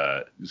would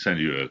send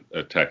you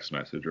a text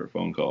message or a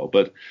phone call.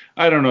 But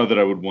I don't know that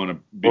I would want to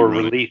be... Or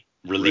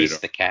release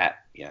the cat.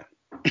 Yeah.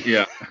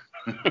 Yeah.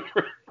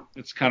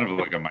 It's kind of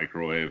like a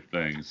microwave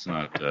thing. It's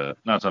not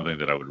something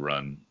that I would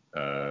run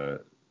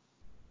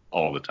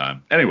all the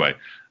time. Anyway,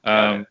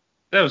 that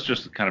was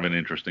just kind of an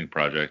interesting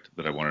project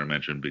that I wanted to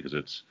mention because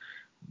it's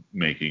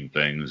making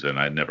things, and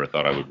I never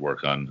thought I would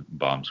work on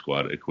Bomb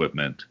Squad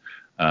equipment.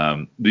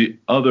 The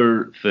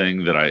other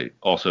thing that I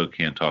also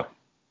can't talk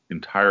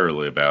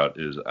entirely about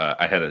is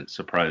I had a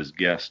surprise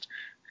guest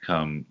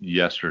come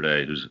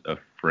yesterday who's a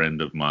friend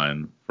of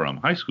mine from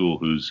high school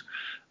who's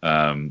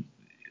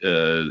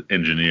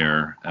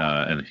engineer,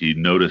 and he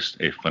noticed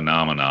a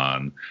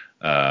phenomenon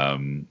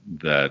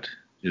that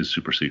is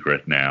super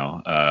secret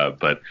now.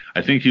 But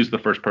I think he's the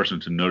first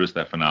person to notice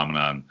that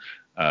phenomenon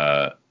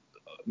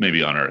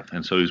maybe on Earth.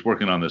 And so he's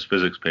working on this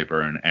physics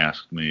paper and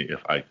asked me if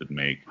I could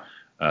make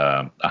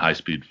a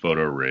high-speed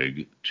photo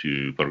rig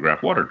to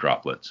photograph water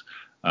droplets.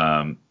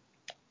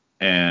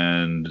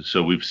 And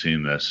so we've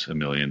seen this a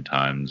million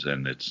times,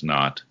 and it's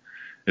not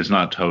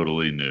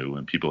totally new,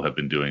 and people have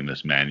been doing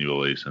this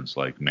manually since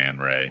like Man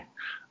Ray.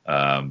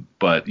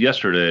 But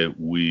yesterday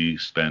we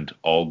spent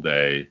all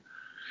day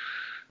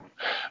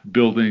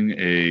building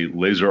a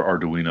laser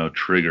Arduino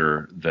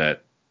trigger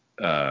that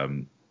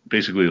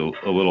basically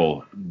a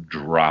little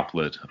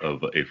droplet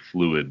of a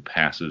fluid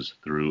passes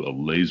through a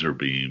laser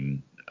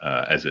beam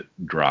as it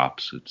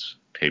drops. It's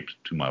taped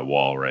to my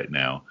wall right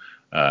now.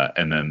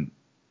 And then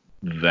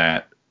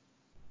that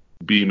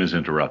beam is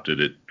interrupted.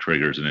 It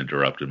triggers an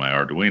interrupt in my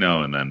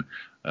Arduino, and then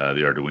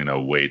the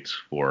Arduino waits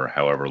for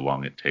however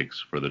long it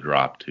takes for the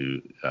drop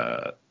to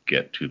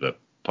get to the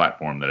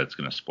platform that it's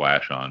going to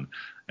splash on,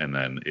 and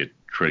then it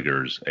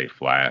triggers a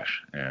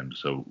flash. And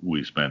so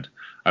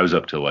I was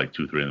up till like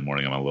 2-3 in the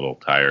morning. I'm a little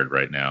tired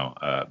right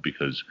now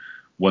because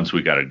once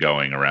we got it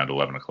going around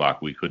 11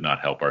 o'clock, we could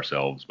not help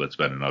ourselves but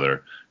spend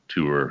another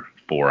 2 or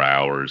 4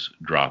 hours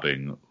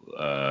dropping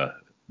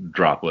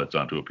droplets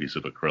onto a piece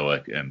of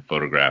acrylic and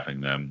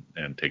photographing them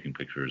and taking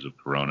pictures of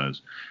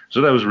coronas.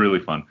 So that was really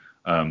fun.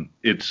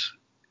 It's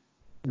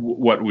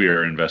what we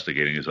are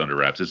investigating is under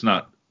wraps. It's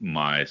not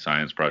my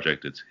science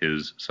project. It's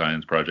his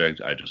science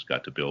project. I just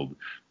got to build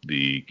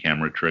the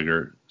camera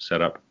trigger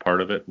setup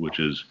part of it, which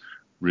is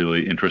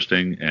really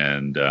interesting.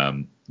 And,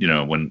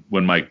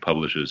 when Mike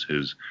publishes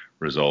his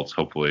results,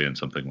 hopefully in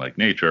something like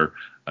Nature,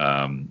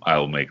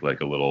 I'll make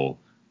like a little,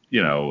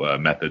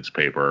 methods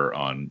paper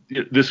on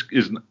this.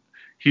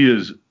 He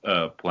is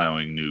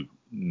plowing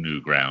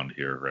new ground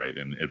here, right,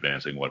 and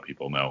advancing what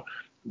people know.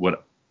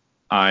 What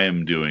I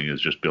am doing is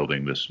just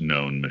building this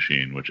known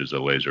machine, which is a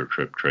laser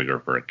trip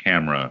trigger for a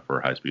camera for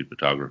high-speed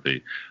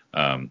photography.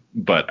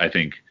 But I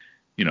think,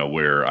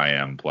 where I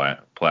am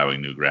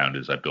plowing new ground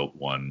is I built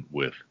one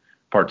with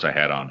parts I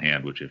had on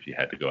hand, which if you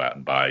had to go out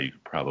and buy, you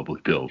could probably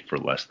build for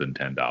less than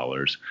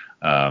 $10.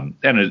 And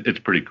it's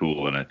pretty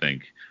cool. And I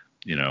think,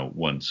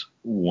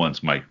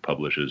 once Mike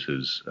publishes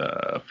his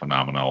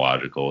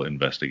phenomenological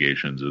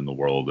investigations in the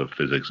world of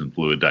physics and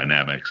fluid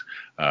dynamics,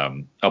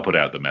 I'll put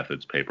out the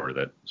methods paper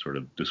that sort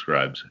of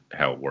describes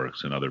how it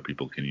works, and other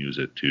people can use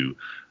it to,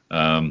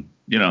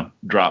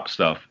 drop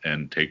stuff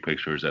and take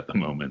pictures at the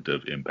moment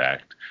of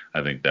impact.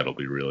 I think that'll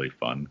be really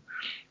fun.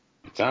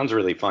 It sounds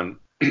really fun.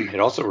 It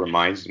also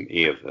reminds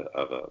me of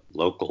a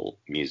local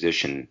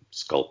musician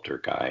sculptor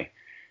guy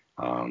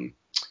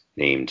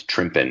named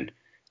Trimpin,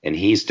 and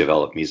he's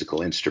developed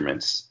musical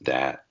instruments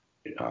that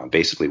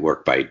basically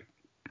work by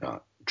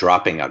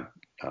dropping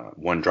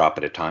one drop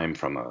at a time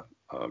from a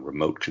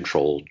remote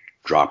controlled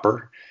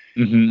dropper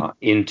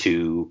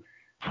into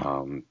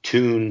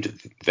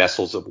tuned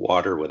vessels of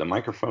water with a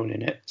microphone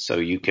in it. So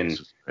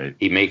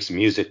he makes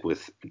music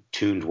with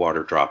tuned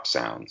water drop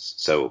sounds.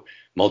 So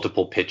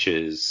multiple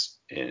pitches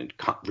and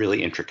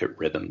really intricate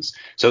rhythms.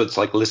 So it's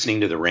like listening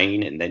to the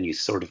rain, and then you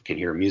sort of can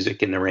hear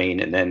music in the rain,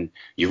 and then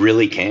you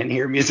really can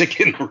hear music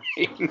in the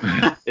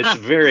rain. It's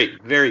very,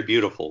 very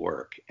beautiful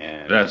work.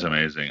 And that's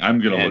amazing.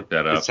 I'm going to look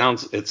that up.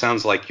 It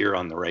sounds like you're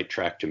on the right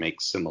track to make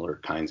similar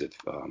kinds of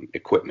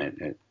equipment.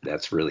 And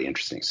that's really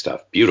interesting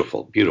stuff.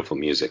 Beautiful, beautiful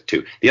music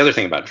too. The other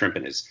thing about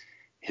Trimpin is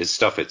his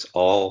stuff. It's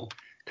all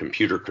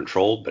computer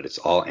controlled, but it's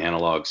all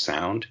analog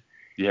sound.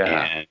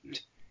 Yeah.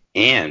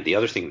 And the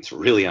other thing that's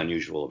really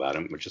unusual about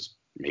him, which is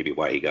maybe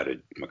why he got a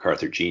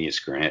MacArthur Genius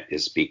Grant,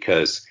 is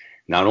because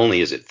not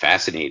only is it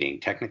fascinating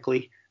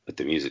technically, but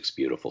the music's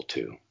beautiful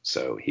too.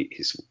 So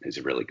he's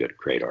a really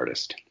great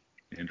artist.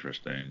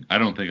 Interesting. I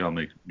don't think I'll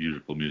make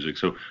beautiful music.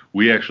 So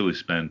we actually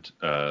spent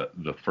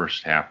the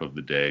first half of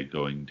the day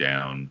going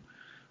down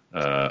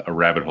a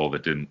rabbit hole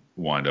that didn't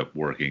wind up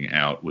working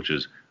out, which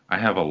is I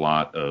have a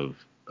lot of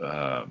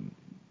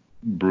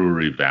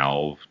brewery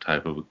valve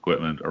type of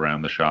equipment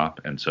around the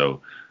shop. And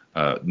so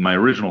my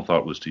original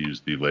thought was to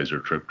use the laser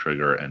trip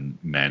trigger and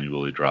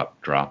manually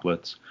drop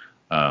droplets.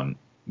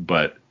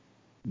 But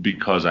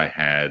because I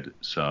had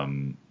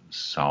some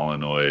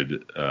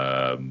solenoid,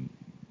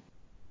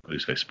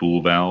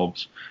 spool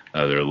valves,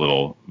 they're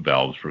little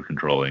valves for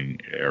controlling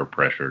air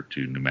pressure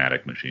to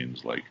pneumatic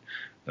machines like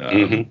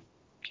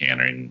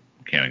canning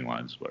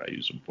lines is what I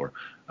use them for.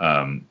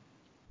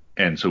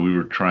 And so we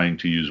were trying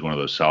to use one of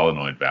those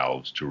solenoid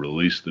valves to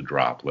release the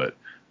droplet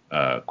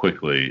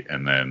quickly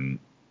and then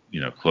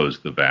close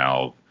the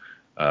valve.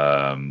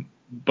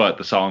 But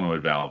the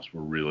solenoid valves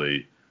were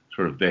really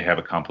they have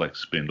a complex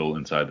spindle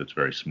inside that's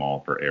very small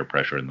for air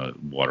pressure, and the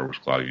water was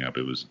clogging up.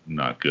 It was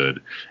not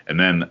good. And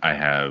then I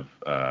have,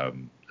 I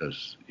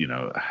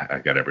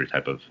got every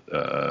type of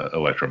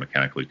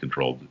electromechanically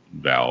controlled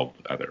valve,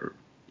 either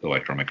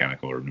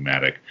electromechanical or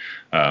pneumatic.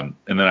 And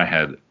then I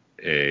had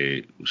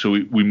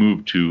we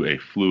moved to a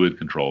fluid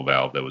control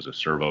valve that was a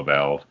servo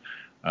valve,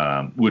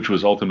 which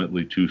was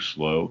ultimately too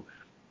slow.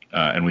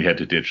 And we had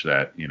to ditch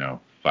that,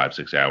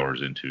 5-6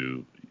 hours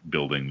into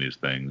building these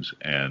things.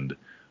 And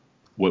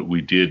what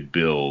we did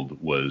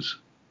build was,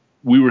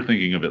 we were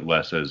thinking of it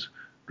less as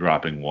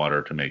dropping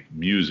water to make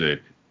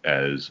music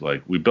as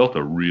we built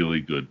a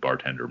really good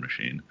bartender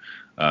machine,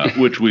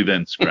 which we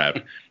then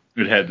scrapped.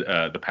 It had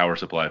the power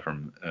supply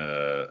from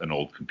an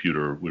old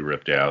computer we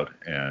ripped out,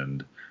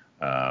 and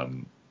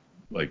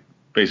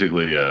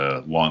basically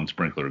a lawn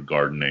sprinkler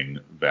gardening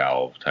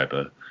valve type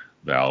of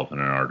valve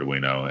and an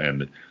Arduino.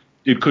 And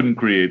it couldn't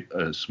create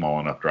a small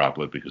enough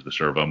droplet because the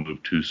servo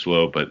moved too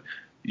slow, but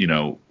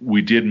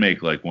we did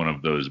make one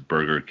of those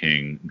Burger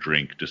King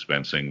drink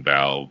dispensing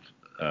valve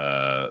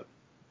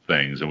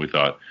things, and we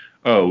thought,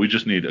 we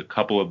just need a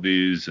couple of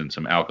these and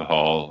some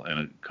alcohol and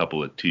a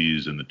couple of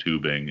teas in the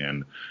tubing,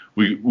 and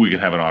we can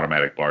have an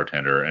automatic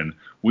bartender. And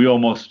we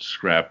almost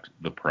scrapped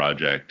the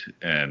project,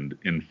 and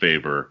in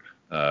favor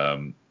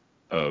of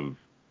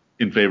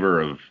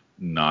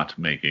not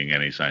making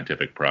any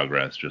scientific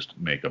progress, just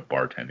make a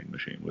bartending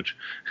machine, which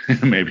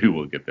maybe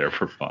we'll get there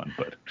for fun,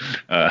 but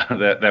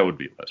that would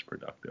be less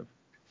productive.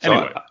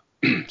 Anyway.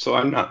 So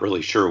I'm not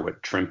really sure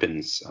what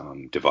Trimpin's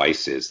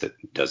device is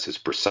that does his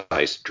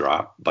precise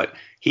drop, but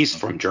he's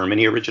from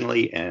Germany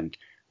originally, and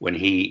when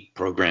he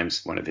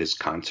programs one of his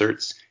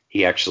concerts,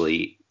 he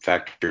actually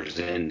factors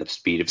in the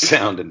speed of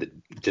sound and the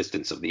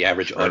distance of the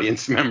average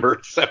audience member.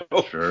 So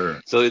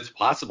it's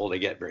possible to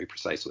get very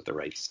precise with the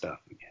right stuff.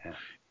 Yeah.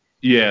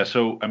 Yeah,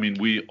 so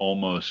we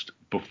almost,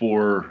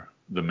 before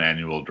the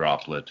manual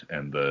droplet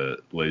and the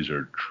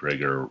laser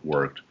trigger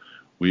worked,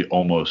 we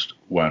almost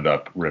wound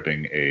up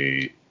ripping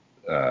a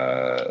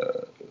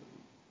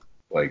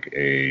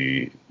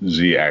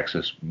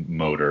Z-axis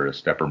motor, a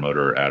stepper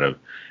motor, out of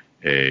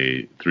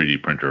a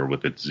 3D printer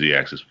with its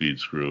Z-axis feed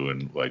screw,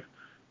 and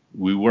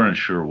we weren't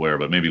sure where,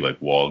 but maybe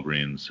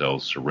Walgreens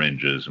sells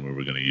syringes, and we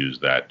were going to use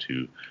that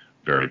to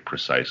very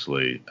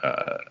precisely,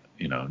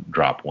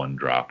 drop one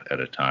drop at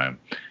a time.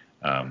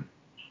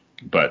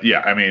 But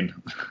yeah,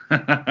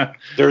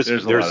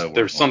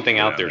 there's something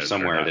out there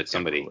somewhere that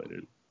somebody,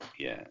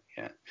 yeah.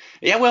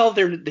 Well,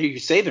 you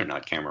say they're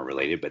not camera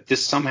related, but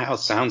this somehow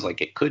sounds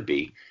like it could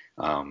be.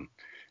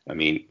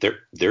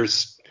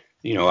 There's,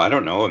 I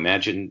don't know.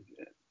 Imagine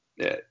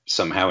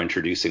somehow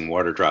introducing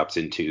water drops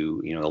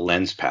into, a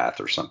lens path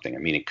or something. I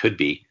mean, it could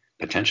be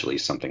potentially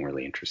something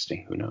really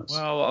interesting. Who knows?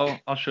 Well,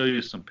 I'll show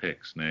you some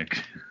pics,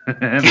 Nick,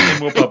 and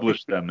we'll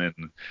publish them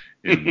in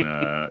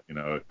a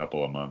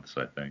couple of months,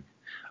 I think.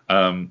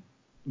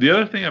 The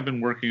other thing I've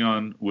been working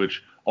on,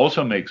 which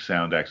also makes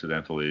sound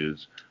accidentally,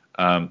 is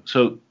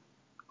so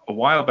a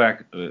while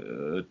back,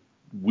 a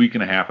week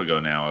and a half ago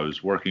now, I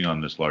was working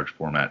on this large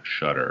format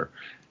shutter,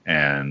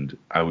 and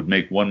I would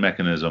make one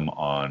mechanism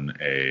on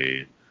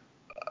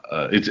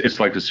it's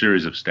like a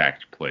series of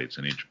stacked plates,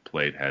 and each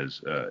plate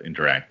has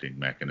interacting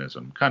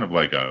mechanism, kind of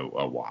like a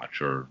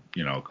watch or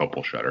a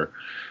couple shutter.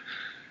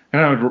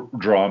 And I would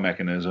draw a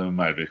mechanism,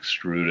 I'd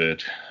extrude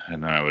it,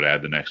 and then I would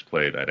add the next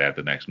plate, I'd add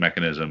the next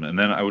mechanism, and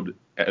then I would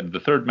add the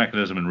third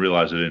mechanism and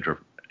realize it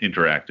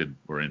interacted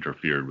or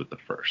interfered with the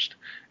first.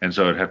 And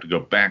so I'd have to go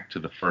back to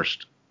the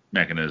first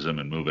mechanism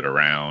and move it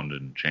around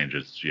and change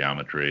its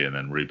geometry, and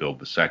then rebuild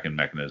the second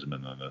mechanism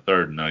and then the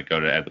third, and then I go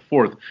to add the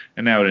fourth,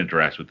 and now it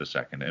interacts with the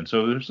second. And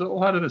so there's a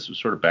lot of this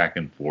sort of back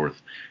and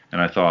forth,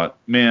 and I thought,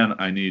 man,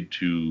 I need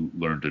to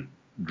learn to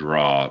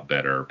draw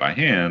better by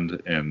hand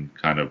and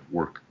kind of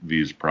work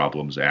these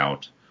problems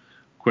out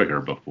quicker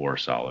before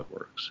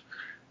SolidWorks.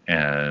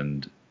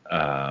 And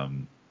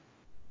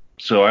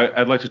so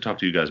I'd like to talk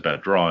to you guys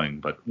about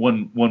drawing, but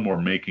one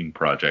more making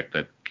project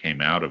that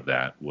came out of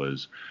that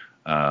was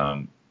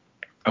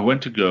I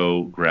went to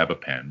go grab a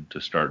pen to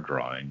start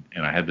drawing,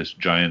 and I had this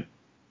giant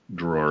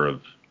drawer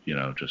of,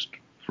 just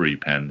free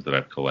pens that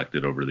I've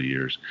collected over the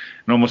years,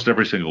 and almost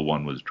every single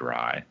one was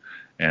dry.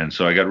 And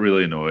so I got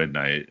really annoyed, and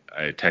I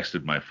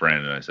texted my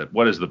friend, and I said,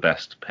 what is the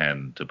best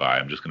pen to buy?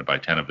 I'm just going to buy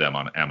 10 of them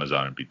on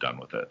Amazon and be done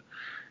with it.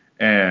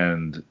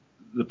 And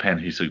the pen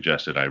he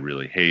suggested I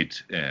really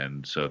hate,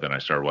 and so then I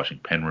started watching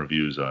pen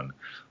reviews on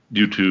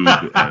YouTube,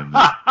 and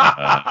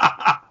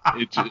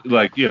it's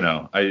like,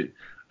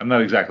 I'm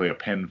not exactly a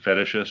pen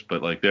fetishist,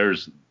 but like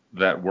there's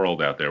that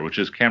world out there, which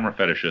is camera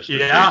fetishist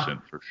adjacent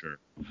for sure.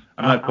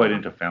 I'm not quite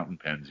into fountain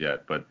pens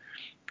yet, but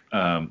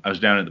I was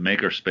down at the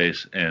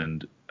Makerspace,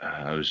 and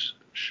I was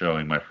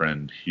showing my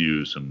friend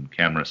Hugh some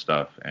camera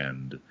stuff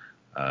and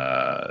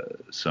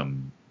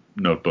some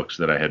notebooks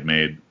that I had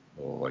made,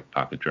 like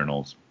pocket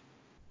journals.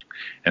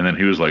 And then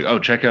he was like, oh,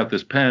 check out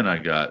this pen I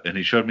got. And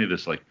he showed me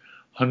this like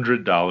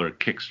 $100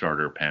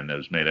 Kickstarter pen that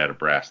was made out of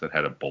brass that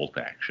had a bolt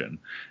action.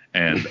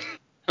 And,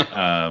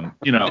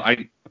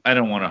 I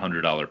don't want a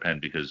 $100 pen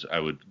because I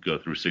would go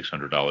through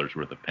 $600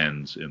 worth of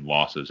pens in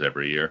losses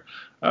every year,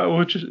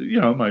 which is,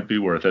 might be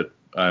worth it.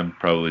 I'm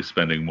probably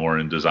spending more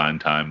in design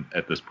time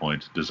at this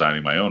point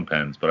designing my own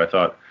pens. But I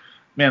thought,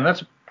 man,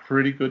 that's a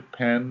pretty good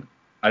pen.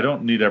 I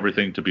don't need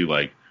everything to be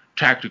like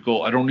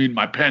tactical. I don't need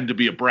my pen to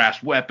be a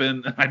brass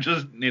weapon. I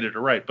just need it to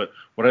write. But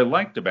what I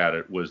liked about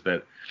it was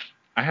that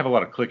I have a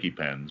lot of clicky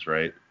pens,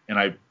 right? And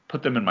I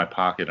put them in my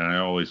pocket, and I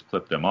always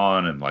clip them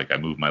on, and like I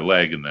move my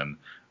leg, and then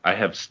I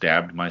have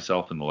stabbed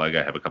myself in the leg.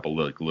 I have a couple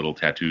like little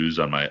tattoos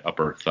on my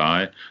upper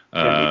thigh,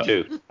 me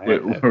too.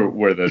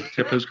 Where the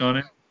tip has gone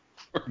in.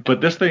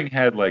 But this thing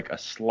had like a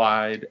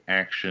slide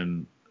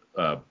action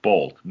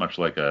bolt, much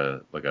like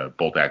a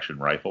bolt action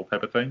rifle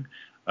type of thing,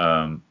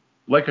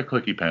 like a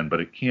clicky pen, but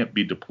it can't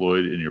be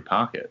deployed in your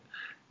pocket.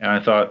 And I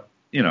thought,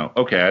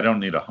 okay, I don't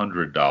need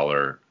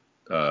 $100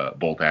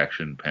 bolt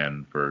action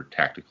pen for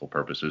tactical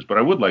purposes, but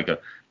I would like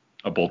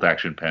a bolt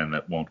action pen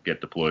that won't get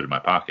deployed in my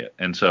pocket.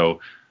 And so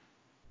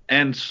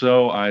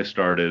I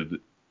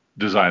started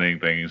designing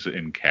things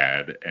in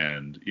CAD,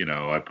 and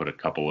I put a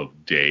couple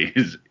of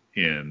days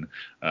in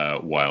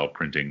while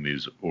printing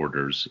these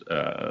orders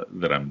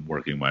that I'm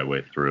working my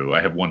way through.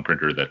 I have one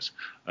printer that's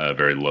a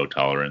very low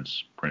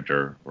tolerance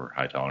printer, or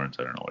high tolerance,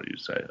 I don't know what you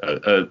say,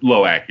 a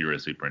low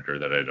accuracy printer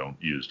that I don't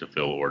use to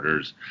fill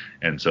orders,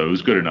 and so it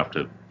was good enough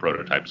to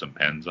prototype some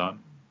pens on.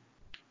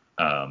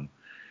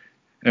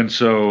 And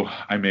so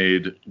I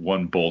made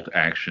one bolt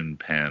action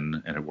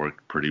pen, and it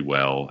worked pretty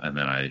well, and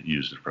then I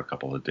used it for a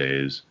couple of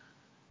days.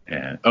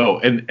 And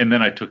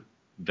then I took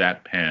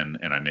that pen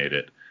and I made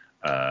it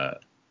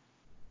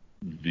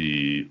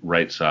the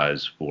right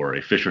size for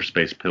a Fisher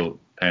Space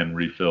pen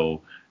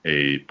refill,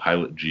 a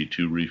Pilot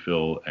G2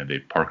 refill, and a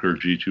Parker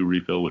G2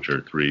 refill, which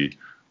are three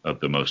of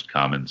the most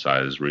common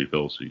size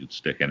refills, so you could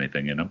stick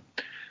anything in them.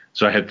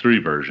 So I had three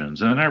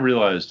versions, and then I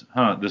realized,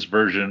 this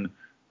version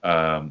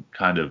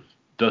kind of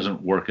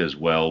doesn't work as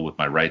well with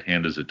my right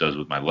hand as it does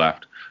with my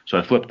left. So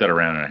I flipped that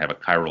around, and I have a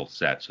chiral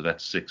set. So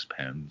that's 6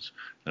 pens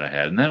that I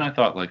had. And then I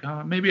thought, like,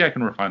 maybe I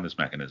can refine this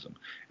mechanism.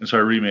 And so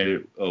I remade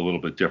it a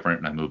little bit different,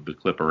 and I moved the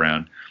clip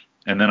around.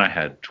 And then I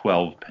had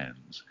 12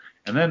 pens.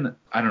 And then,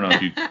 I don't know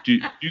if you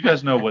do you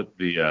guys know what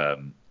the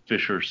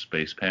Fisher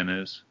Space Pen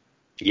is?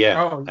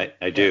 Yeah,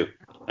 I do.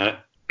 And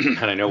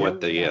I know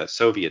what the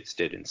Soviets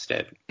did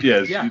instead.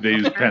 Yes, they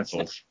used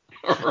pencils.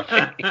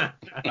 Right.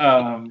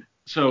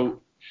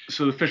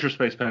 So the Fisher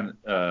Space Pen,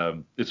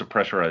 it's a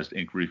pressurized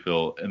ink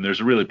refill, and there's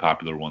a really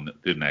popular one that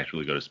didn't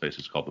actually go to space.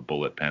 It's called the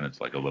Bullet Pen. It's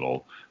like a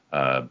little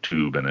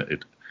tube,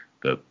 and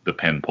the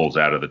pen pulls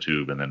out of the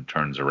tube and then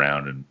turns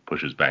around and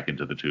pushes back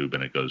into the tube,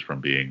 and it goes from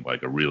being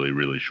like a really,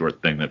 really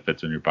short thing that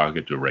fits in your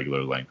pocket to a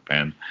regular length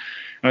pen.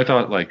 And I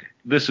thought, like,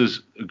 this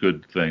is a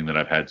good thing that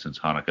I've had since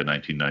Hanukkah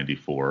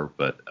 1994,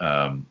 but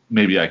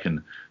maybe I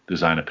can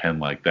design a pen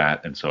like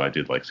that. And so I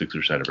did like 6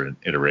 or 7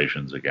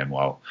 iterations again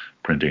while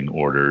printing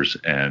orders.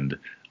 And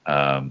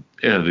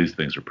these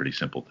things are pretty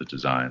simple to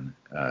design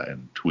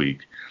and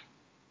tweak.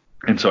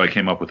 And so I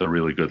came up with a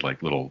really good,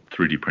 like, little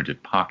 3D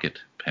printed pocket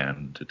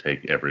pen to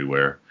take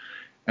everywhere.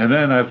 And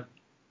then I've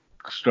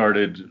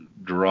started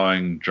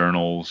drawing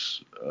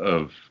journals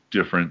of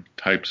different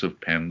types of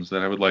pens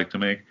that I would like to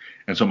make.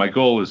 And so my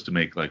goal is to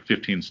make like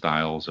 15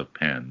 styles of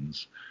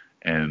pens.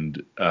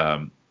 And,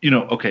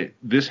 okay,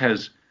 this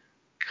has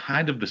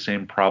kind of the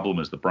same problem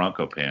as the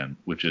Bronco pen,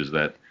 which is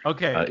that...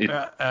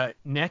 Okay,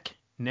 Nick,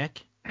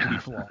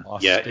 we've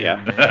lost Yeah.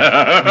 him. We've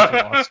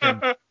lost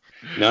him.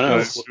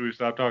 No. Should we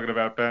stop talking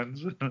about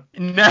pens?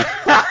 No.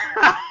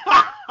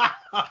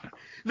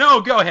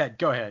 No, go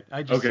ahead.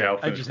 I just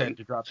had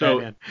to drop that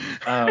in.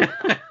 I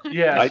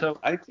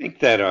think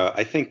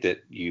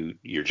that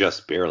you're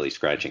just barely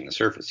scratching the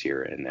surface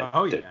here, and that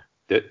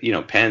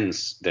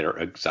pens that are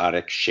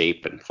exotic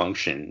shape and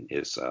function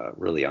is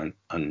really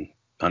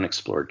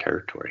unexplored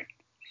territory.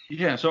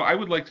 Yeah, so I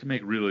would like to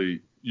make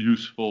really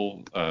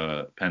useful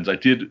pens. I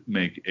did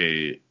make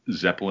a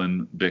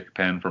Zeppelin Bic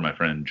pen for my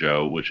friend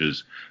Joe, which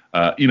is,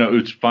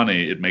 it's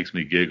funny. It makes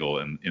me giggle,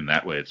 and in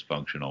that way it's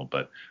functional,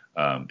 but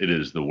it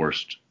is the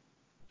worst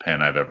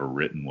pen I've ever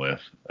written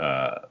with.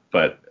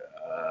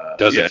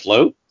 Does it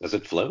float? Does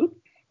it float?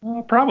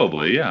 Well,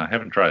 probably, yeah. I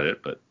haven't tried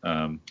it, but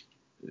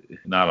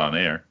not on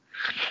air.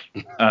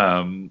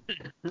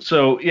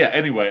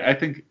 Anyway, I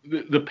think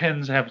the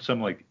pens have some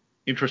like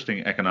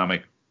interesting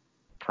economic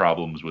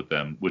problems with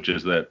them, which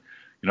is that,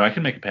 I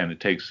can make a pen. It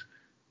takes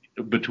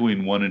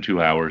between 1 and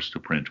 2 hours to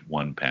print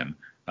one pen.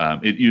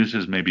 It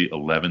uses maybe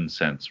 11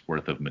 cents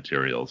worth of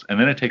materials, and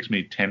then it takes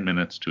me 10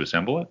 minutes to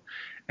assemble it.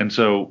 And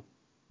so,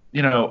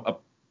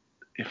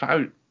 if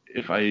I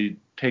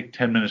take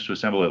 10 minutes to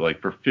assemble it, like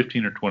for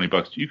 15 or 20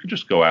 bucks, you could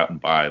just go out and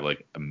buy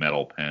like a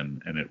metal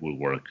pen and it will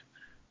work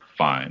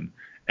fine.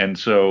 And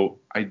so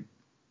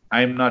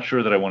I'm not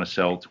sure that I want to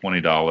sell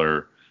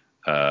 $20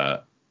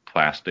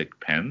 plastic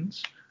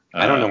pens.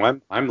 I don't know.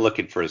 I'm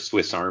looking for a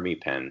Swiss Army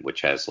pen,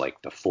 which has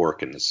like the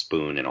fork and the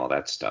spoon and all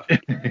that stuff.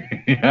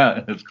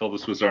 Yeah, it's called the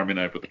Swiss Army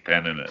knife with a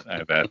pen in it.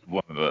 I've had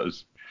one of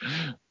those.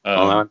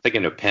 I'm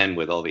thinking a pen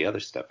with all the other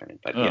stuff in it,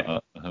 but yeah.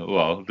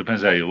 Well, it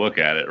depends how you look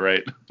at it,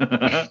 right?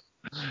 A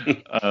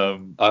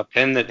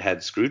pen that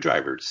had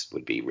screwdrivers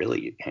would be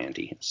really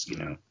handy,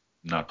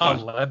 Not a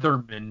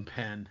Leatherman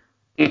pen.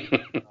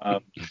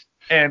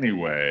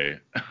 Anyway,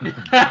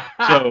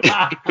 so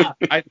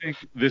I think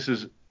this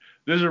is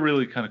a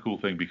really kind of cool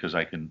thing because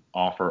I can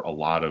offer a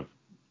lot of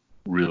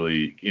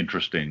really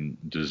interesting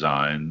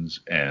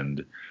designs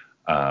and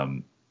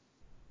I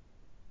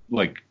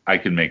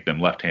can make them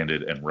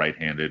left-handed and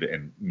right-handed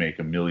and make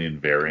a million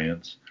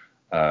variants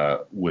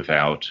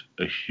without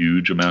a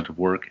huge amount of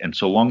work. And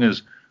so long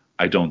as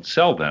I don't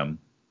sell them,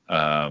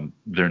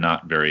 they're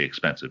not very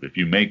expensive. If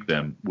you make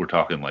them, we're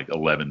talking like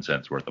 11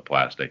 cents worth of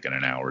plastic and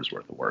an hour's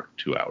worth of work,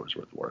 2 hours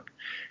worth of work.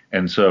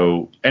 And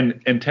so,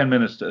 and 10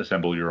 minutes to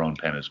assemble your own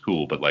pen is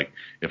cool, but like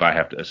if I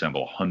have to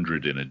assemble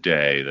 100 in a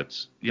day,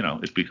 that's,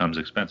 it becomes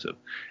expensive.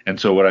 And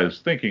so what I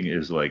was thinking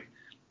is like,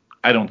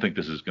 I don't think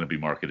this is going to be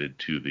marketed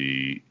to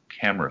the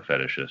camera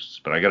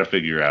fetishists, but I got to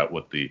figure out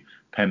what the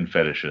pen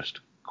fetishist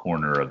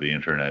corner of the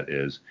internet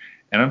is.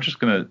 And I'm just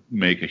going to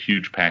make a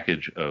huge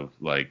package of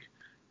like,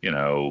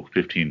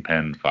 15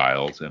 pen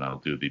files, and I'll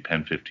do the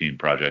Pen 15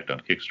 project on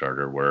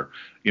Kickstarter where,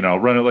 I'll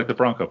run it like the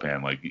Bronco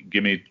pen. Like,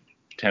 give me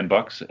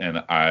 $10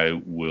 and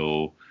I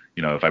will,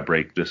 if I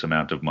break this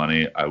amount of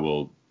money, I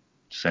will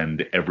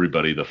send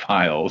everybody the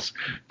files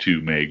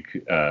to make,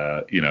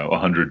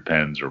 100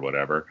 pens or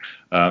whatever.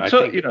 I'm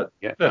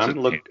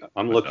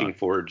looking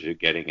forward to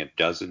getting a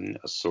dozen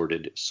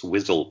assorted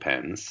swizzle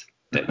pens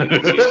that you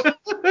can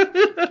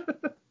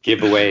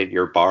give away at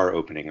your bar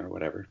opening or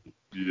whatever.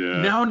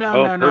 Yeah. No.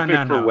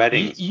 Perfect for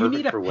weddings. You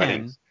need a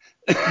pen.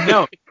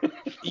 No,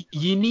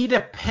 you need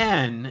a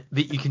pen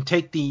that you can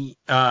take the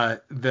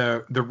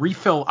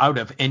refill out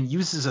of and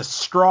use as a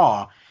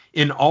straw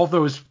in all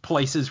those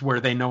places where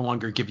they no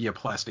longer give you a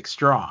plastic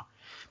straw.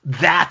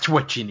 That's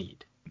what you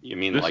need. You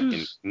mean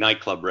in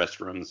nightclub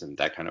restrooms and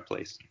that kind of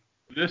place?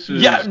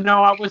 Yeah,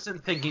 no, I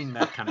wasn't thinking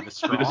that kind of a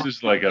straw. This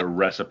is like a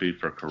recipe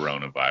for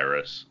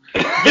coronavirus.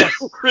 Yes,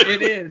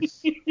 it is.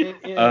 It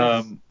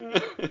is.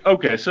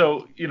 Okay,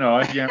 so,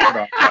 I yammered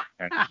on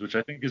pens, which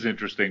I think is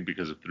interesting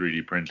because of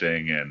 3D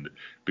printing and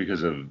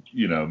because of,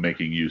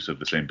 making use of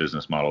the same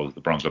business model as the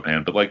Bronco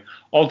pen. But, like,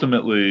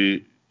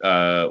 ultimately,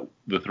 the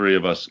three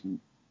of us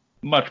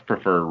much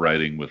prefer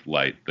writing with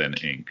light than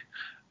ink.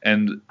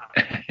 And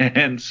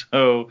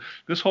so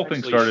this whole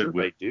thing started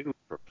with... I do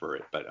prefer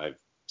it, but I've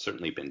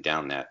certainly been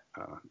down that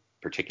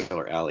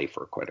particular alley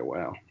for quite a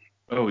while.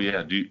 Oh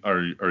yeah,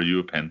 are you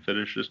a pen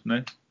fetishist,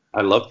 Nick?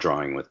 I love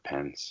drawing with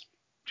pens.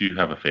 Do you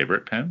have a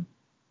favorite pen?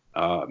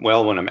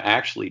 Well, when I'm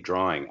actually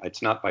drawing,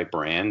 it's not by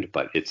brand,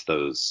 but it's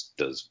those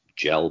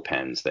gel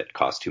pens that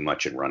cost too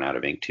much and run out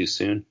of ink too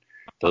soon.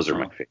 Those are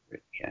my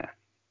favorite. Yeah,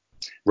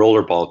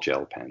 rollerball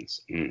gel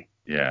pens.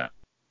 Yeah.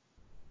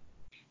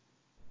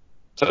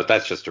 So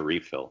that's just a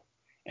refill,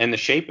 and the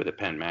shape of the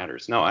pen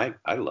matters. No, I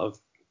love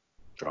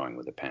drawing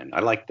with a pen. I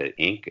like the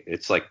ink.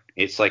 It's like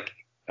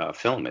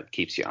film. It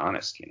keeps you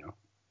honest, you know.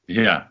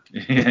 Yeah,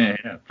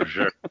 yeah, for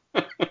sure.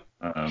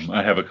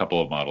 I have a couple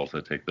of models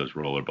that take those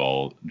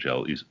rollerball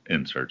gel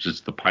inserts.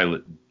 It's the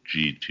Pilot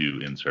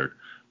G2 insert.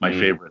 My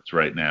favorites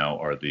right now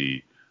are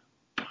the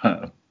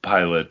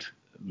Pilot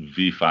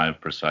V5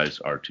 Precise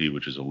RT,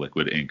 which is a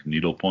liquid ink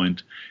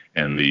needlepoint,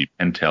 and the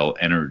Pentel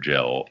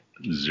Energel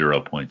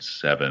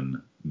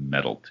 0.7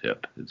 metal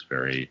tip. It's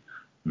very,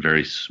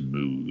 very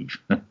smooth.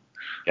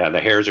 Yeah,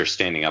 the hairs are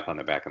standing up on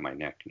the back of my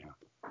neck now.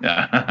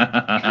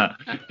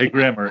 Hey,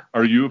 Graham,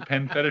 are you a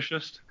pen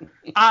fetishist?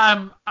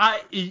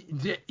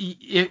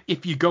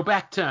 If you go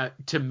back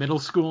to middle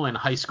school and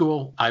high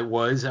school, I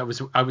was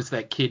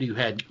that kid who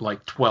had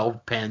like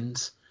 12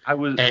 pens. That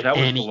was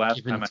the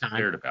last time I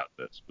cared about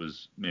this.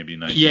 Was maybe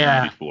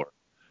 1994.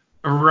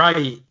 Yeah,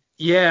 right.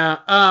 Yeah.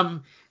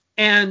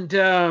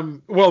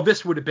 Well,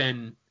 this would have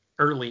been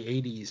early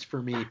 80s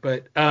for me,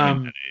 but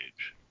I'm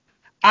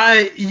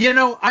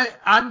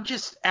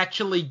just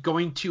actually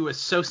going to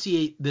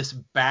associate this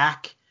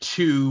back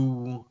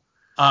to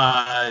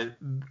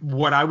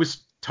what I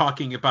was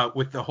talking about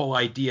with the whole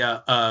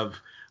idea of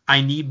I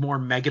need more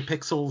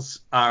megapixels,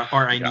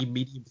 or I need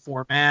medium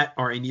format,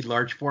 or I need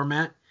large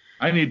format.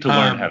 I need to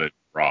learn how to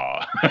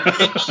draw.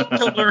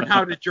 To learn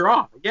how to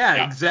draw.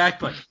 Yeah,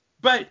 exactly.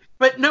 But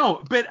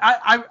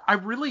I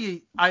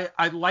really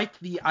like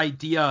the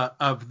idea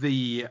of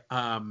the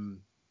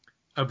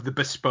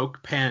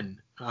bespoke pen,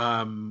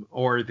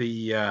 or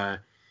the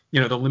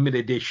the limited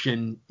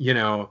edition,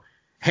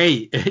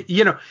 hey,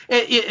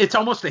 it's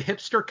almost a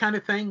hipster kind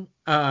of thing.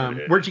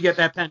 Where'd you get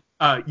that pen?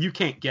 You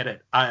can't get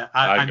it. I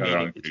got made it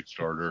on it.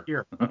 Kickstarter.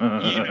 Here.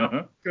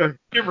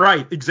 You're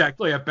right.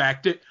 Exactly. I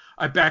backed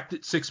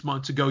it 6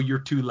 months ago. You're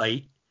too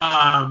late.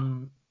 Yeah.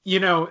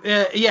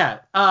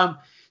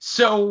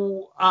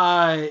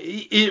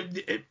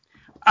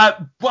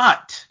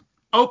 But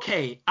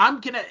okay, I'm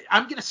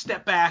gonna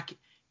step back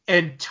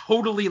and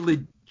totally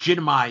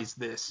legitimize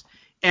this,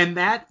 and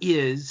that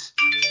is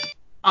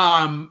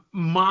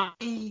my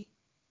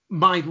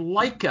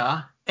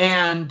Leica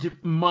and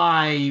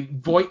my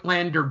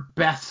Voigtlander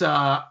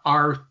Bessa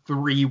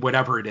R3,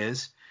 whatever it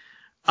is.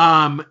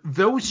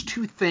 Those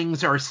two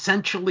things are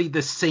essentially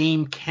the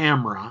same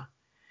camera,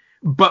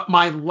 but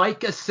my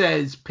Leica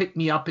says pick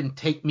me up and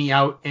take me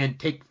out and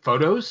take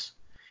photos,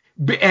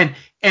 and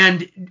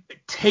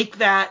take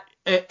that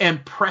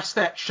and press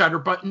that shutter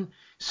button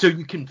so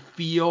you can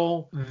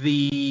feel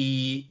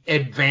the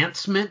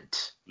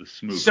advancement, the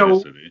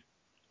smoothnicity.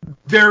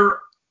 So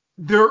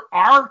there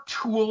are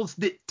tools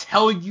that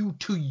tell you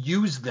to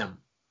use them.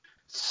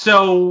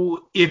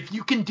 So if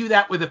you can do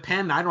that with a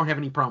pen, I don't have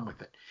any problem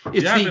with it.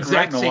 It's the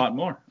exact same. A lot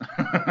more.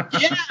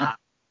 Yeah,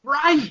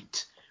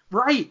 right.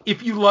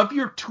 If you love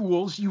your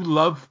tools, you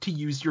love to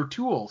use your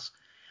tools.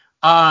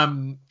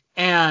 And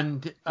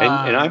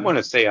I want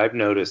to say I've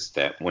noticed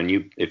that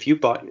if you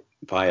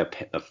buy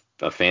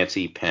a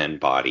fancy pen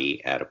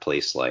body at a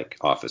place like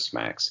Office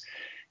Max,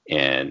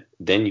 and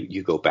then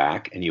you go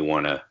back and you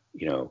want to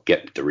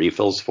get the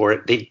refills for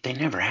it, they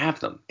never have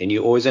them, and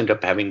you always end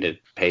up having to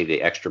pay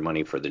the extra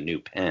money for the new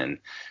pen.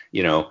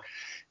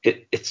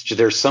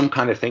 There's some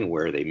kind of thing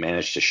where they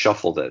manage to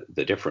shuffle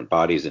the different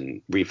bodies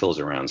and refills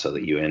around so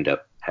that you end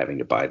up having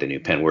to buy the new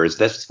pen, whereas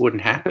this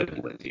wouldn't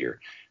happen with your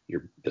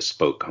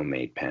bespoke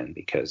homemade pen,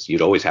 because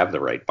you'd always have the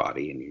right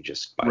body and you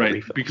just buy the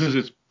refills. Because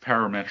it's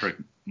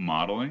parametric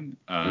modeling.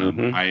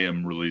 I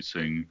am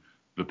releasing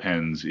the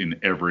pens in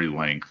every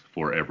length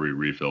for every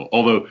refill,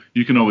 although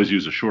you can always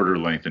use a shorter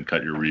length and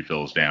cut your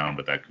refills down,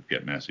 but that could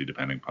get messy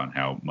depending upon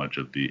how much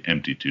of the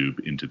empty tube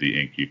into the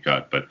ink you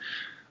cut. But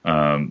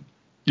I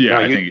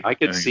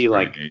could see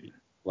like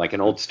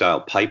an old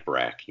style pipe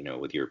rack,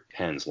 with your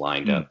pens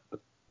lined up.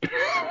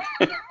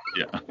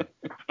 Yeah.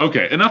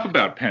 Okay, enough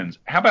about pens.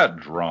 How about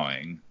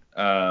drawing?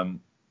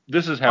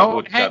 This is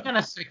how. Hang on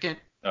a second.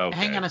 Okay,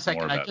 hang on a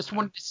second. I just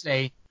wanted to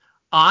say,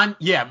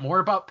 more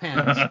about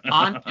pens.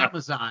 On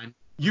Amazon,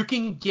 you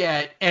can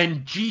get,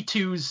 and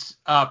G2s,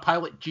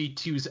 Pilot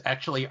G2s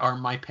actually are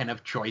my pen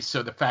of choice.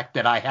 So the fact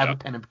that I have a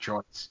pen of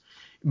choice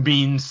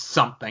means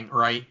something,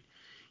 right?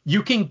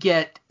 You can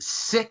get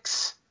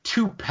 6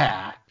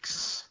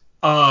 2-packs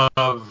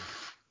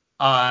of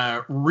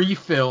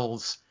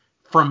refills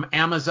from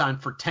Amazon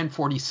for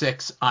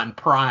 $10.46 on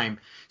Prime.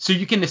 So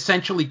you can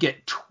essentially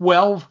get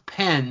 12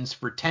 pens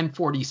for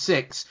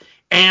 $10.46,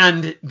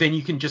 and then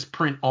you can just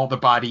print all the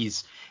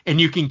bodies,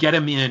 and you can get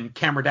them in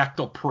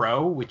Cameradactyl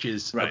Pro, which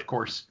is of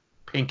course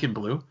pink and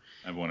blue,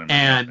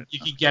 and you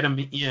can get them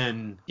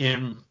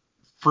in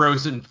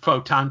Frozen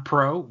Photon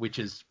Pro, which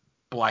is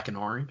black and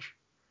orange.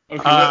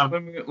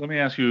 Okay, let me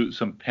ask you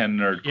some pen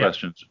nerd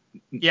questions.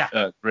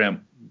 Yeah,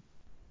 Graham,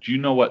 Do you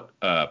know what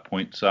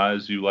point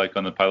size you like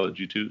on the Pilot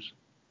G2s?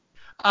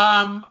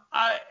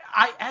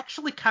 I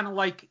actually kind of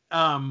like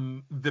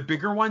the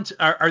bigger ones.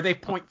 Are they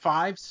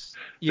 0.5s?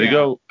 They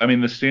go. I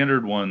mean, the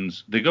standard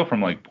ones they go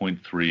from like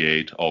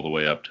 0.38 all the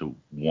way up to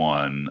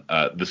 1.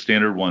 The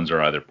standard ones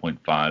are either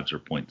 0.5s or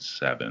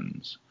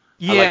 0.7s.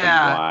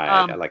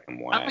 Yeah, I like them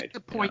wide. I like the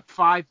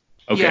 0.5.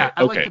 Okay. Yeah,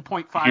 I like the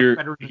 0.5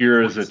 better than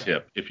Here the is a 0.7.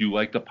 tip. If you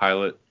like the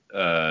Pilot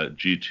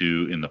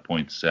G2 in the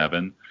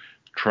 0.7,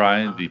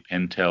 try the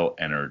Pentel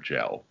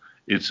Energel.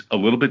 It's a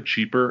little bit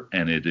cheaper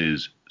and it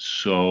is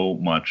so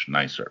much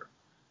nicer.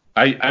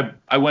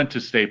 I went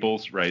to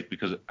Staples, right,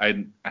 because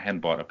I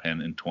hadn't bought a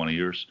pen in 20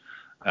 years,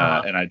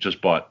 and I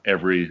just bought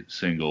every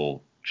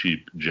single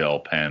cheap gel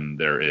pen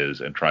there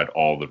is and tried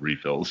all the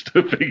refills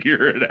to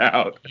figure it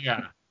out.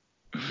 Yeah.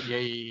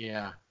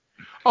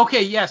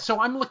 Okay, yeah.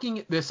 So I'm looking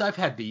at this. I've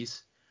had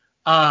these,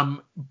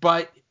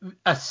 but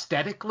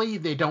aesthetically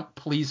they don't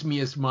please me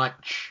as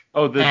much.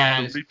 Oh,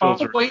 the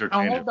refills are wait,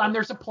 hold on.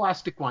 There's a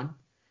plastic one.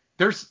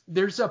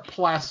 There's a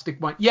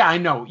plastic one. Yeah, I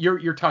know.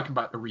 You're talking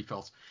about the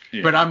refills.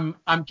 Yeah. But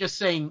I'm just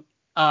saying,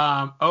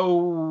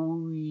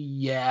 oh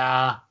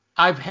yeah,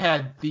 I've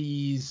had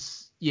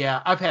these.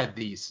 Yeah, I've had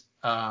these.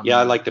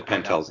 I like the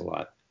Pentels a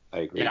lot. I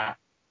agree.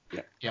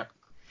 Yeah.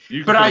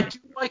 But I do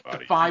like the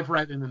 5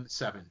 rather than the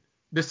 7.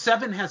 The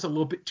 7 has a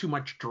little bit too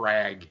much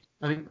drag.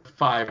 I think the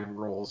 5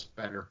 rolls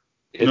better.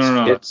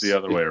 It's the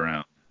other way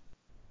around.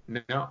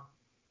 No.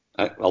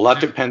 A lot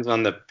depends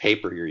on the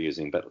paper you're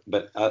using, but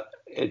I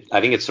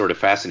think it's sort of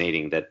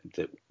fascinating that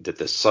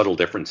the subtle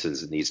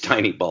differences in these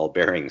tiny ball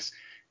bearings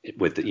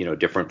with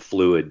different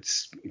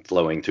fluids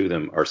flowing through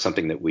them are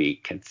something that we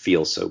can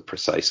feel so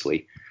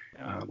precisely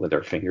with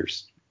our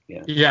fingers.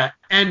 Yeah,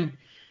 and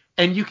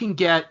you can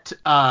get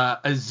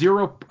a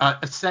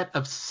set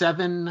of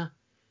 7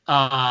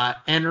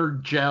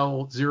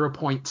 Energel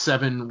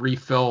 0.7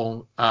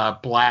 refill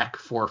black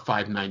for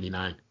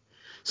 $5.99.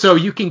 So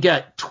you can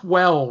get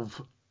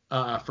 12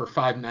 for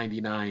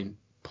 $5.99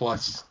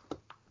 plus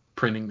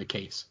printing the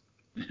case.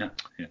 Yeah,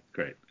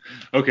 great.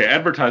 Okay,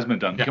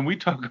 advertisement done. Yeah. Can we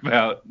talk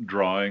about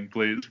drawing,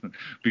 please?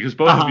 Because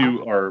both of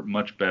you are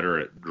much better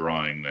at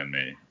drawing than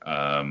me,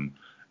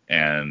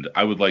 and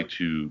I would like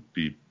to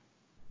be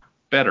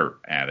better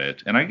at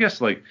it. And I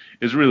guess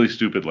it's really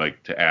stupid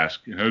to ask,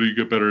 how do you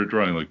get better at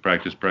drawing?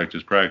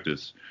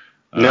 Practice.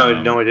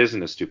 No, it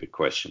isn't a stupid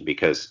question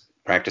because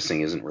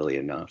practicing isn't really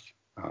enough.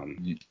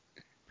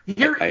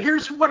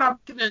 Here's what I'm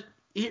gonna.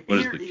 What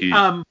is the key?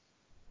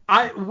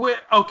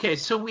 Okay,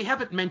 so we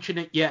haven't mentioned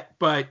it yet,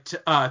 but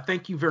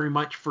thank you very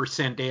much for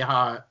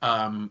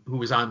Sandeha, who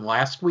was on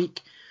last week.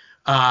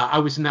 I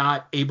was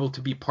not able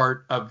to be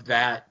part of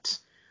that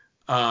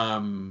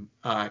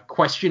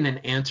question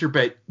and answer,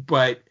 but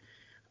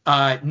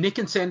Nick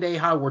and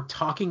Sandeha were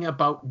talking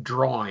about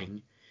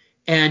drawing,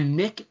 and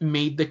Nick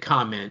made the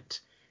comment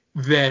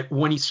that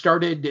when he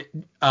started,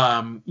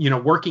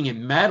 working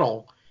in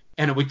metal,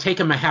 and it would take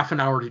him a half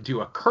an hour to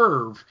do a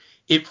curve,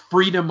 it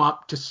freed him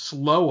up to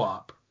slow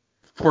up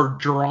for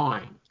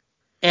drawing.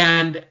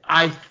 And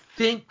I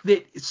think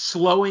that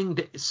slowing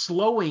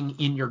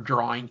in your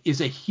drawing is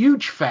a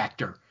huge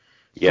factor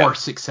for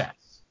success.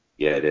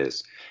 Yeah, it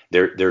is.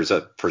 There's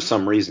for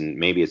some reason,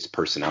 maybe it's a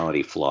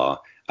personality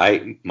flaw.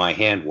 My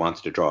hand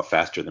wants to draw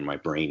faster than my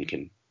brain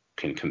can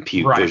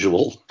compute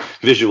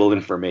visual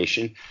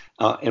information.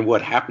 And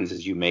what happens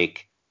is you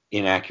make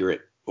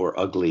inaccurate or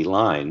ugly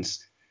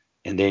lines,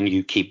 and then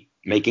you keep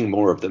making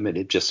more of them, and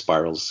it just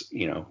spirals,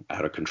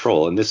 out of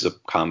control. And this is a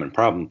common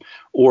problem.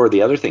 Or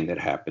the other thing that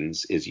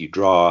happens is you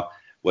draw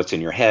what's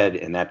in your head,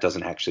 and that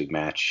doesn't actually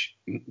match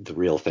the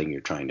real thing you're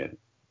trying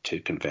to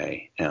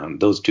convey.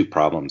 Those two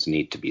problems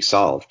need to be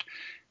solved.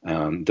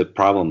 The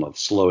problem of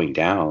slowing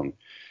down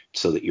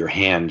so that your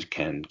hand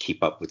can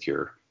keep up with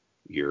your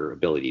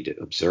ability to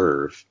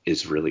observe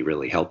is really,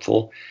 really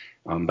helpful.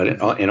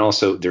 And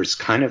also there's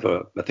kind of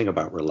a thing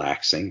about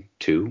relaxing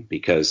too,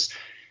 because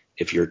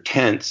if you're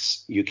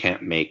tense, you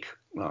can't make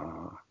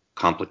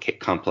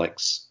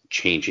complex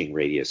changing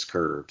radius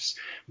curves.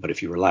 But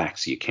if you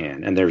relax, you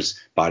can. And there's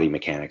body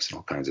mechanics and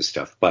all kinds of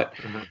stuff. But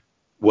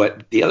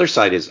what the other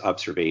side is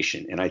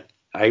observation. And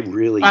I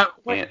really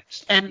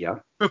can't.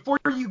 And before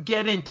you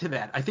get into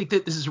that, I think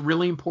that this is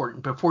really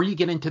important. Before you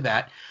get into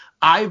that,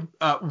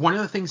 one of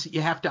the things that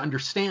you have to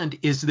understand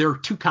is there are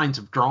two kinds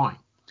of drawing.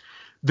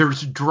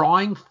 There's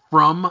drawing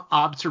from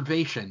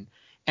observation,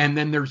 and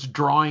then there's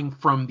drawing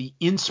from the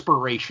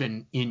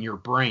inspiration in your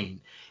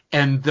brain.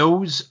 And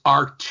those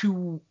are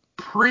two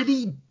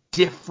pretty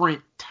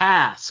different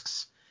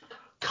tasks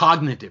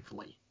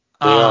cognitively.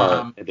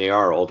 They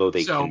are, although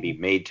they can be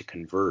made to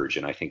converge,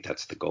 and I think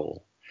that's the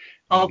goal.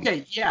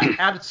 Okay, yeah,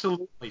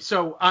 absolutely.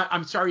 So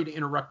I'm sorry to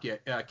interrupt you.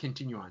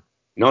 Continue on.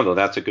 No,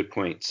 that's a good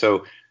point.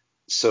 So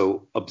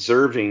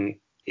observing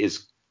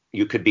is,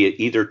 you could be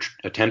either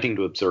attempting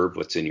to observe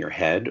what's in your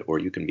head, or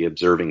you can be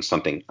observing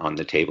something on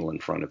the table in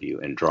front of you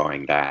and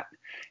drawing that.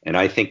 And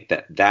I think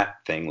that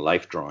thing,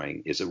 life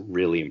drawing, is a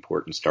really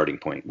important starting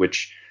point,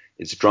 which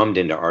is drummed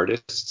into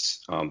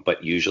artists,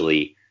 but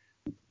usually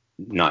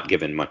not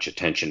given much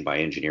attention by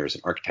engineers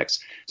and architects.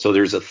 So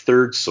there's a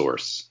third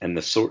source, and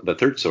the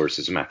third source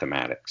is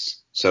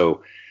mathematics.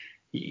 So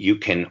you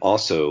can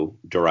also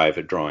derive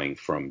a drawing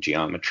from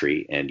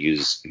geometry and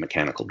use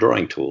mechanical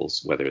drawing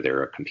tools, whether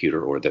they're a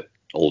computer or the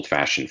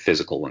old-fashioned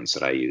physical ones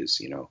that I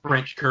use,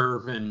 French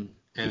curve and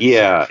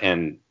yeah,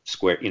 and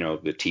square,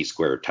 the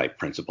T-square type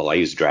principle. I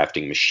use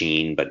drafting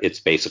machine, but it's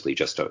basically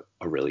just a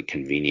really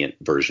convenient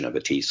version of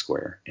a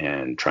T-square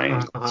and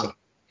triangle. Uh-huh.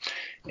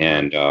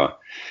 And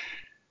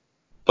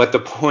but the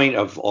point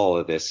of all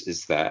of this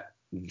is that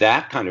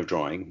kind of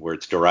drawing, where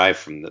it's derived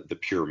from the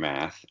pure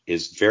math,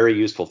 is very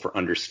useful for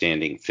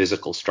understanding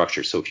physical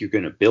structure. So if you're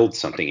going to build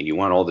something and you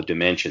want all the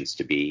dimensions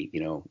to be,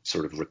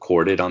 sort of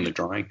recorded on the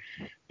drawing,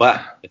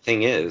 but the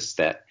thing is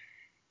that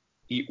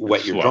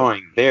what you're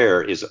drawing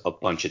there is a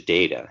bunch of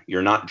data.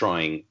 You're not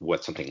drawing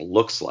what something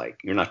looks like.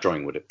 You're not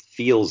drawing what it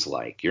feels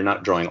like. You're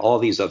not drawing all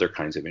these other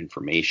kinds of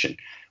information,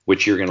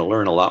 which you're going to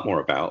learn a lot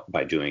more about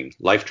by doing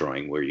life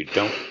drawing, where you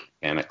don't have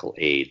mechanical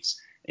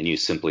aids and you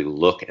simply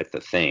look at the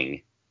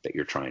thing that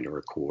you're trying to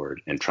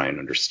record and try and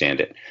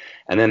understand it.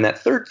 And then that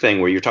third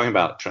thing, where you're talking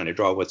about trying to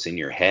draw what's in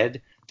your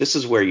head, this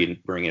is where you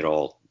bring it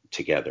all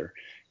together.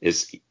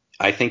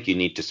 I think you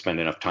need to spend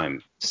enough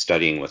time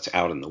studying what's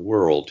out in the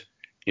world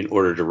in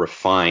order to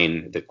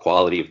refine the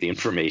quality of the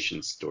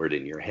information stored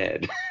in your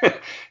head.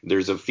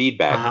 There's a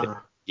feedback,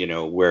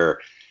 where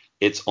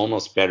it's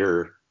almost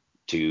better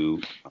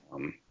to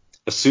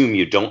assume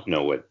you don't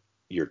know what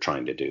you're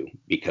trying to do,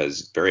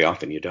 because very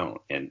often you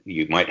don't. And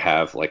you might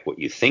have like what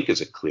you think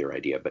is a clear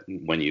idea, but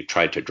when you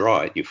try to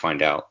draw it, you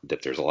find out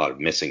that there's a lot of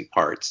missing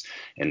parts,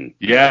 and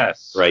your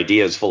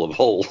idea is full of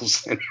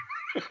holes.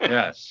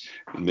 Yes.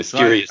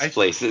 Mysterious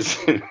places.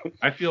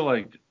 I feel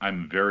like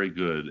I'm very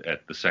good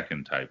at the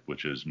second type,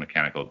 which is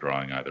mechanical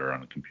drawing, either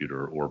on a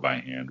computer or by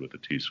hand with a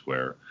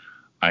T-square.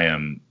 I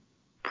am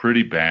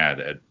pretty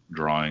bad at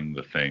drawing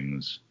the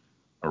things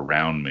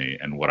around me,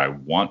 and what I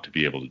want to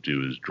be able to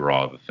do is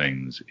draw the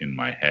things in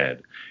my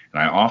head.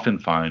 And I often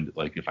find,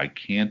 like, if I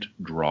can't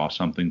draw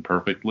something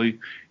perfectly,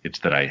 it's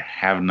that I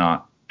have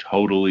not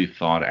totally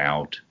thought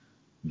out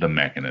the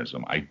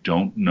mechanism. I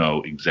don't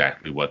know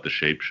exactly what the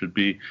shape should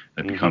be.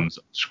 It becomes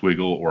a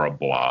squiggle or a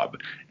blob.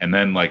 And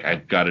then, like,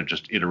 I've got to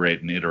just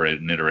iterate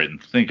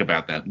and think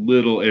about that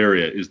little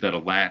area. Is that a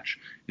latch?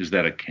 Is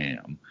that a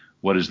cam?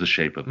 What is the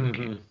shape of the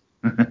cam?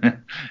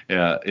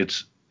 Yeah,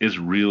 it's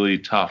really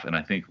tough. And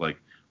I think, like,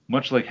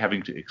 much like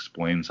having to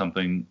explain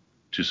something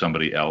to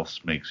somebody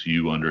else makes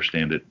you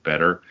understand it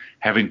better,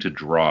 having to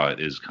draw it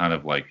is kind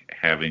of like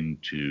having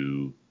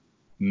to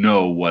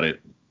know what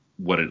it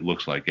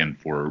looks like. And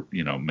for,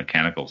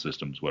 mechanical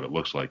systems, what it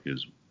looks like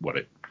is what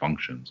it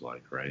functions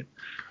like, right?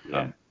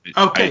 Yeah.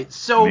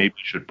 So maybe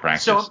should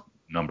practice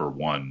number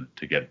 1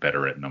 to get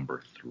better at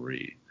number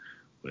 3.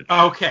 Which,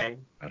 okay.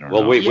 I don't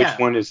know. Wait, which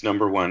one is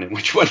number 1 and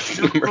which one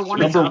is number 3?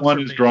 Number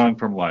 1 is drawing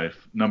from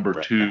life. Number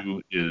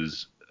 2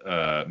 is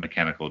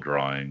mechanical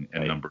drawing,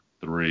 and number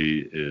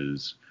 3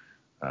 is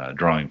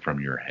drawing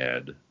from your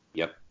head.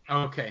 Yep.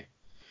 Okay.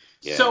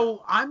 Yeah.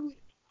 So I'm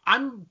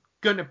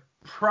gonna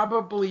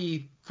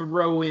probably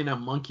throw in a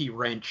monkey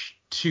wrench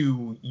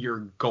to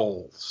your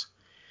goals,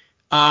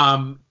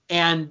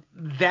 and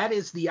that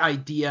is the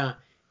idea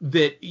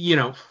that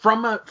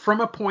from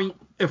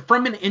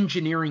an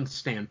engineering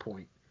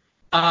standpoint,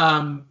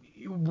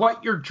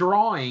 what you're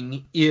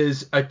drawing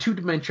is a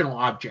two-dimensional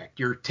object.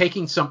 You're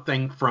taking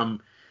something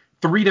from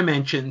 3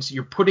 dimensions,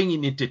 you're putting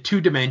it into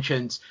 2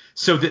 dimensions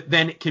so that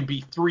then it can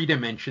be 3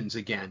 dimensions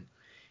again.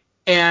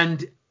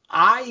 And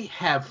I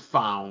have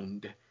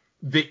found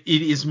that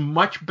it is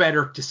much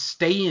better to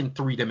stay in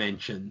 3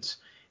 dimensions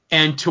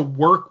and to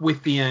work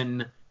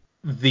within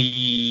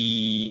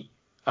the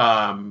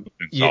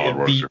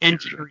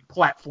engineering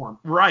platform.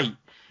 Right.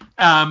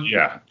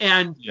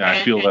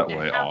 I feel that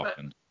way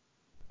often.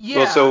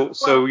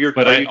 So you're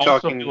but are I you also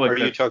talking feel like are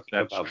you talking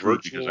that's about true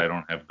virtual? Because I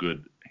don't have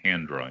good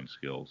hand drawing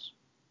skills.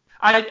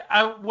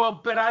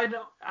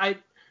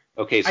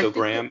 Okay, so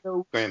Graham,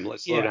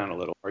 let's slow down a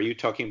little. Are you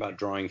talking about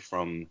drawing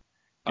from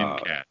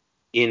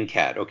in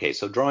CAD? Okay,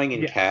 so drawing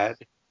in CAD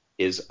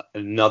is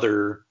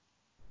another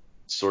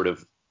sort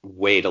of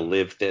way to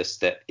live this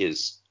that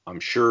is, I'm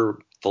sure,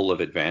 full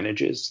of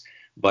advantages,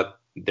 but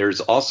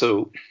there's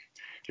also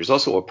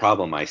a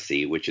problem I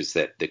see, which is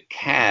that the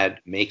CAD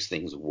makes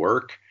things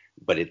work,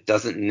 but it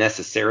doesn't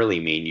necessarily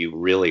mean you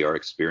really are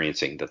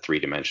experiencing the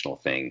 3-dimensional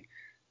thing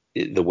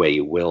the way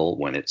you will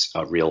when it's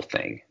a real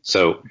thing.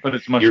 So, but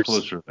it's much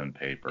closer than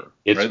paper.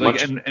 It's right?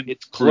 much,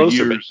 it's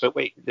closer. But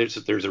wait,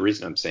 there's a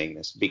reason I'm saying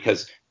this,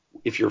 because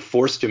if you're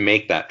forced to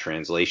make that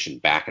translation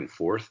back and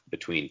forth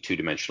between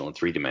 2-dimensional and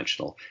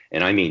 3-dimensional,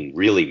 and I mean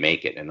really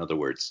make it, in other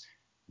words,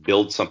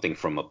 build something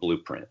from a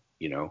blueprint,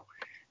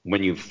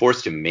 when you're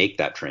forced to make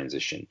that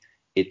transition,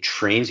 it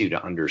trains you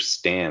to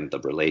understand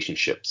the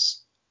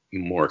relationships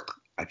more,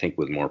 I think,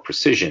 with more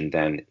precision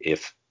than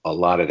if a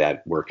lot of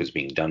that work is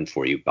being done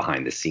for you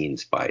behind the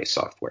scenes by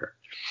software.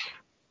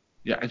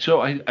 Yeah, and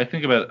so I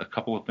think about a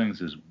couple of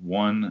things. Is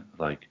one,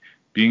 like,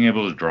 being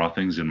able to draw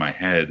things in my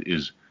head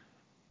is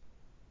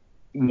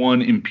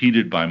one,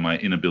 impeded by my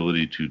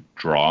inability to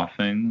draw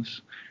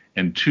things,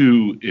 and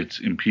two, it's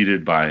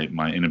impeded by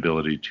my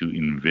inability to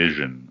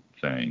envision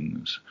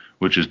things,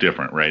 which is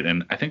different, right?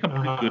 And I think I'm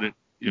pretty good at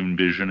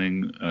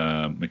envisioning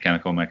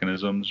mechanical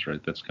mechanisms,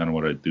 right? That's kind of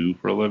what I do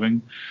for a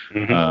living.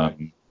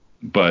 Mm-hmm.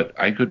 But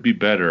I could be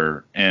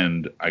better,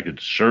 and I could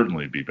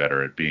certainly be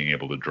better at being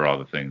able to draw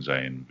the things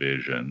I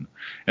envision.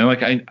 And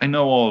like I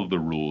know all of the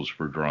rules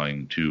for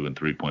drawing 2 and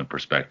 3 point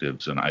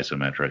perspectives and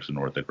isometrics and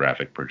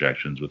orthographic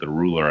projections. With a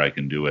ruler, I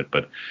can do it,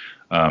 but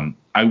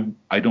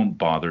I don't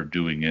bother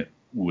doing it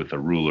with a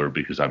ruler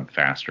because I'm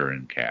faster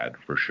in CAD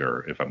for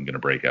sure if I'm going to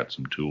break out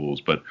some tools.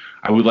 But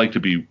I would like to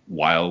be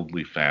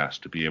wildly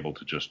fast to be able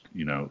to just,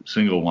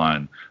 single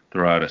line,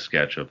 throw out a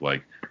sketch of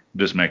like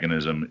this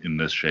mechanism in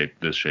this shape,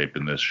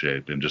 in this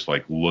shape, and just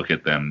like look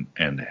at them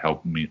and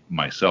help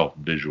myself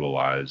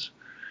visualize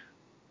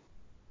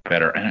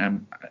better.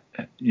 And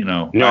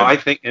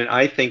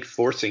I think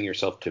forcing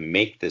yourself to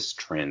make this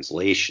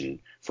translation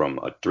from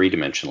a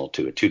 3-dimensional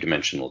to a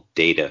 2-dimensional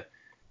data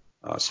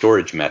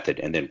storage method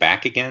and then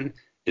back again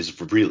is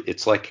real.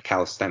 It's like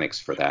calisthenics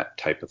for that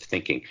type of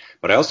thinking.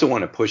 But I also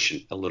want to push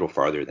a little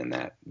farther than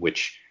that,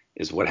 which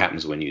is what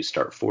happens when you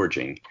start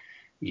forging.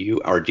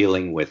 You are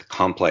dealing with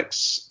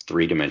complex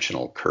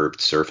 3-dimensional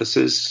curved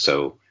surfaces,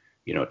 so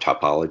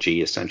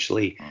topology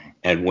essentially.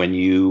 And when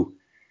you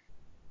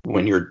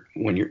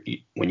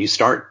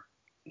start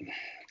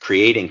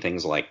creating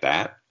things like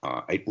that,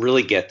 it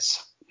really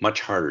gets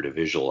much harder to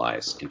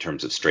visualize in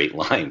terms of straight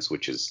lines,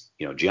 which is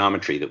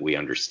geometry that we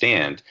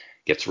understand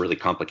gets really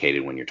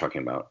complicated when you're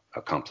talking about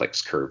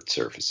complex curved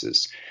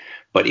surfaces.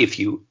 But if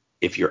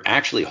you're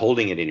actually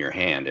holding it in your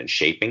hand and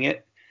shaping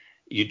it,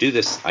 I do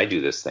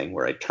this thing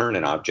where I turn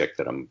an object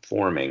that I'm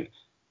forming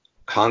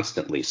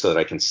constantly so that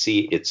I can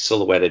see it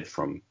silhouetted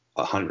from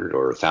 100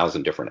 or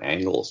 1,000 different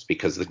angles,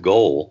 because the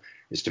goal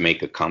is to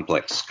make a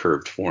complex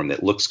curved form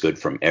that looks good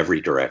from every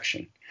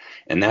direction.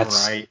 And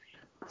that's right.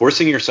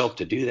 Forcing yourself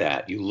to do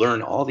that. You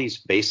learn all these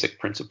basic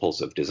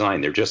principles of design.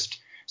 They're just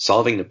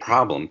solving the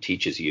problem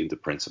teaches you the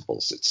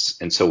principles.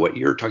 And so what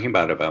you're talking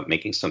about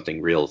making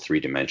something real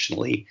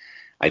 3-dimensionally,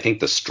 I think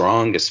the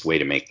strongest way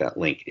to make that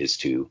link is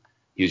to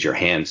use your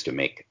hands to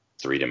make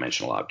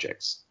 3-dimensional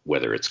objects,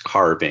 whether it's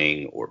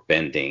carving or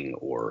bending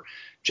or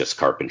just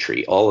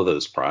carpentry. All of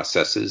those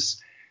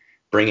processes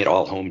bring it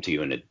all home to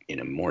you in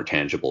a more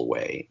tangible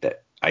way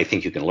that I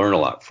think you can learn a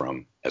lot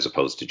from, as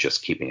opposed to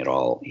just keeping it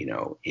all,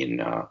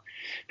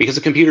 because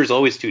the computer is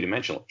always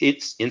 2-dimensional.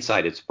 It's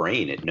inside its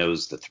brain. It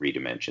knows the 3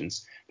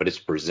 dimensions, but it's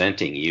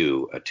presenting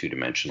you a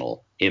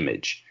 2-dimensional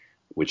image,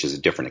 which is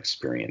a different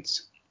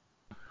experience.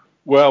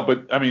 Well,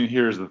 but I mean,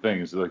 here's the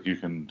thing: is like you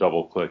can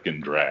double click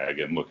and drag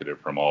and look at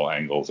it from all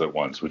angles at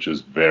once, which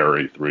is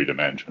very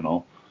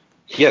 3-dimensional.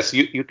 Yes,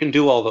 you can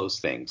do all those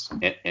things,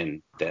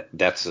 and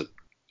that's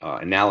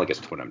analogous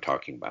to what I'm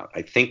talking about.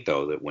 I think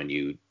though that when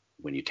you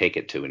take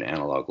it to an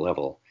analog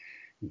level,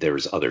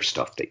 there's other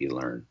stuff that you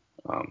learn.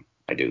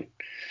 I do.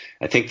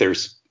 I think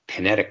there's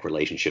kinetic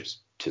relationships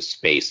to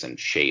space and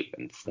shape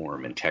and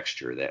form and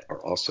texture that are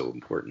also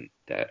important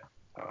that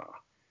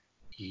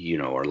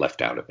are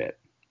left out a bit.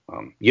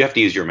 You have to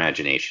use your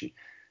imagination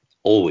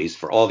always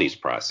for all these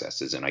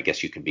processes, and I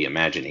guess you can be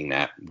imagining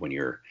that when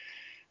you're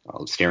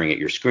staring at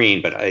your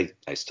screen, but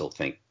I still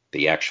think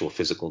the actual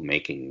physical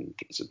making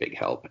is a big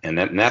help, and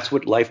that's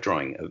what life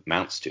drawing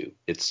amounts to.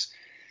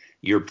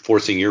 You're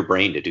forcing your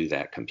brain to do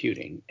that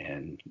computing,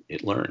 and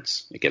it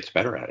learns. It gets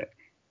better at it.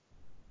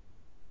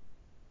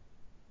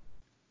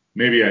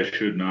 Maybe I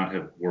should not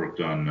have worked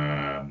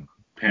on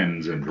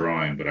pens and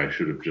drawing, but I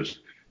should have just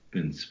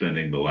been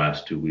spending the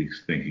last 2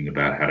 weeks thinking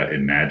about how to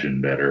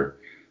imagine better.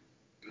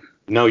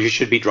 No, you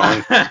should be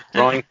drawing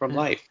from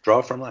life.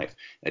 Draw from life.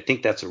 I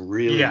think that's a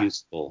really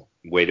useful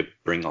way to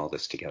bring all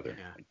this together.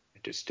 Yeah. I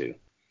just do.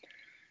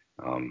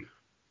 I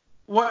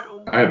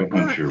have a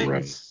hunch you're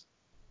right.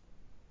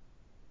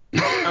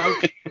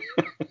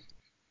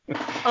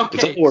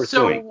 Okay,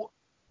 so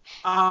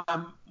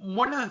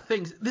one of the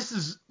things, this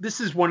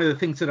is one of the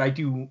things that I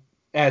do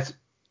as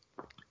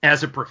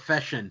a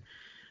profession.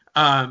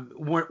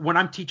 When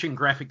I'm teaching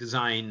graphic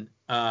design,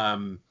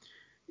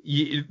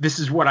 this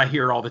is what I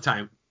hear all the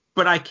time.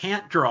 But I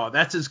can't draw.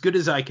 That's as good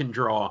as I can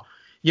draw.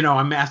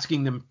 I'm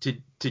asking them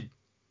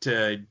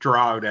to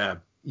draw out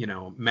a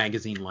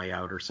magazine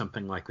layout or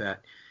something like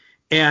that.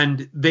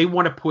 And they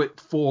want to put,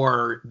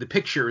 for the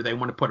picture, they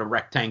want to put a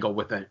rectangle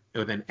with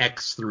an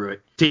X through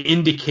it to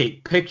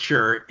indicate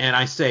picture. And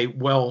I say,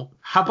 well,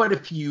 how about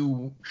if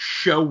you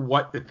show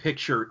what the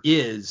picture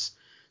is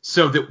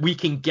so that we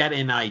can get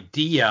an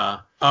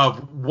idea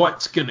of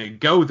what's going to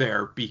go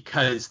there,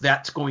 because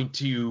that's going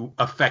to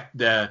affect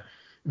the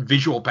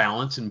visual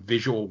balance and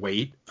visual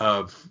weight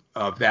of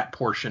that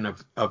portion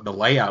of the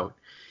layout.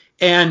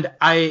 And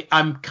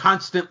I'm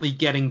constantly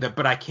getting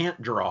but I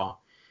can't draw.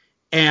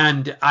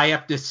 And I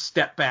have to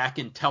step back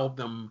and tell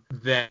them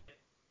that,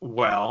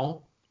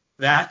 well,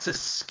 that's a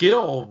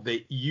skill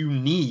that you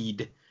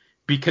need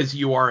because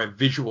you are a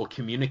visual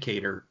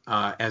communicator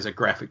as a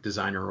graphic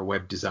designer or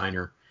web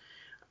designer.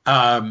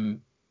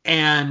 And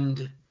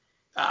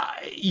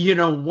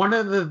one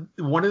of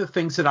the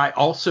things that I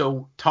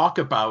also talk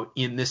about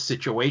in this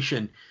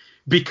situation,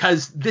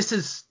 because this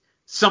is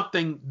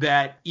something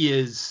that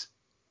is,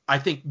 I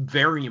think,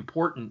 very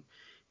important,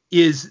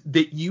 is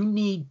that you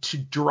need to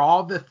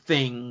draw the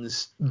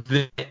things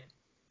that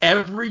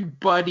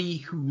everybody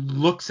who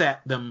looks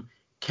at them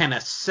can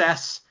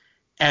assess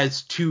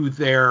as to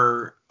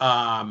their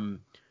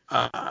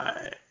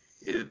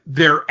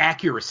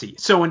accuracy.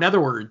 So in other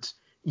words,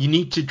 you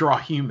need to draw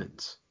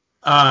humans.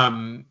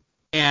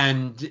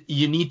 And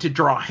you need to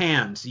draw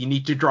hands. You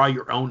need to draw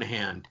your own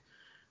hand.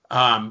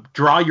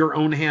 Draw your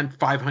own hand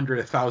 500,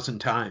 1,000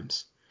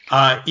 times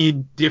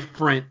in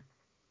different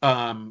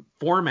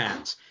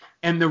formats.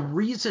 And the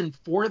reason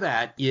for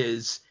that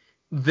is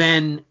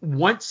then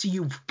once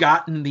you've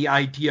gotten the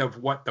idea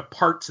of what the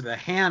parts of the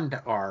hand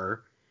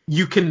are,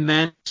 you can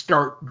then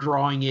start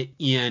drawing it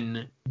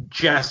in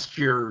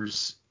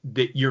gestures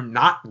that you're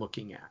not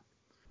looking at.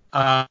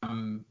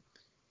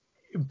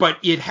 But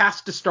it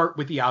has to start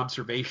with the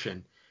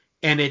observation,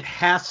 and it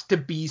has to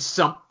be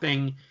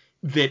something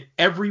that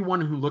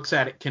everyone who looks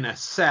at it can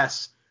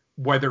assess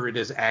whether it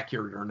is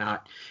accurate or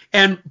not.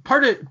 And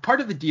part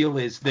of the deal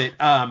is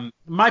that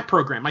my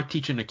program, I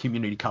teach in a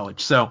community college,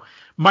 so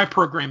my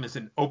program is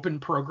an open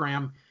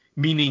program,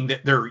 meaning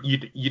that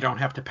you don't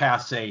have to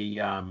pass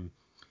an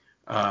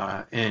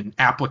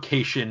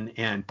application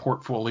and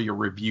portfolio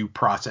review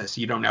process.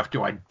 You don't have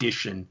to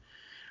audition.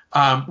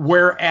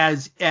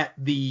 Whereas at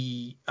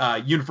the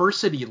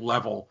university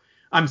level,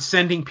 I'm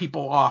sending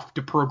people off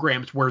to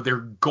programs where they're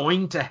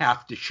going to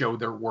have to show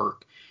their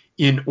work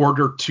in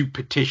order to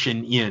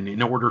petition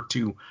in order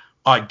to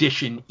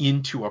audition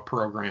into a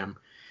program.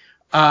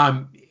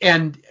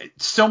 And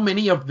so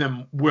many of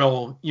them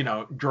will,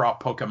 draw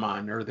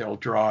Pokemon, or they'll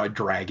draw a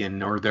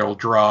dragon, or they'll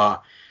draw,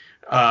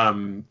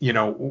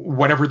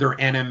 whatever their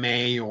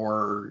anime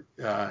or,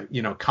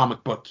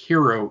 comic book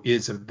hero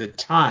is of the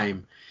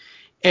time.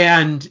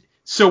 And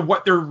so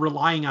what they're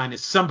relying on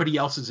is somebody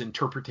else's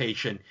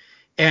interpretation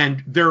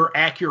and their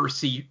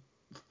accuracy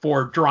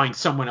for drawing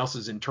someone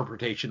else's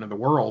interpretation of the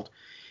world,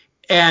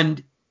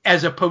 and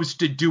as opposed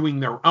to doing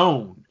their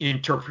own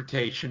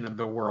interpretation of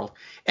the world.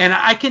 And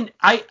I can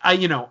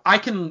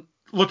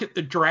look at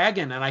the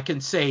dragon and I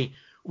can say,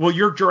 well,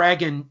 your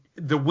dragon,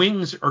 the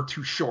wings are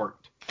too short.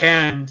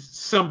 And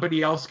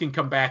somebody else can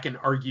come back and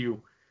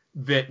argue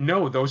that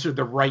no, those are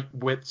the right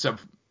widths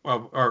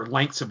or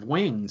lengths of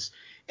wings.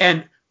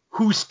 And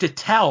who's to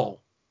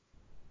tell?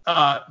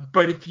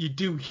 But if you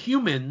do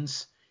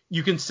humans,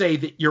 you can say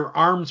that your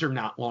arms are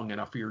not long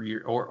enough, or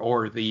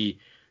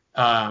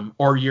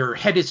your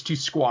head is too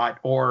squat,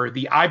 or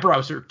the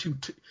eyebrows are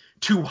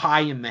too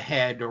high in the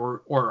head,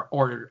 or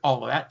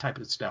all of that type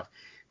of stuff.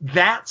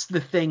 That's the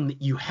thing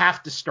that you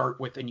have to start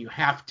with, and you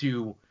have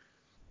to.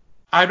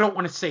 I don't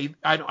want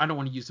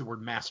to use the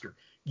word master.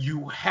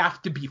 You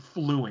have to be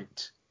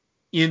fluent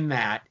in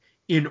that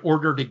in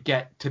order to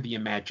get to the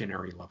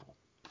imaginary level.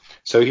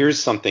 So here's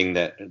something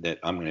that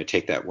I'm going to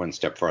take that one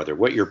step farther.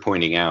 What you're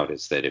pointing out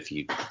is that if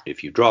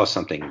you draw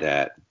something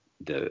that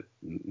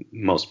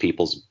most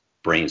people's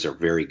brains are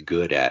very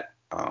good at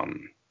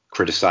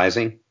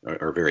criticizing,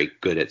 or very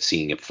good at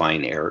seeing a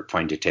fine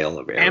detail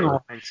of error.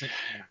 Analyzing.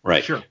 Yeah,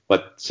 right. Sure.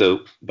 But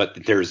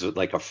there's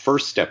like a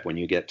first step when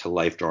you get to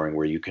life drawing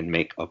where you can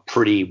make a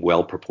pretty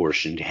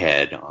well-proportioned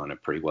head on a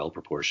pretty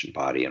well-proportioned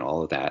body and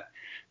all of that.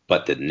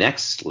 But the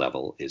next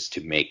level is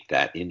to make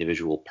that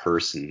individual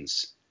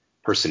person's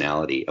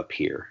personality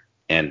appear.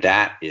 And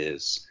that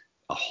is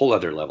a whole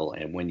other level.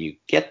 And when you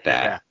get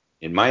that,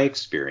 in my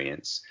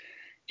experience,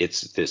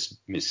 it's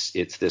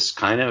this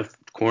kind of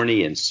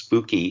corny and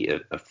spooky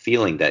a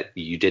feeling that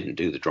you didn't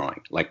do the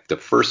drawing. Like the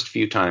first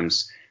few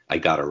times I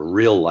got a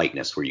real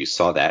lightness where you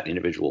saw that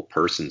individual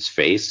person's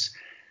face,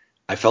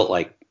 I felt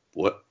like,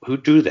 who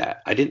do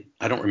that? I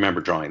don't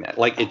remember drawing that.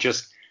 Like, it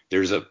just,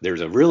 there's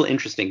a real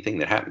interesting thing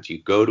that happens.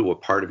 You go to a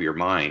part of your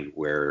mind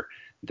where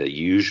the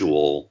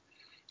usual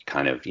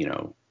kind of,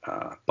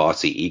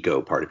 bossy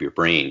ego part of your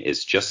brain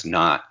is just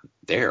not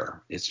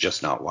there. It's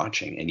just not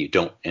watching, and you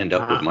don't end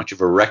up with much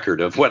of a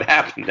record of what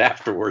happened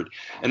afterward.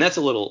 And that's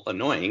a little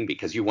annoying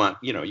because you want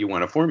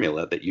a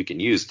formula that you can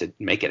use to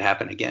make it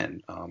happen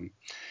again.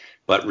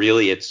 But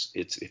really it's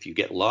if you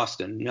get lost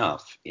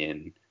enough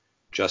in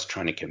just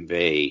trying to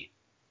convey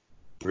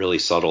really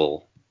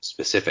subtle,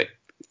 specific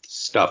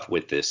stuff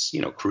with this,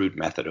 crude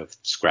method of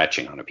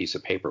scratching on a piece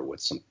of paper with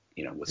some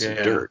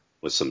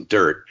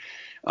dirt,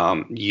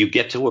 you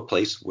get to a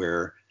place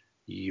where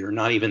you're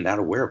not even that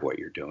aware of what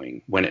you're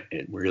doing when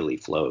it really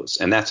flows.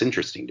 And that's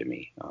interesting to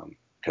me,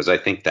 because I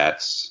think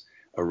that's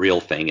a real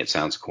thing. It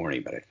sounds corny,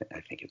 but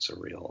I think it's a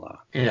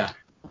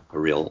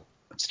real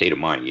state of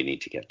mind you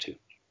need to get to.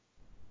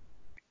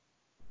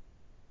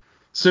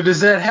 So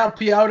does that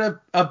help you out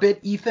a bit,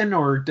 Ethan,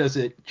 or does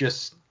it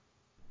just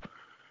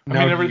I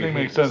mean, everything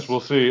makes sense. We'll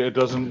see. It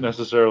doesn't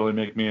necessarily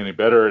make me any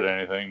better at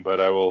anything, but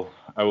I will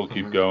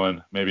keep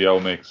going. Maybe I'll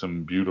make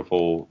some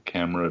beautiful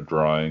camera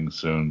drawings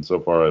soon. So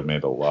far, I've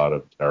made a lot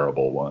of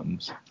terrible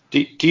ones.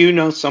 Do you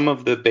know some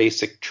of the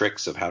basic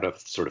tricks of how to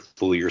sort of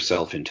fool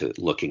yourself into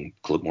looking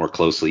more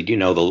closely? Do you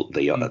know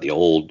the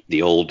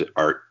old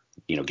art,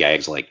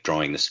 gags like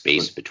drawing the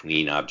space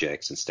between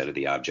objects instead of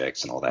the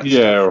objects and all that stuff?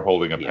 Yeah, or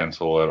holding a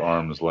pencil at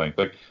arm's length.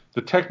 Like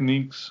the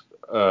techniques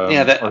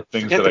are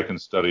things that I can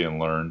study and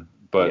learn.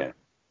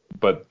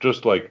 But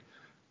just like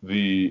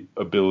the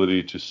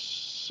ability to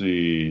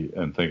see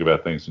and think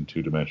about things in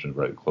two dimensions,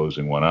 right?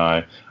 Closing one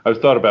eye.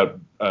 I've thought about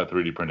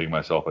 3D printing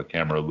myself a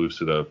camera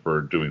lucida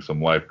for doing some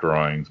life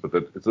drawings, but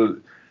it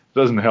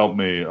doesn't help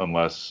me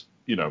unless,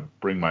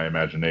 bring my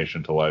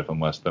imagination to life,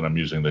 unless then I'm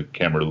using the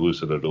camera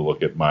lucida to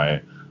look at my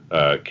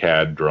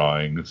CAD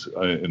drawings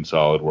in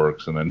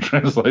SolidWorks and then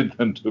translate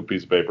them to a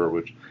piece of paper,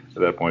 which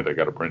at that point I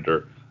got a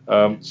printer.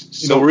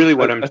 So really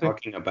what I'm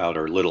talking about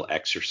are little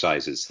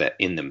exercises that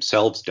in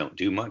themselves don't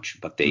do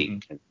much, but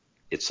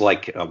it's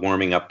like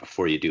warming up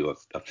before you do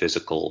a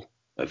physical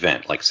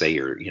event, like say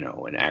you're,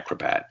 an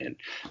acrobat. And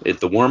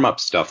the warm-up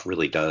stuff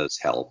really does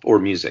help. Or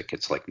music.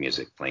 It's like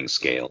music, playing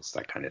scales,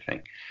 that kind of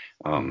thing.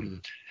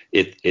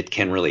 It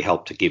can really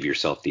help to give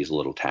yourself these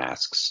little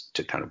tasks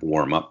to kind of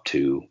warm up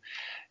to.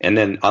 And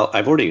then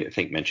I've already, I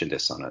think, mentioned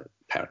this on a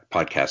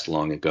podcast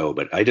long ago,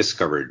 but I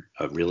discovered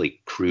a really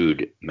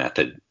crude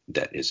method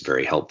that is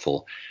very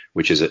helpful,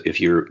 which is if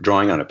you're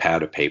drawing on a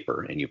pad of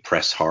paper and you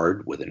press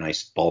hard with a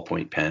nice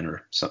ballpoint pen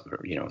or something,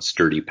 a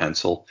sturdy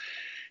pencil,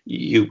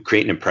 you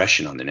create an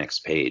impression on the next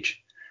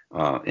page.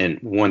 And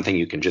one thing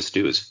you can just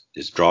do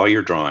is draw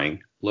your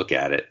drawing, look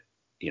at it,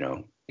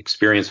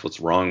 experience what's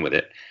wrong with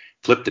it,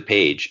 flip the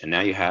page, and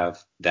now you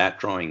have that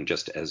drawing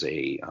just as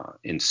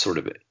in sort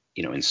of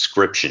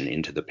inscription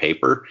into the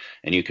paper,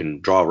 and you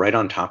can draw right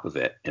on top of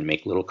it and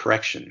make little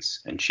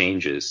corrections and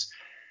changes,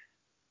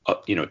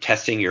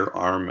 testing your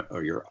arm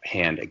or your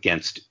hand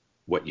against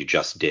what you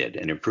just did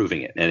and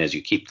improving it. And as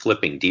you keep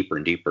flipping deeper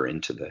and deeper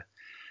into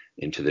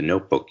the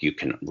notebook, you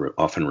can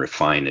often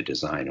refine a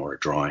design or a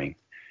drawing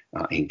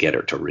and get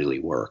it to really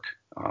work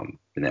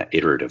in that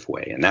iterative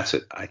way. And that's,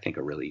 I think,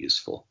 a really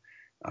useful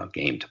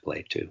game to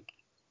play too.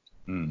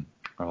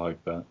 I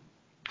like that.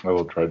 I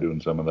will try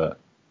doing some of that.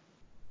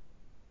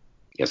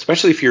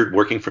 Especially if you're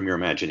working from your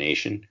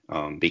imagination,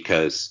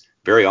 because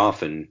very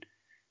often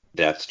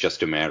that's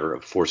just a matter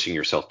of forcing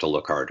yourself to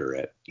look harder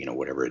at,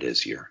 whatever it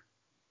is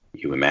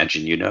you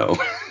imagine,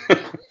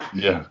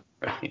 Yeah.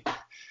 Right.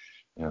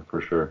 Yeah,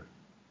 for sure.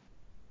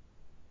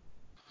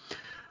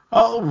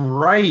 All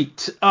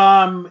right.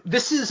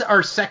 This is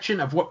our section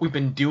of what we've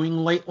been doing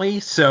lately.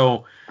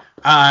 So,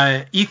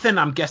 Ethan,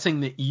 I'm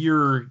guessing that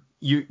you're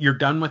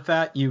done with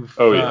that. You've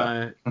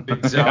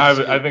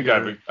exhausted. I think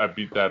I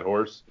beat that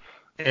horse.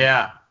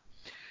 Yeah.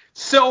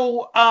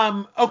 So,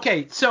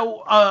 okay.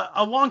 So,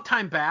 a long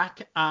time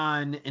back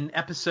on an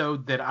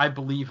episode that I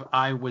believe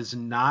I was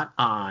not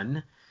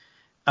on,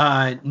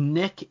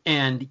 Nick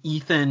and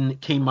Ethan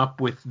came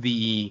up with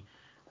the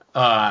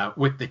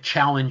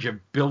challenge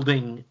of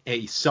building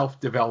a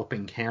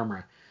self-developing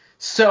camera.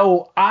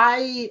 So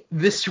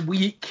this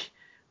week,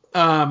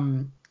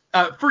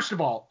 first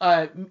of all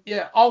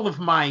of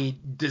my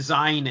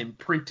design and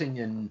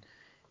printing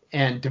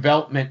and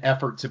development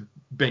efforts have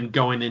been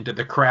going into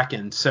the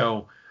Kraken.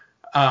 So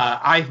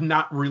I've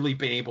not really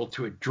been able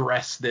to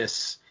address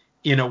this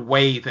in a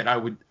way that I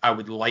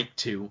would like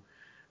to.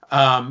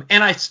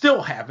 And I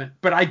still haven't,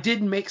 but I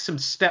did make some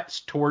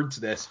steps towards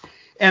this.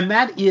 And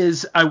that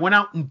is, I went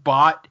out and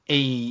bought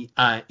an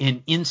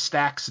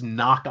Instax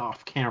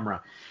knockoff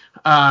camera.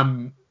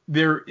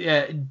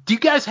 Do you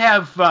guys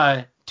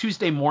have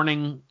Tuesday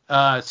morning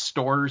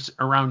stores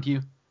around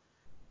you?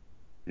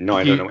 No,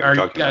 I don't know what you're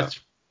talking about.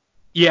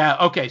 Yeah,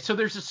 okay. So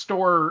there's a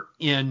store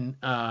in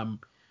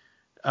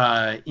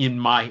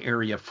my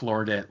area,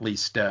 Florida, at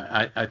least.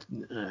 I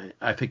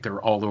think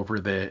they're all over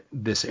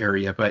this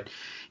area, but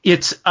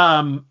it's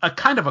a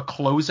kind of a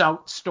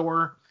closeout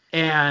store.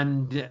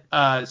 And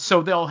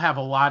so they'll have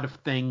a lot of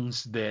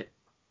things that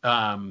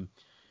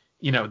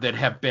that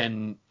have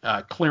been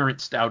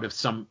clearanced out of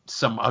some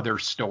other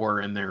store,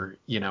 and they're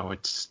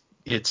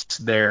it's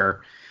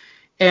there.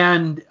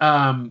 And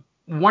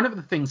one of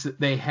the things that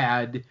they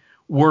had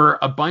were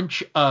a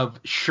bunch of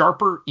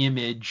Sharper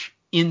Image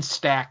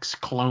Instax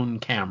clone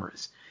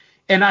cameras,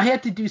 and I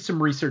had to do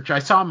some research. I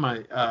saw them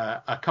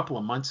a couple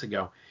of months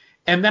ago,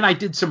 and then I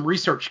did some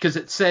research because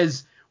it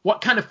says,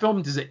 what kind of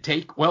film does it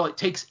take? Well, it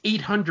takes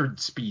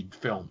 800 speed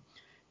film.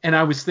 And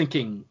I was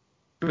thinking,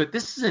 but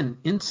this is an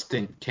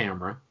instant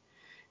camera.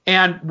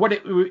 And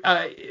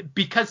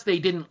because they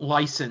didn't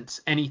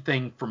license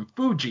anything from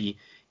Fuji,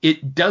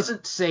 it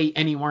doesn't say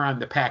anywhere on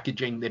the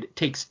packaging that it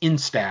takes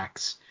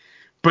Instax,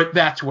 but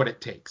that's what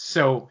it takes.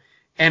 So,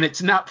 and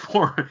it's not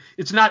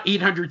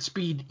 800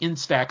 speed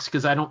Instax,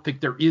 because I don't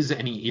think there is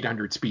any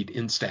 800 speed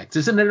Instax.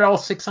 Isn't it all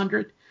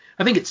 600?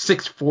 I think it's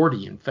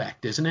 640, in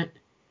fact, isn't it?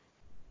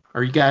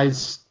 Are you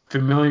guys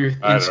familiar with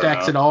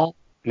Instax at all?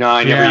 No,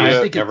 I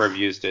Yeah, never have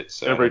used it.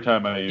 So every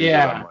time I use it,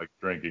 I'm like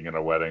drinking in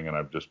a wedding, and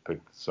I've just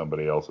picked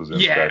somebody else's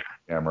Instax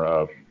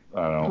camera up.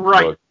 I don't know.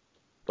 Right.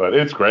 But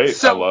it's great.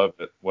 So, I love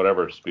it,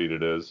 whatever speed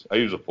it is. I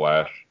use a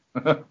flash.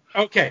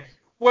 Okay.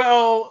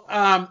 Well,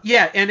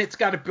 and it's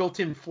got a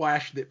built-in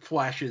flash that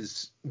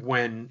flashes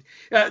when.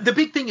 The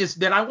big thing is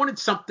that I wanted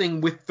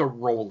something with the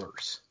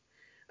rollers,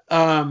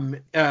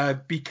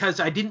 because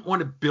I didn't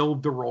want to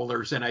build the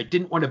rollers, and I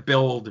didn't want to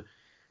build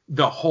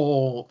the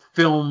whole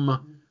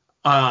film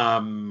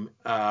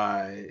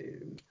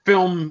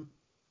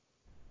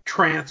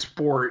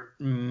transport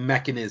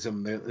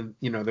mechanism.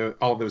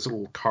 All those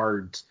little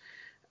cards,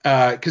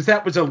 because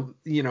that was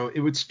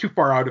it was too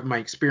far out of my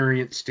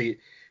experience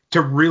to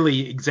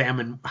really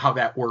examine how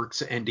that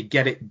works and to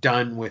get it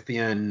done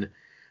within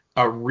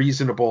a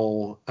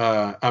reasonable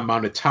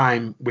amount of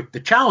time with the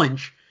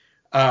challenge,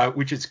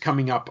 which is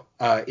coming up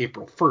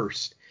April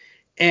 1st.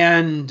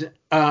 And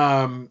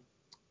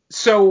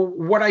so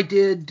what I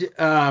did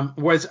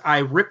was I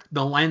ripped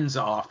the lens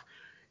off.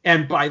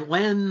 And by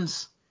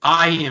lens,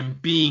 I am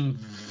being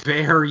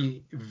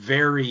very,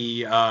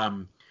 very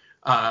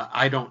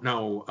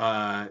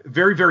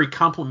very, very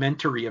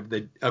complimentary of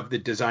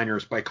the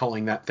designers by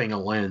calling that thing a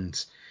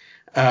lens.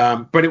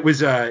 But it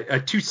was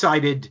a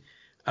two-sided,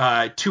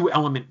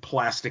 2-element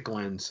plastic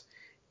lens.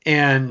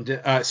 And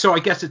so I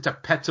guess it's a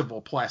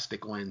Petzval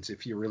plastic lens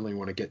if you really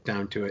want to get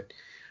down to it.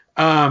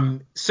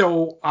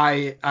 So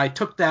I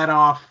took that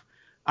off.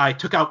 I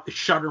took out the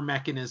shutter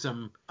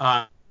mechanism,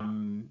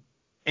 and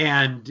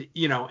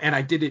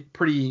I did it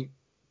pretty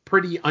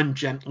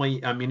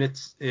ungently. I mean,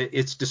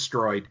 it's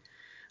destroyed.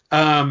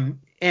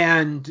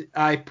 And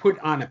I put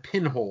on a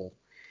pinhole.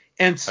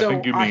 And so I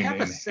think you mean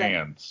have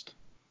enhanced.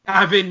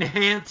 I've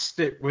enhanced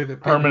it with a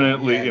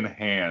permanently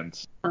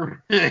enhanced.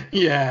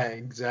 Yeah,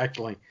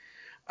 exactly.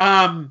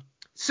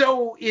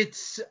 So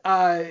it's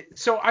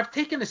so I've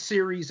taken a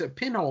series of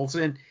pinholes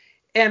and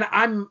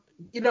I'm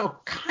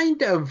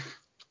kind of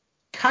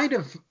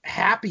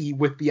happy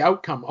with the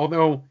outcome,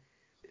 although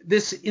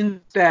this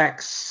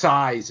Instax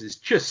size is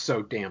just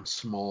so damn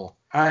small.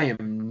 I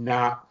am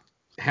not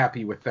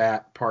happy with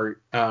that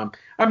part. I'm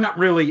not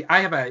really. I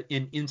have an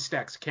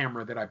Instax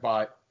camera that I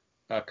bought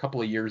a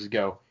couple of years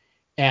ago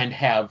and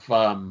have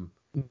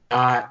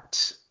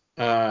not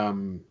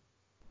I've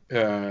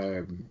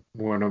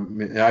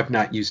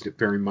not used it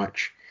very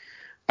much.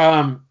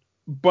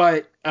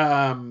 But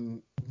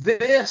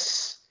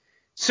this,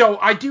 so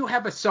I do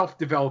have a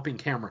self-developing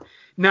camera.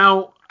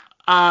 Now,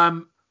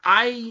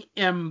 I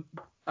am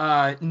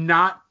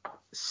not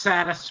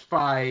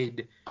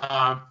satisfied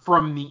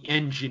from the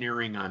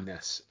engineering on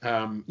this.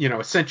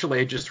 Essentially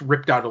I just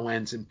ripped out a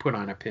lens and put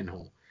on a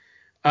pinhole.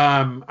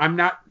 I'm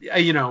not,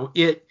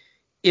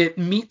 it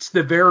meets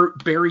the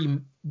very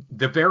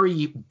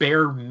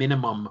bare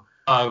minimum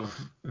of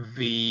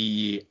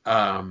the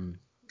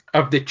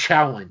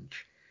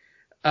challenge.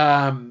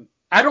 It's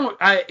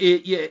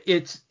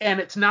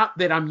not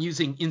that I'm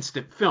using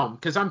instant film,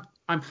 because I'm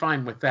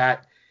fine with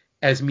that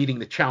as meeting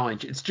the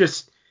challenge. It's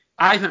just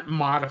I haven't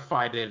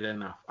modified it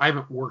enough. I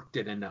haven't worked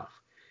it enough.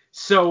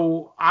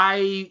 So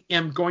I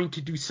am going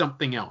to do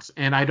something else,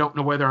 and I don't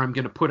know whether I'm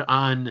going to put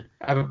on.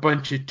 I have a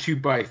bunch of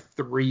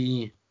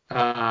 2x3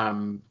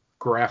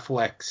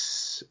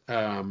 Graflex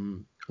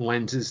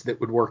lenses that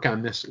would work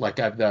on this. Like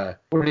I have the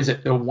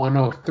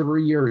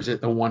 103 or is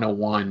it the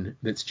 101?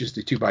 That's just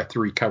a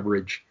 2x3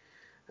 coverage.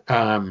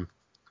 And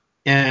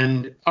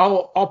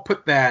I'll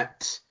put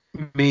that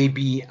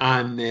maybe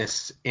on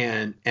this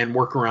and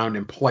work around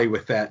and play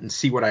with that and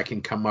see what I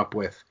can come up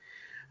with.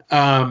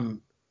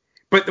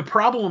 But the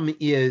problem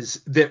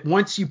is that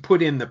once you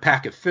put in the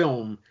pack of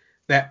film,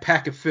 that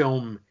pack of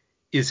film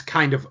is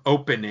kind of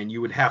open, and you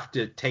would have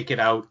to take it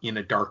out in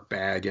a dark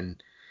bag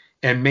and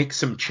make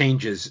some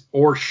changes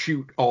or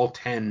shoot all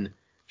 10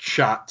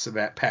 shots of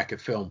that pack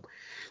of film.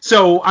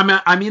 So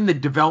I'm in the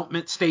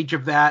development stage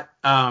of that.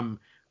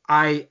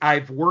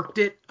 I've worked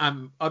it.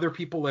 Other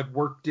people have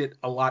worked it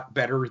a lot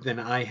better than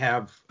I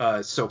have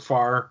so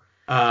far.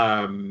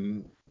 But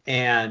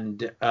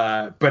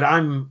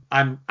I'm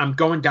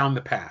going down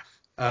the path.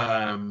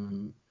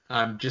 I'm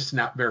just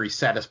not very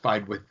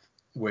satisfied with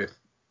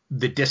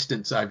the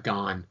distance I've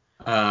gone.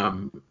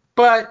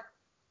 But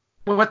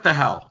what the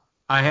hell?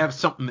 I have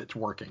something that's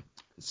working.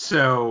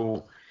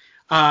 So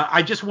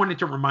I just wanted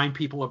to remind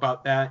people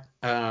about that.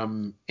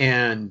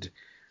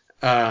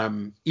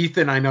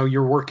 Ethan, I know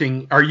you're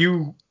working. Are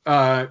you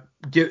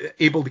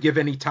able to give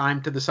any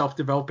time to the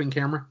self-developing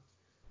camera?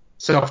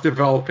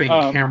 Self-developing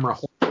camera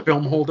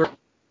film holder?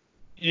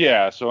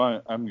 Yeah, so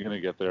I'm going to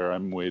get there.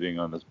 I'm waiting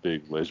on this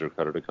big laser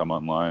cutter to come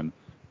online.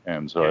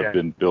 And so I've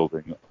been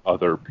building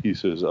other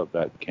pieces of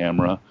that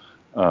camera.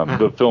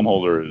 The film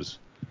holder is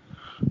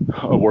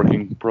a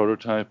working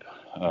prototype.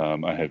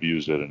 I have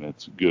used it and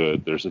it's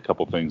good. There's a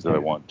couple things that I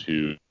want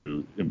to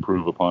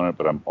improve upon it,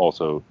 but I'm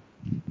also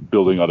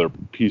building other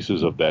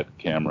pieces of that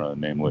camera,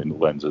 namely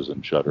lenses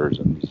and shutters,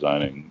 and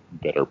designing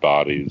better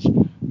bodies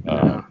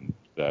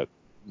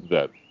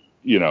that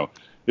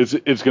it's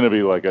going to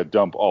be like a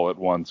dump all at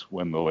once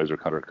when the laser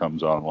cutter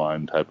comes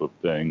online type of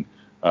thing.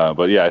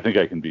 But yeah, I think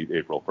I can beat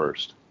April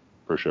 1st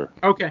for sure.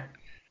 Okay.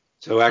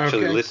 So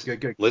actually,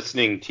 Good.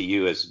 listening to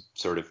you has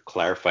sort of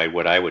clarified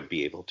what I would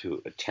be able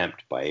to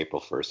attempt by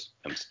April 1st.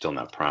 I'm still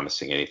not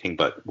promising anything,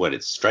 but what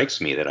it strikes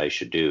me that I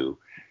should do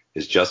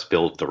is just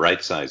build the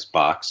right size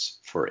box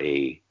for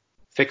a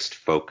fixed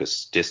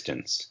focus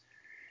distance,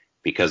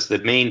 because the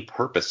main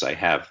purpose I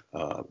have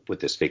with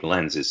this big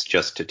lens is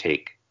just to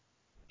take,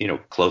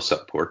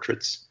 close-up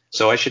portraits.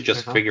 So I should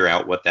just figure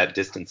out what that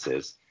distance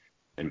is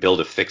and build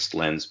a fixed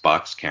lens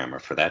box camera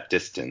for that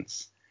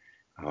distance.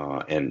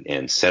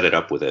 And set it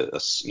up with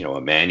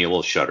a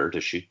manual shutter to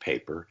shoot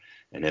paper,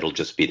 and it'll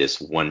just be this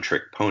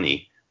one-trick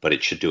pony, but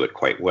it should do it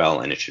quite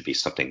well, and it should be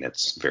something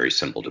that's very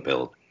simple to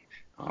build.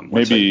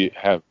 Maybe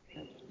have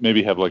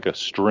like a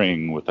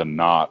string with a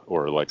knot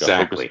or like a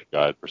focus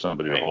guide for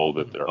somebody to hold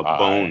at their eye. A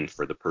bone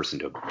for the person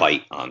to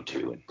bite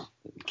onto and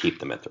keep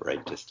them at the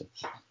right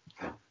distance.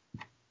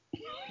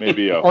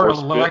 Maybe or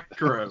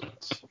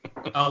electrodes,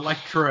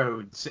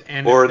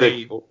 and or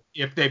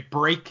if they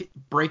break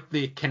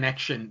the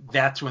connection,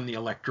 that's when the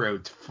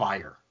electrodes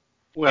fire.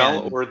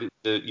 Well, or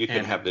you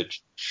can have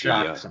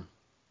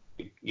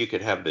you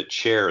could have the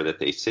chair that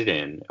they sit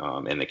in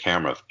and the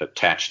camera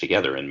attached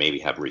together, and maybe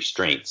have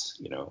restraints,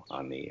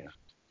 on the.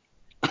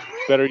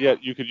 Better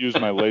yet, you could use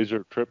my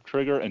laser trip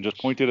trigger and just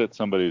point it at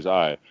somebody's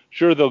eye.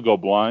 Sure, they'll go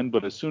blind,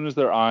 but as soon as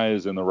their eye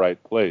is in the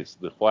right place,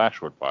 the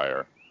flash would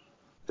fire.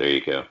 There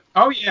you go.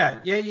 Oh yeah.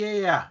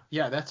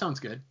 That sounds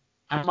good.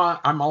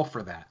 I'm all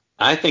for that.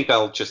 I think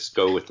I'll just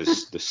go with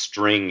this. The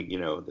string,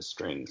 the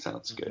string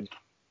sounds good.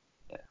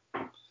 Yeah.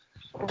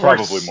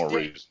 Probably more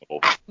reasonable.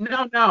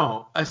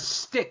 No, a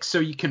stick so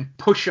you can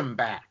push them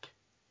back.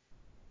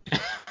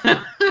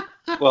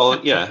 Well,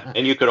 yeah,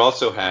 and you could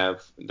also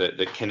have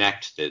the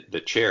connect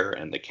the chair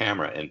and the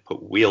camera and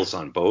put wheels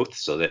on both,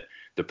 so that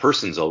the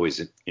person's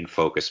always in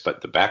focus,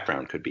 but the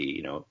background could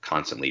be,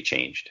 constantly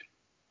changed.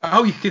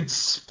 Oh, you could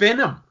spin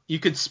them. You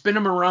could spin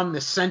them around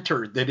the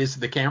center that is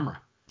the camera.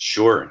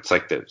 Sure, it's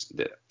like the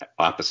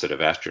opposite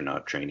of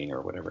astronaut training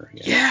or whatever.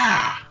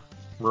 Yeah.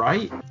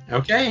 Right.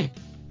 Okay,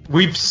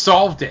 we've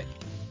solved it.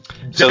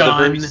 So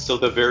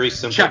the very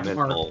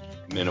simple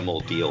minimal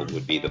deal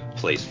would be the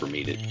place for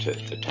me to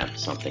attempt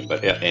something,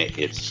 but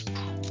that's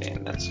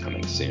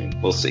coming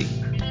soon. We'll see.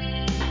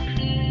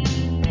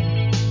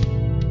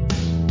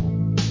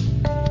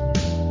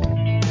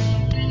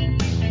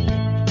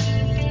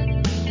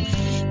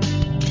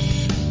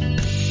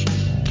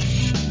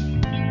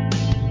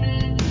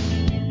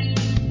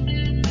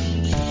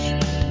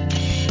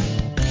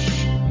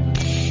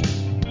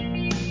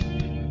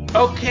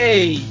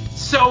 Okay,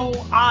 so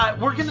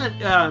we're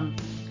gonna.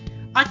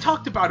 I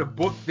talked about a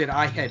book that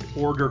I had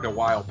ordered a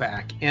while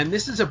back, and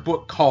this is a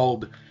book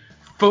called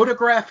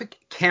Photographic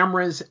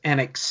Cameras and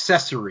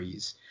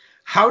Accessories: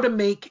 How to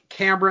Make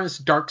Cameras,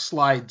 Dark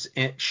Slides,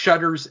 and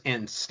Shutters,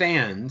 and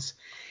Stands.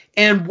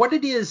 And what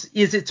it is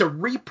it's a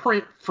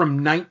reprint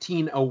from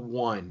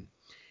 1901,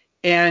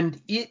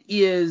 and it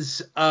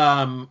is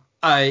a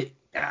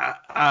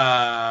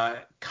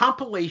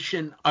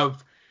compilation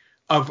of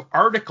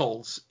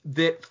articles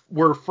that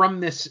were from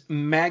this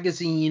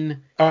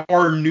magazine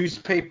or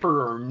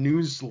newspaper or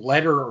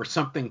newsletter or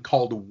something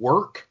called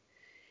Work,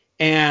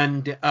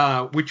 and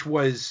which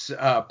was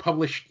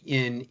published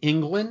in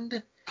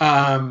England.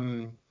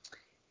 And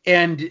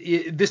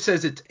this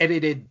says it's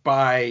edited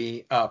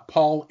by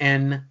Paul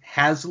N.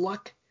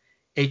 Hasluck,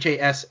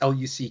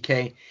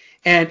 Hasluck,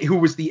 and who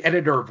was the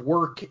editor of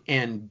Work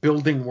and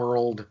Building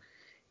World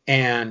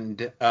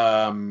and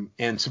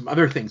some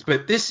other things.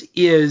 But this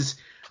is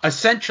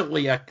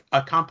essentially a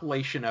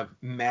compilation of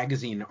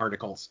magazine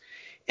articles.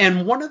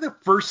 And one of the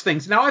first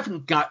things, now I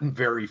haven't gotten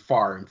very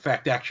far. In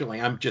fact, actually,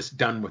 I'm just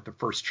done with the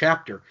first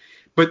chapter.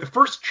 But the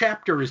first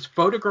chapter is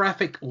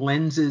photographic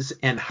lenses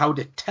and how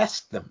to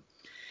test them.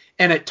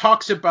 And it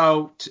talks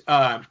about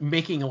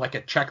making like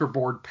a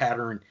checkerboard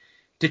pattern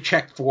to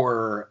check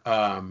for,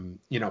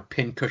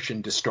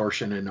 pincushion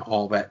distortion and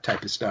all that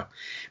type of stuff.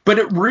 But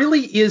it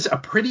really is a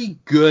pretty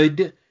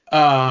good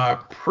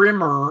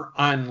primer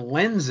on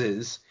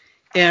lenses.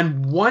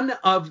 And one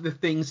of the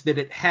things that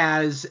it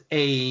has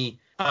it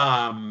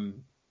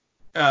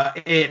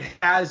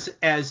has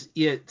as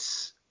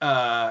its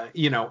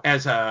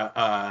as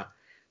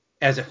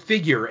a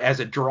figure, as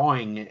a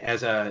drawing,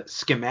 as a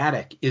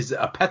schematic is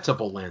a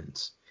Petzval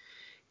lens.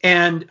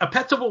 And a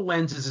Petzval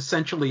lens is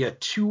essentially a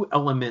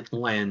 2-element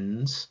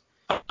lens.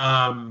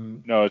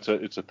 No, it's a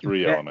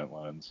 3-element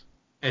lens.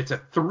 It's a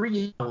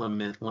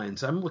 3-element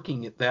lens. I'm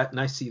looking at that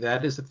and I see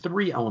that as a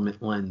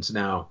 3-element lens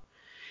now.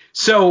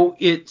 So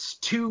it's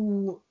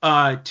two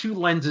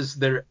lenses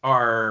that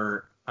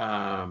are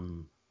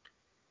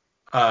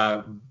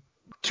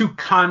two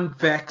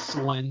convex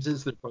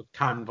lenses. They're both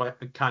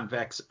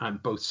convex on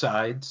both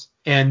sides.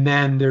 And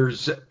then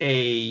there's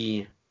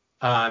a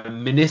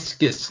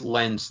meniscus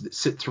lens that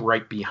sits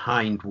right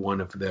behind one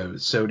of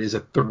those. So it is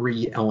a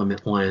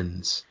 3-element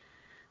lens.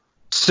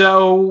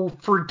 So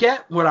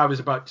forget what I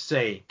was about to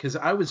say, because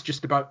I was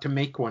just about to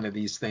make one of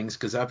these things,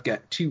 because I've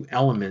got two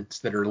elements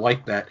that are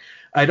like that.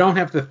 I don't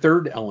have the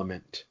third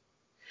element.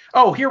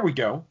 Oh, here we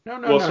go.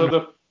 No.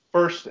 The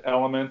first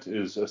element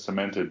is a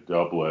cemented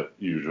doublet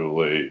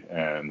usually,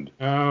 and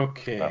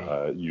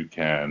Okay. you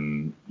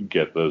can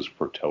get those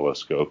for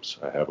telescopes.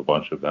 I have a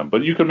bunch of them,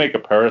 but you can make a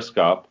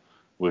periscope,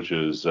 which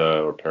is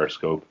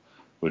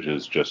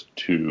just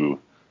two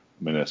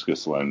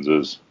meniscus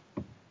lenses.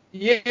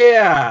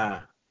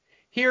 Yeah.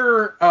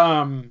 Here.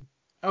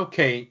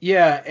 Okay.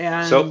 Yeah.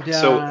 And so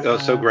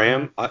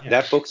Graham, yeah.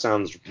 that book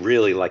sounds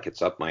really like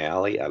it's up my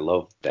alley. I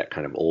love that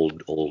kind of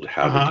old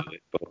how to do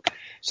it book.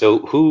 So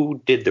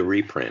who did the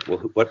reprint? Well,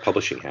 what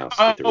publishing house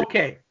did the reprint?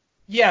 Okay.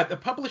 Yeah, the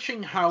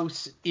publishing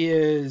house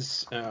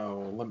is,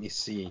 let me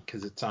see,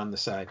 because it's on the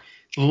side.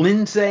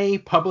 Lindsay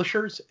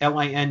Publishers,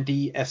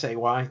 Lindsay,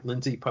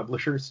 Lindsay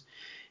Publishers.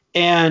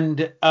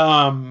 And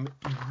I'll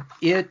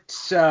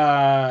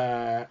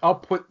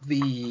put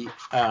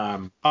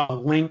a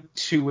link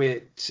to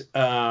it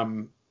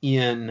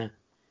in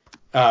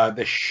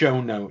the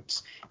show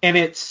notes. And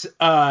it's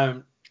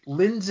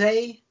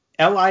Lindsay,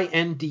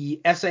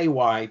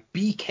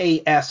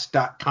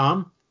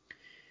 LINDSAYBKS.com.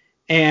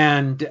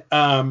 And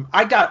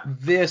I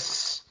got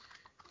this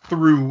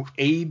through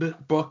Abe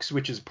Books,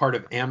 which is part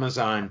of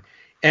Amazon,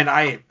 and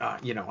I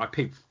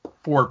paid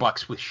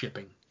 $4 with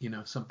shipping,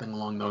 something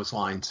along those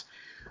lines.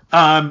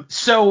 And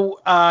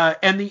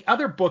the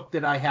other book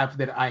that I have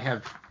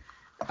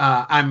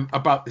I'm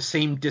about the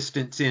same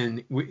distance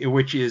in,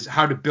 which is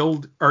how to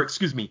build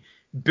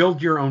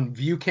your own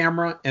view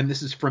camera, and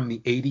this is from the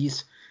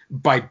 80s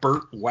by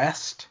Bert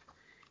West,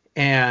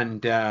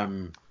 and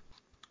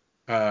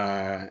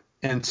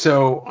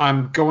so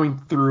I'm going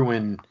through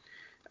and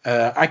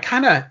I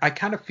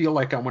kind of feel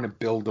like I want to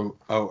build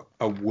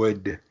a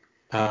wood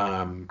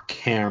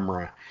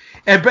camera,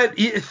 but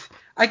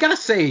I gotta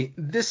say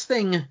this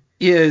thing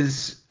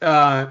is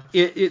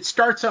it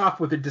starts off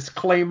with a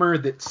disclaimer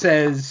that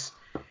says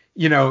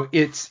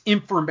it's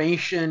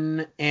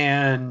information,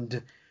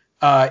 and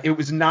it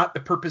was not the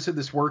purpose of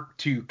this work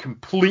to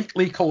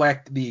completely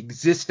collect the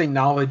existing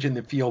knowledge in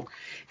the field.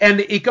 And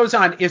it goes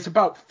on. It's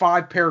about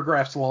 5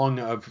 paragraphs long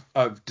of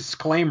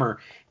disclaimer.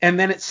 And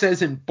then it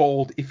says in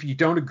bold, if you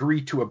don't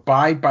agree to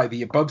abide by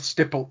the above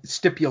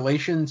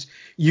stipulations,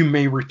 you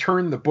may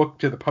return the book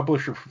to the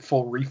publisher for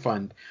full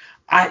refund.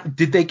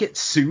 Did they get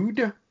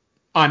sued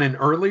on an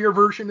earlier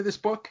version of this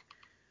book?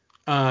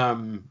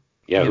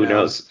 Yeah, who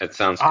knows? It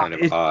sounds kind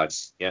of odd.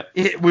 Yeah,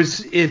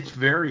 it's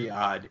very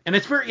odd, and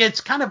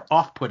it's kind of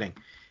off-putting.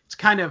 It's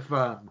kind of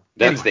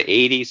that's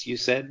anyway. The 80s, you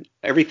said?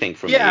 Everything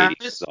from the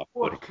 80s is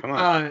off-putting. Come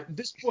on.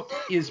 This book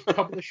is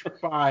published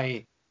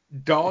by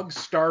Dog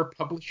Star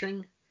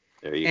Publishing.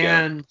 There you go.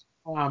 And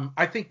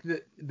I think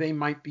that they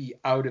might be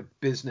out of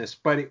business,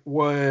 but it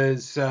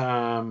was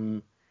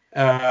 95.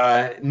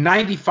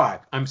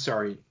 I'm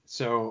sorry.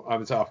 So I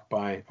was off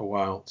by a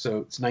while. So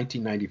it's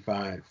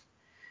 1995.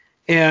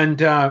 And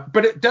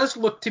but it does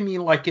look to me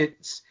like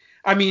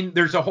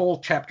there's a whole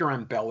chapter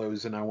on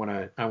bellows, and I want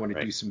to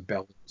do some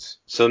bellows.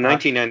 So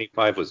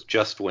 1995 was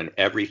just when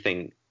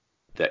everything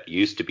that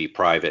used to be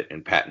private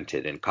and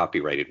patented and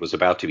copyrighted was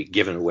about to be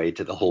given away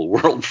to the whole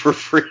world for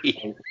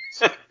free.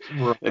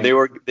 Right. And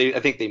I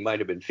think they might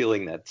have been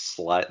feeling that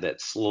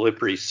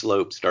slippery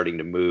slope starting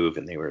to move,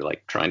 and they were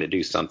like trying to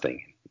do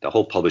something. The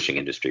whole publishing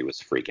industry was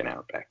freaking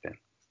out back then.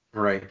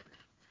 Right.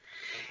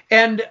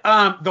 And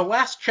the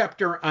last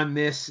chapter on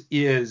this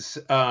is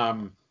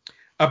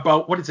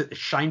about, what is it,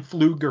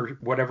 Scheinflug or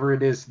whatever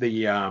it is.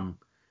 The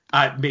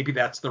maybe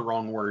that's the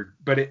wrong word,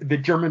 but the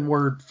German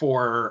word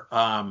for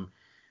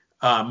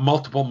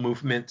multiple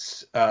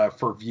movements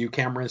for view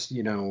cameras.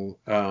 Well,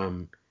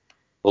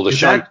 the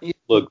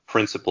Scheinflug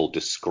principle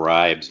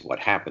describes what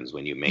happens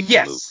when you make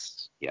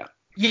movements. Yeah.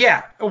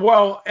 Yeah.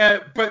 Well,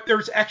 but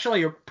there's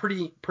actually a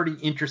pretty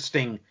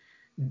interesting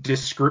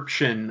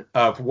description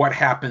of what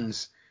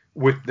happens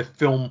with the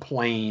film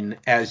plane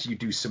as you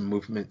do some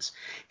movements.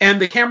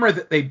 And the camera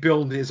that they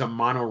build is a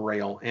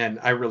monorail, and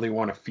I really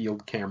want a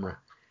field camera.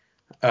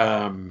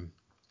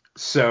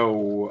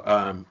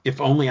 So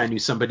if only I knew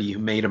somebody who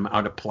made them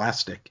out of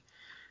plastic.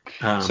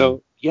 I'm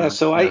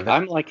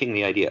liking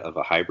the idea of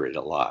a hybrid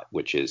a lot,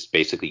 which is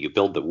basically you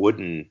build the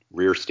wooden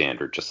rear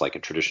standard just like a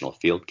traditional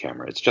field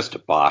camera. It's just a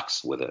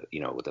box with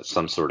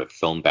some sort of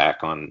film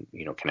back on,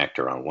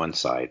 connector on one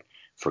side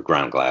for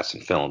ground glass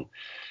and film.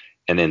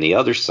 And then the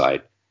other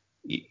side,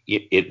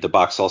 the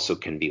box also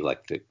can be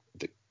like the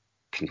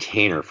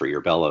container for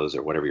your bellows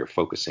or whatever your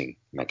focusing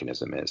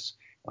mechanism is.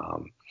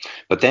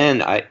 But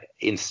then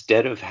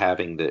instead of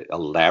having the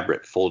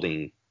elaborate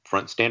folding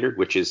front standard,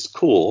 which is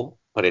cool,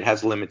 but it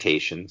has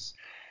limitations,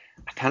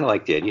 I kind of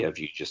like the idea of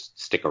you just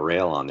stick a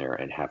rail on there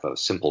and have a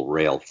simple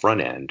rail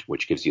front end,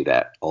 which gives you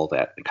all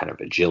that kind of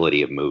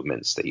agility of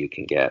movements that you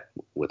can get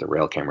with a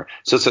rail camera.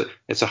 So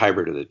it's a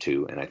hybrid of the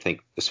two. And I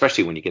think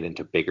especially when you get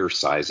into bigger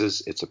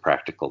sizes, it's a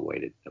practical way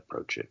to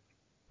approach it.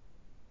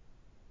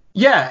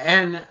 Yeah.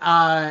 And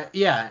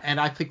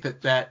I think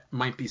that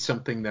might be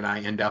something that I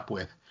end up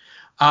with.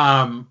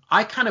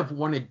 I kind of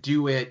want to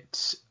do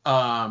it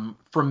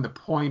from the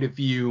point of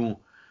view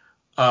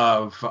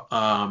of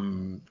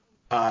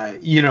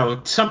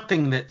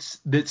something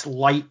that's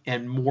light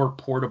and more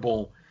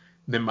portable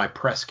than my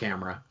press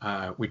camera,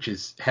 which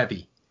is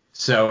heavy.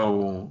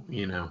 So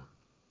Well,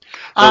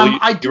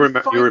 I do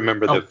you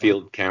remember the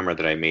field camera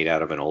that I made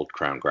out of an old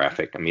Crown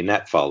Graphic? I mean,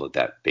 that followed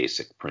that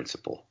basic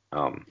principle.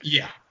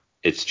 Yeah.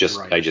 It's just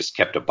Right. I just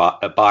kept a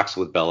box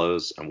with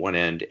bellows on one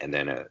end, and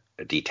then a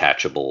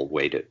detachable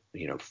way to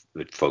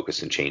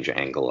focus and change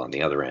angle on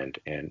the other end.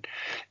 And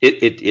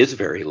it is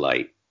very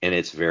light, and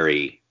it's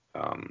very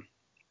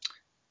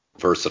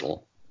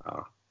versatile,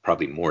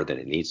 probably more than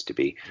it needs to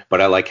be.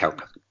 But I like how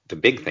the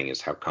big thing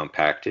is how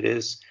compact it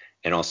is,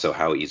 and also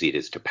how easy it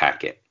is to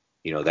pack it.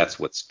 That's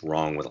what's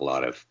wrong with a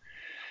lot of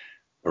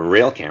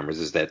rail cameras,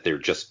 is that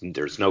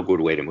there's no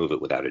good way to move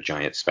it without a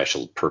giant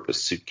special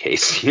purpose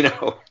suitcase.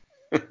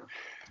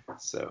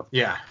 So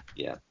yeah.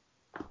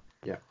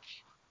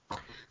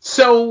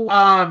 So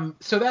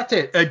that's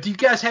it. Do you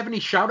guys have any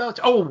shout outs?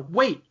 Oh,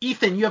 wait,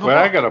 Ethan, you have a book.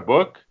 I got a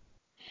book.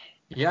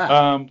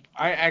 Yeah.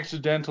 I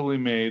accidentally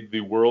made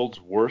the world's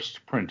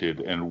worst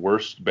printed and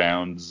worst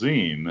bound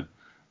zine.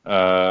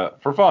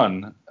 For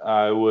fun,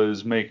 I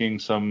was making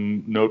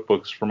some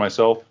notebooks for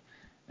myself,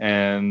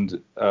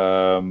 and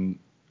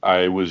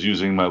I was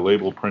using my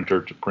label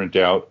printer to print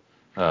out.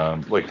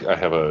 I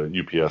have a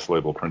UPS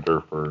label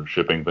printer for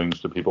shipping things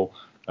to people,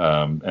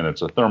 and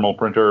it's a thermal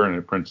printer, and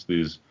it prints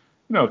these,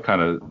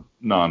 kind of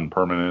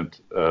non-permanent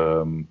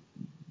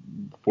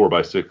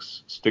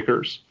 4x6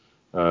 stickers.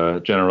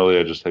 Generally,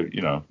 I just have,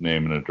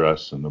 name and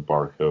address and the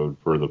barcode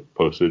for the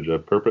postage I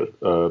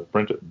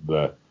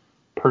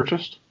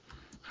purchased.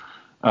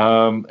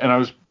 And I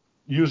was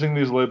using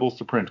these labels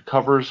to print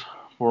covers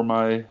for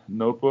my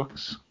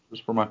notebooks,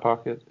 just for my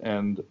pocket.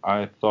 And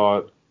I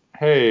thought,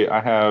 hey,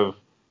 I have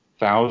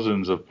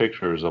thousands of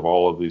pictures of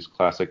all of these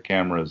classic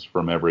cameras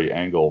from every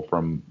angle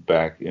from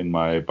back in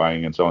my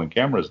buying and selling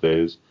cameras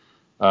days.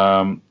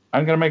 I'm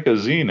going to make a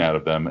zine out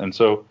of them. And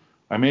so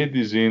I made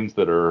these zines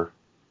that are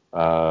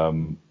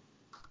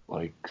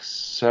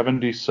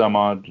 60 some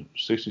odd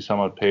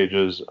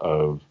pages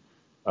of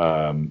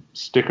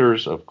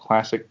stickers of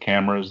classic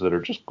cameras that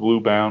are just glue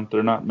bound.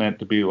 They're not meant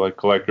to be like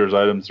collector's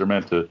items. They're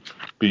meant to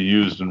be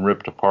used and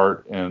ripped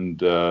apart.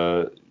 And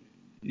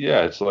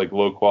it's like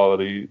low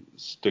quality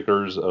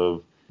stickers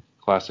of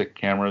classic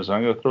cameras.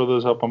 I'm going to throw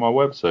those up on my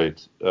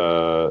website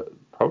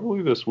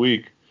probably this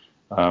week.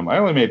 I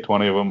only made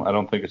 20 of them. I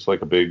don't think it's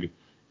like a big,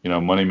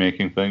 money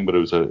making thing, but it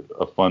was a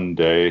fun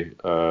day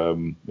a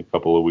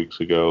couple of weeks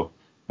ago.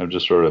 I've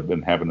just sort of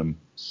been having them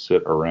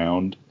sit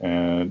around,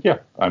 and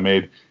I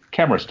made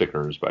camera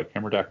stickers by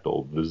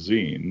Cameradactyl, the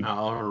zine.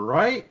 All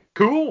right,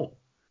 cool.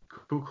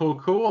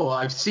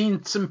 I've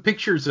seen some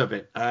pictures of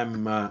it.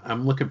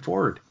 I'm looking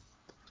forward.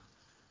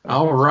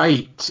 All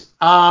right,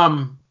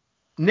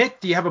 Nick,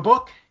 do you have a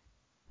book?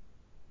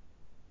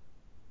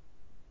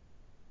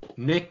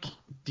 Nick,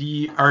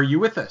 are you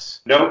with us?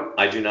 No,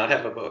 I do not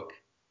have a book.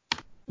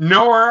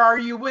 Nor are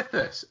you with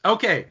us.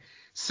 Okay,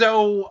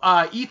 so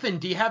Ethan,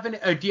 do you have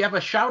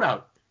a shout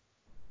out?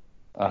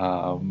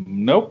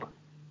 Nope.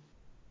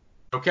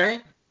 Okay.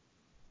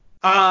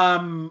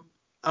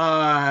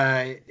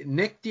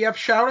 Nick, do you have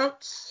shout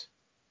outs?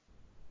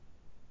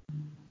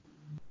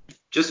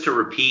 Just to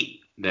repeat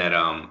that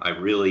I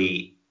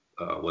really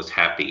was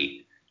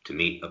happy to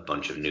meet a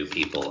bunch of new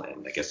people,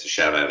 and I guess the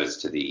shout out is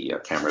to the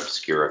Camera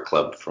Obscura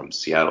Club from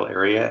Seattle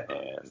area,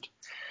 and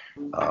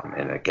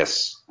I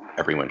guess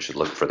everyone should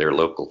look for their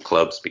local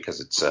clubs, because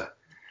it's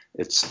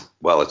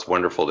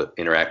wonderful to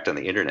interact on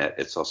the internet.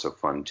 It's also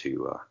fun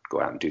to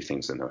go out and do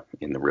things in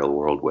the real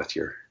world with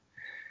your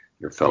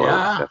fellow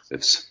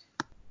executives.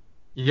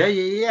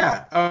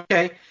 Yeah.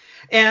 Okay.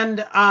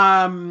 And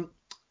I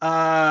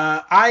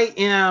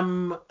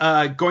am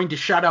going to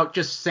shout out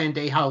just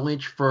Sandeha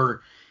Lynch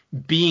for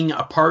being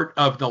a part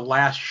of the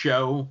last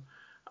show.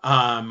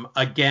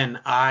 Again,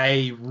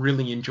 I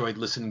really enjoyed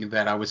listening to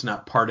that. I was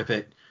not part of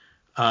it,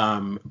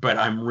 but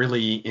I'm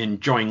really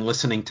enjoying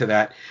listening to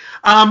that.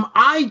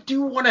 I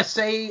do want to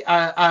say,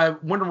 I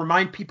want to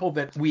remind people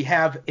that we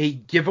have a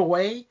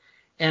giveaway,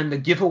 and the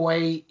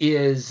giveaway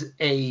is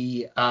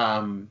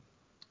one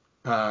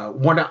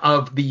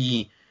of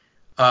the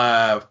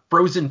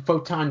Frozen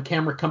Photon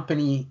Camera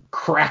Company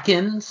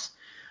Krakens.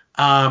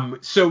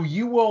 So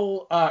you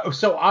will.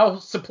 So I'll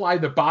supply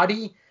the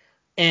body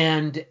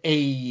and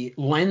a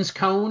lens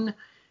cone.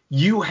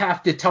 You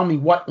have to tell me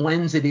what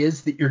lens it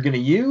is that you're going to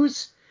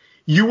use.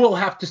 You will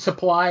have to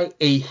supply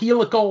a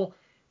helical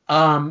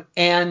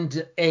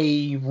and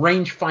a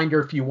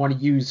rangefinder if you want to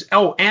use.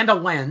 Oh, and a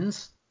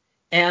lens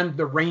and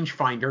the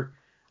rangefinder.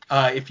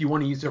 If you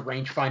want to use a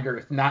rangefinder.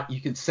 If not, you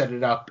can set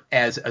it up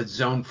as a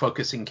zone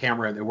focusing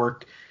camera that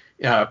worked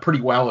pretty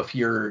well if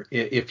you're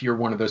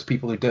one of those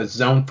people who does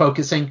zone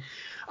focusing.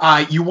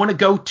 You want to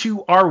go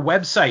to our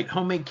website,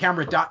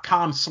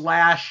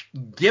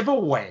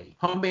 homemadecamera.com/giveaway.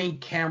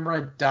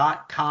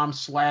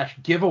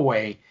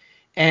 Homemadecamera.com/giveaway.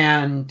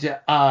 and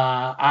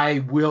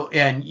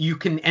and you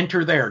can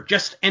enter there.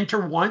 Just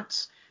enter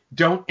once.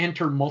 Don't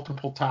enter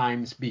multiple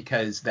times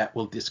because that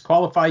will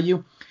disqualify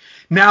you.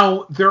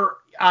 Now,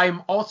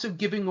 I'm also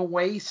giving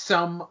away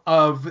some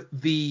of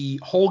the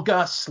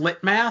Holga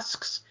slit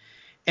masks,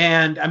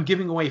 and I'm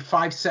giving away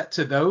 5 sets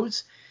of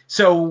those.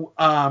 So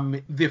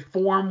the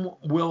form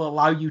will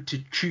allow you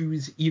to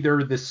choose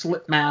either the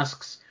slit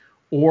masks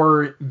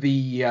or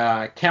the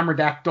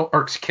Cameradactyl,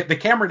 or the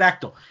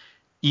Cameradactyl.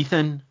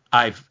 Ethan,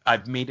 I've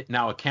made it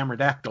now a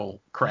Cameradactyl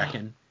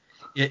Kraken.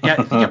 I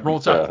think it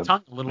rolls off the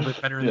tongue a little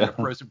bit better than a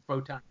Frozen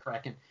Photon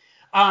Kraken.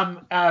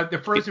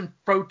 The Frozen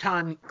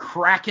Photon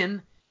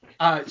Kraken.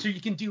 So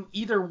you can do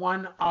either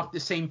one off the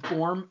same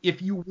form.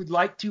 If you would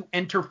like to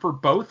enter for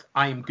both,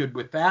 I am good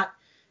with that.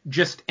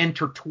 Just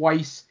enter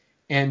twice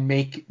and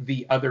make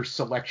the other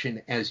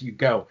selection as you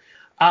go.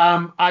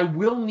 I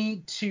will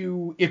need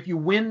to, if you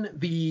win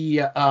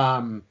the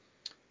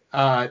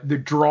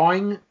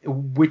drawing,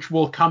 which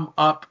will come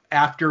up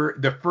after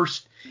the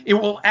first, it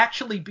will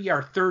actually be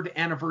our 3rd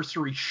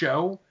anniversary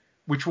show,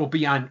 which will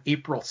be on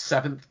April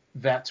 7th.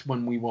 That's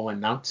when we will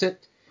announce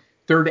it.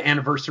 3rd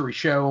anniversary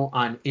show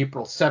on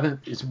April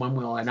 7th is when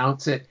we'll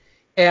announce it.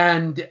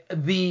 And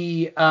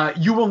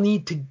you will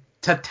need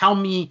to tell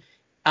me,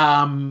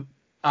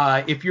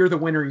 if you're the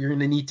winner, you're going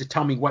to need to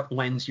tell me what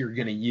lens you're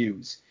going to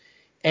use.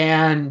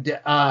 And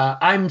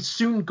I'm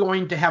soon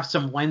going to have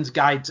some lens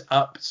guides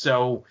up.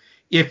 So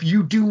if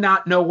you do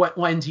not know what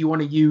lens you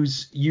want to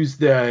use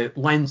the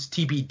lens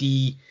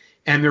TBD,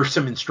 and there's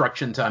some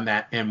instructions on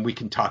that, and we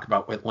can talk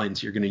about what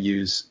lens you're going to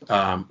use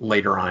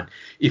later on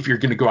if you're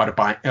going to go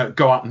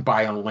out and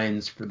buy a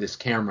lens for this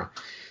camera.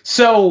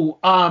 So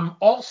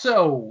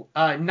also,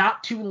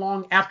 not too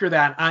long after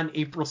that, on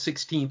April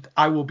 16th,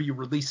 I will be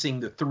releasing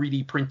the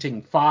 3D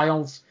printing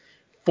files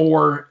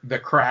for the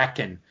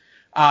Kraken.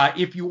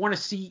 If you want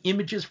to see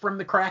images from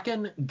the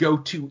Kraken, go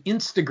to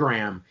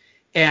Instagram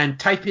and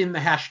type in the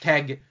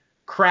hashtag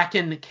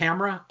Kraken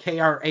Camera,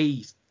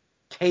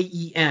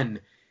 Kraken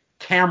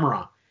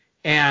camera,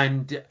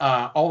 and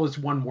all is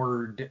one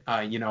word.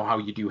 You know how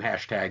you do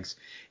hashtags,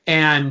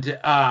 and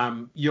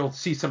you'll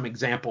see some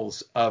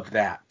examples of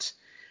that.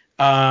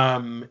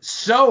 Any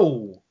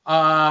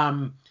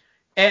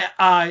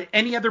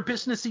other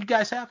business you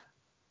guys have?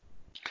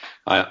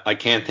 I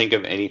can't think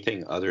of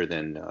anything other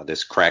than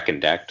this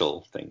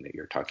Krakendactyl thing that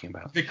you're talking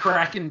about. The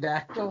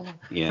Krakendactyl?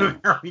 Yeah.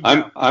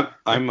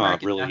 I'm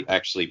really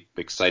actually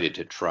excited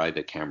to try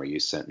the camera you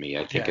sent me.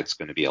 I think it's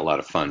going to be a lot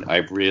of fun. I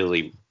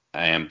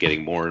am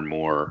getting more and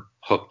more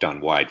hooked on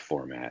wide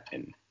format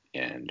and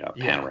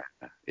panorama.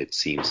 It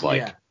seems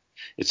like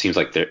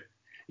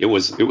it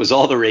was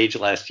all the rage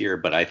last year,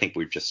 but I think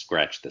we've just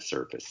scratched the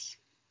surface.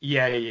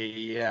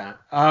 Yeah.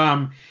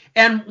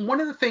 And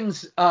one of the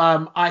things,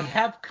 I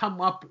have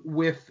come up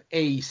with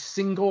a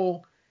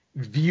single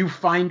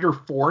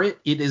viewfinder for it.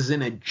 It is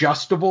an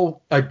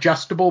adjustable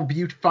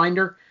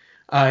viewfinder.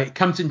 It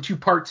comes in 2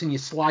 parts, and you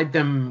slide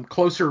them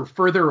closer or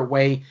further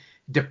away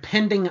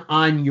depending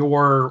on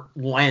your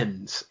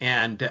lens.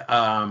 And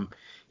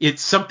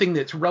it's something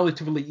that's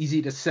relatively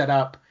easy to set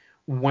up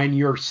when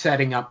you're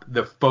setting up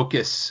the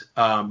focus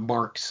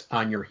marks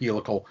on your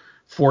helical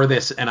for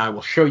this, and I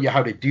will show you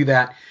how to do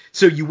that.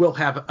 So you will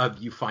have a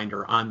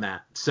viewfinder on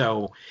that.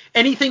 So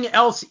anything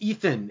else,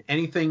 Ethan?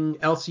 Anything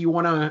else you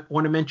want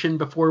to mention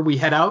before we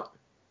head out?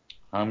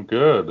 I'm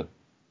good.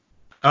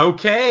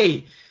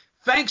 Okay.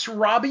 Thanks,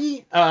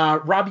 Robbie.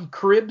 Robbie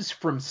Cribbs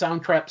from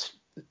Soundtrap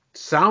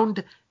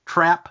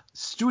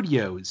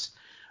Studios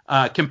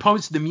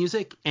composed the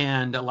music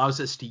and allows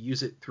us to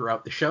use it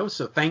throughout the show.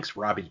 So thanks,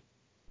 Robbie.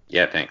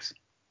 Yeah, thanks.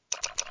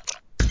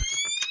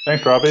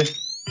 Thanks, Robbie.